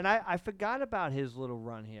best. And I forgot about his little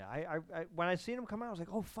run here. I when I seen him come out, I was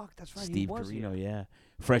like, oh fuck, that's right. Steve he was Carino, here. yeah,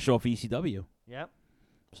 fresh off ECW. Yep.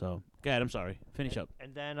 So, go ahead. I'm sorry. Finish up.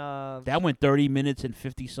 And then that went 30 minutes and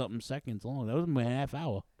 50-something seconds long. That was a half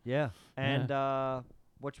hour. Yeah. And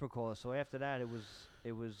whatchamacallit. So after that, it was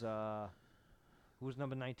who was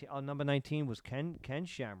number 19? Oh, number 19 was Ken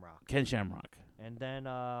Shamrock. Ken Shamrock. And then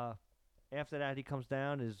after that, he comes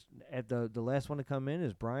down. Is at the last one to come in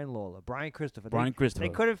is Brian Lawler, Brian Christopher. Christopher.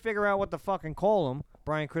 They couldn't figure out what to fucking call him.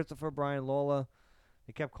 Brian Christopher, Brian Lawler.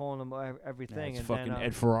 They kept calling him everything. It's and fucking then,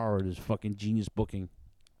 Ed Ferrara, his fucking genius booking.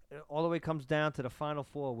 All the way comes down to the final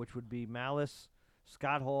four, which would be Malice,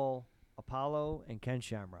 Scott Hall, Apollo, and Ken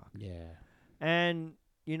Shamrock. Yeah. And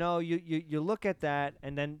you know, you look at that,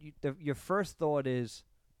 and then your first thought is,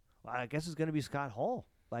 well, I guess it's going to be Scott Hall.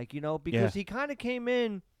 Like, you know, because he kind of came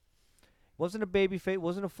in, wasn't a baby face,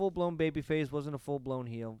 wasn't a full-blown baby face, wasn't a full-blown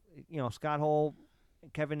heel. You know, Scott Hall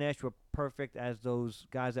and Kevin Nash were perfect as those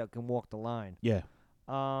guys that can walk the line. Yeah.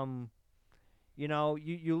 You know,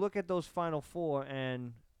 you look at those final four,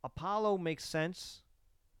 and Apollo makes sense.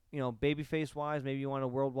 You know, babyface-wise, maybe you want a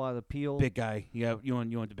worldwide appeal. Big guy. Yeah, you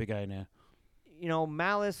want the big guy now. You know,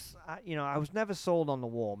 Malice, you know, I was never sold on the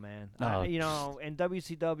wall, man. No. You know, in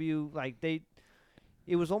WCW, like,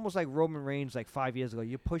 it was almost like Roman Reigns, like, 5 years ago.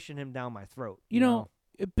 You're pushing him down my throat. You know?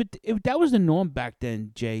 But that was the norm back then,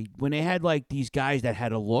 Jay. When they had, like, these guys that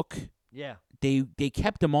had a look. Yeah. They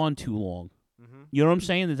kept them on too long. Mm-hmm. You know what I'm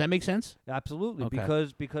saying? Does that make sense? Absolutely. Okay.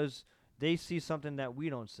 Because they see something that we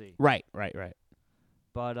don't see. Right.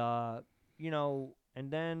 But, you know, and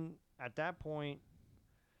then at that point,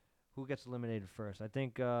 who gets eliminated first? I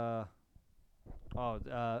think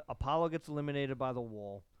Apollo gets eliminated by the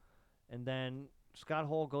wall. And then Scott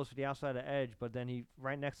Hall goes for the outside of Edge, but then he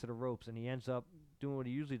right next to the ropes, and he ends up doing what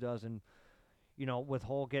he usually does. And, you know, with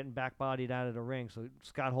Hall getting back-bodied out of the ring, so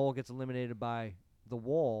Scott Hall gets eliminated by the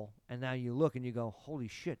wall, and now you look and you go, holy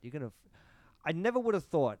shit, you're going to... I never would have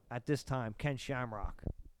thought at this time Ken Shamrock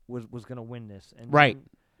was going to win this. And right. Then,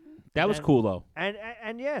 that was cool, though. And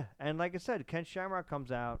yeah, and like I said, Ken Shamrock comes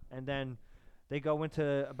out, and then they go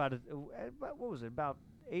into about what was it, about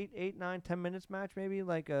 8, 9, 10 minutes match, maybe,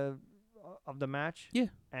 like of the match. Yeah.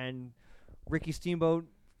 And Ricky Steamboat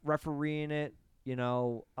refereeing it, you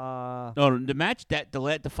know. No, the match,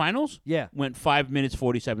 the finals? Yeah. Went 5 minutes,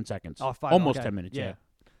 47 seconds. Oh, 5. Almost okay. 10 minutes, yeah.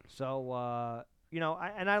 So, you know,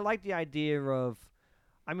 I like the idea of,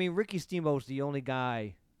 I mean, Ricky Steamboat's the only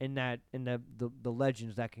guy in the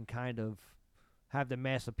legends that can kind of have the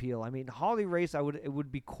mass appeal. I mean, Harley Race, it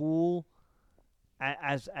would be cool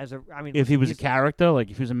as a, I mean, if he was a character, like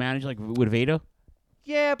if he was a manager, like with Vader.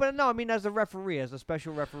 Yeah, but no, I mean, as a referee, as a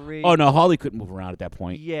special referee. Oh no, Harley couldn't move around at that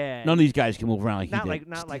point. Yeah, none of these guys can move around like he did.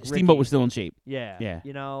 Not like Steamboat Ricky. was still in shape. Yeah,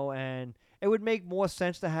 you know, and it would make more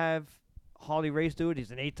sense to have Harley Race do it. He's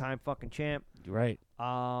an 8-time fucking champ. Right.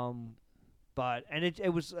 But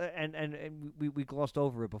it was and we glossed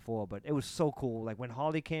over it before, but it was so cool. Like when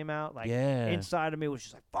Harley came out, like inside of me was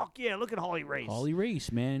just like, fuck yeah, look at Harley Race. Harley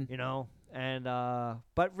Race, man. You know, and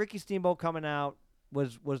but Ricky Steamboat coming out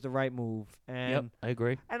was the right move. And yep, I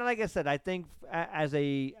agree. And like I said, I think as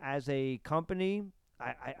a company,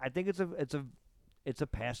 I think it's a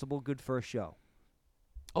passable good first show.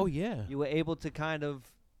 Oh yeah. You were able to kind of,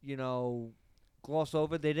 you know, gloss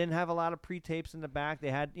over. They didn't have a lot of pre-tapes in the back. They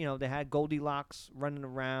had Goldilocks running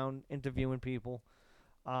around interviewing people.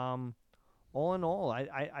 All in all,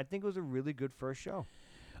 I think it was a really good first show.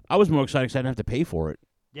 I was more excited because I didn't have to pay for it.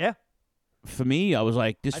 Yeah. For me, I was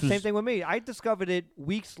like, this was... Same thing with me. I discovered it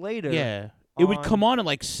weeks later. Yeah. It would come on at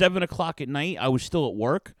like 7 o'clock at night. I was still at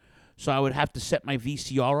work, so I would have to set my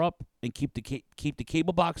VCR up and keep the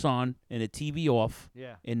cable box on and the TV off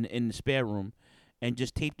in the spare room and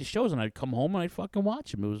just tape the shows. And I'd come home and I'd fucking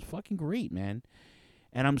watch them. It was fucking great, man.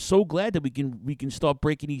 And I'm so glad that we can start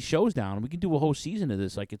breaking these shows down. We can do a whole season of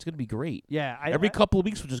this. Like, it's going to be great. Yeah. Every couple of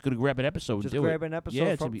weeks, we're just going to grab an episode and do it. Just grab an episode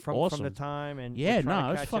it's gonna be awesome. from the time. And yeah, no,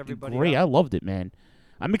 it was fucking great. I loved it, man.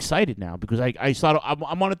 I'm excited now because I started.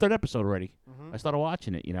 I'm on the 3rd episode already. Mm-hmm. I started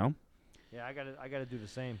watching it, you know. Yeah, I gotta do the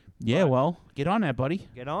same. Yeah, well, get on that, buddy.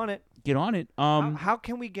 Get on it. Get on it. How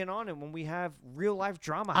can we get on it when we have real life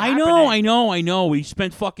drama? I know. We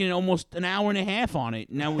spent fucking almost an hour and a half on it.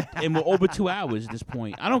 Now and we're over 2 hours at this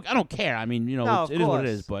point. I don't care. I mean, you know, it is what it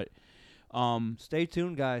is. But stay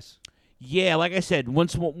tuned, guys. Yeah, like I said,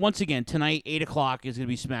 once again tonight, 8 o'clock is gonna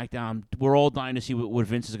be SmackDown. We're all dying to see what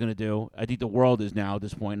Vince is gonna do. I think the world is now at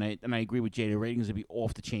this point, and I agree with Jay. The ratings are gonna be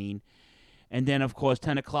off the chain. And then, of course,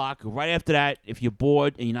 10 o'clock. Right after that, if you're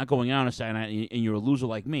bored and you're not going out on a Saturday night and you're a loser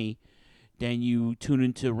like me, then you tune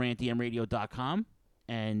into rantemradio.com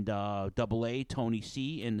and Double A, Tony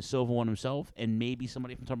C, and the Silver One himself, and maybe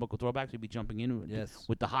somebody from Turnbuckle Throwbacks will be jumping in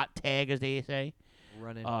with the hot tag, as they say.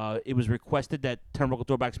 Running. It was requested that Turnbuckle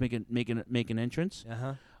Throwbacks make an entrance.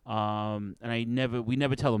 And we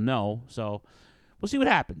never tell them no. So we'll see what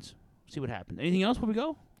happens. Anything else before we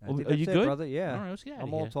go? Are you good, brother? Yeah. All right, let's get out I'm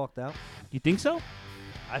of all here. talked out. You think so?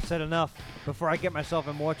 I said enough before I get myself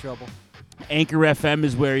in more trouble. Anchor FM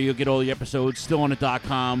is where you'll get all the episodes.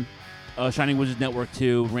 StillOnIt.com, Shining Wizards Network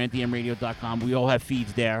 2, RantDMRadio.com. We all have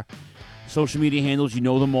feeds there. Social media handles, you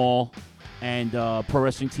know them all. And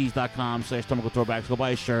ProWrestlingTees.com/TurnBuckle Throwbacks. Go buy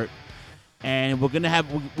a shirt. And we're gonna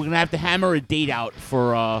have to hammer a date out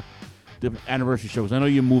for the anniversary shows. I know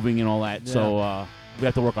you're moving and all that, so we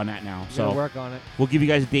have to work on that now. So work on it. We'll give you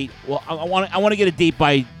guys a date. Well, I want to get a date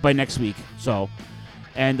by next week. So,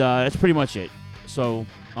 and that's pretty much it. So,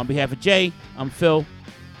 on behalf of Jay, I'm Phil,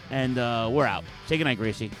 and we're out. Say goodnight,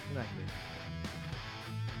 Gracie. Good night, Gracie.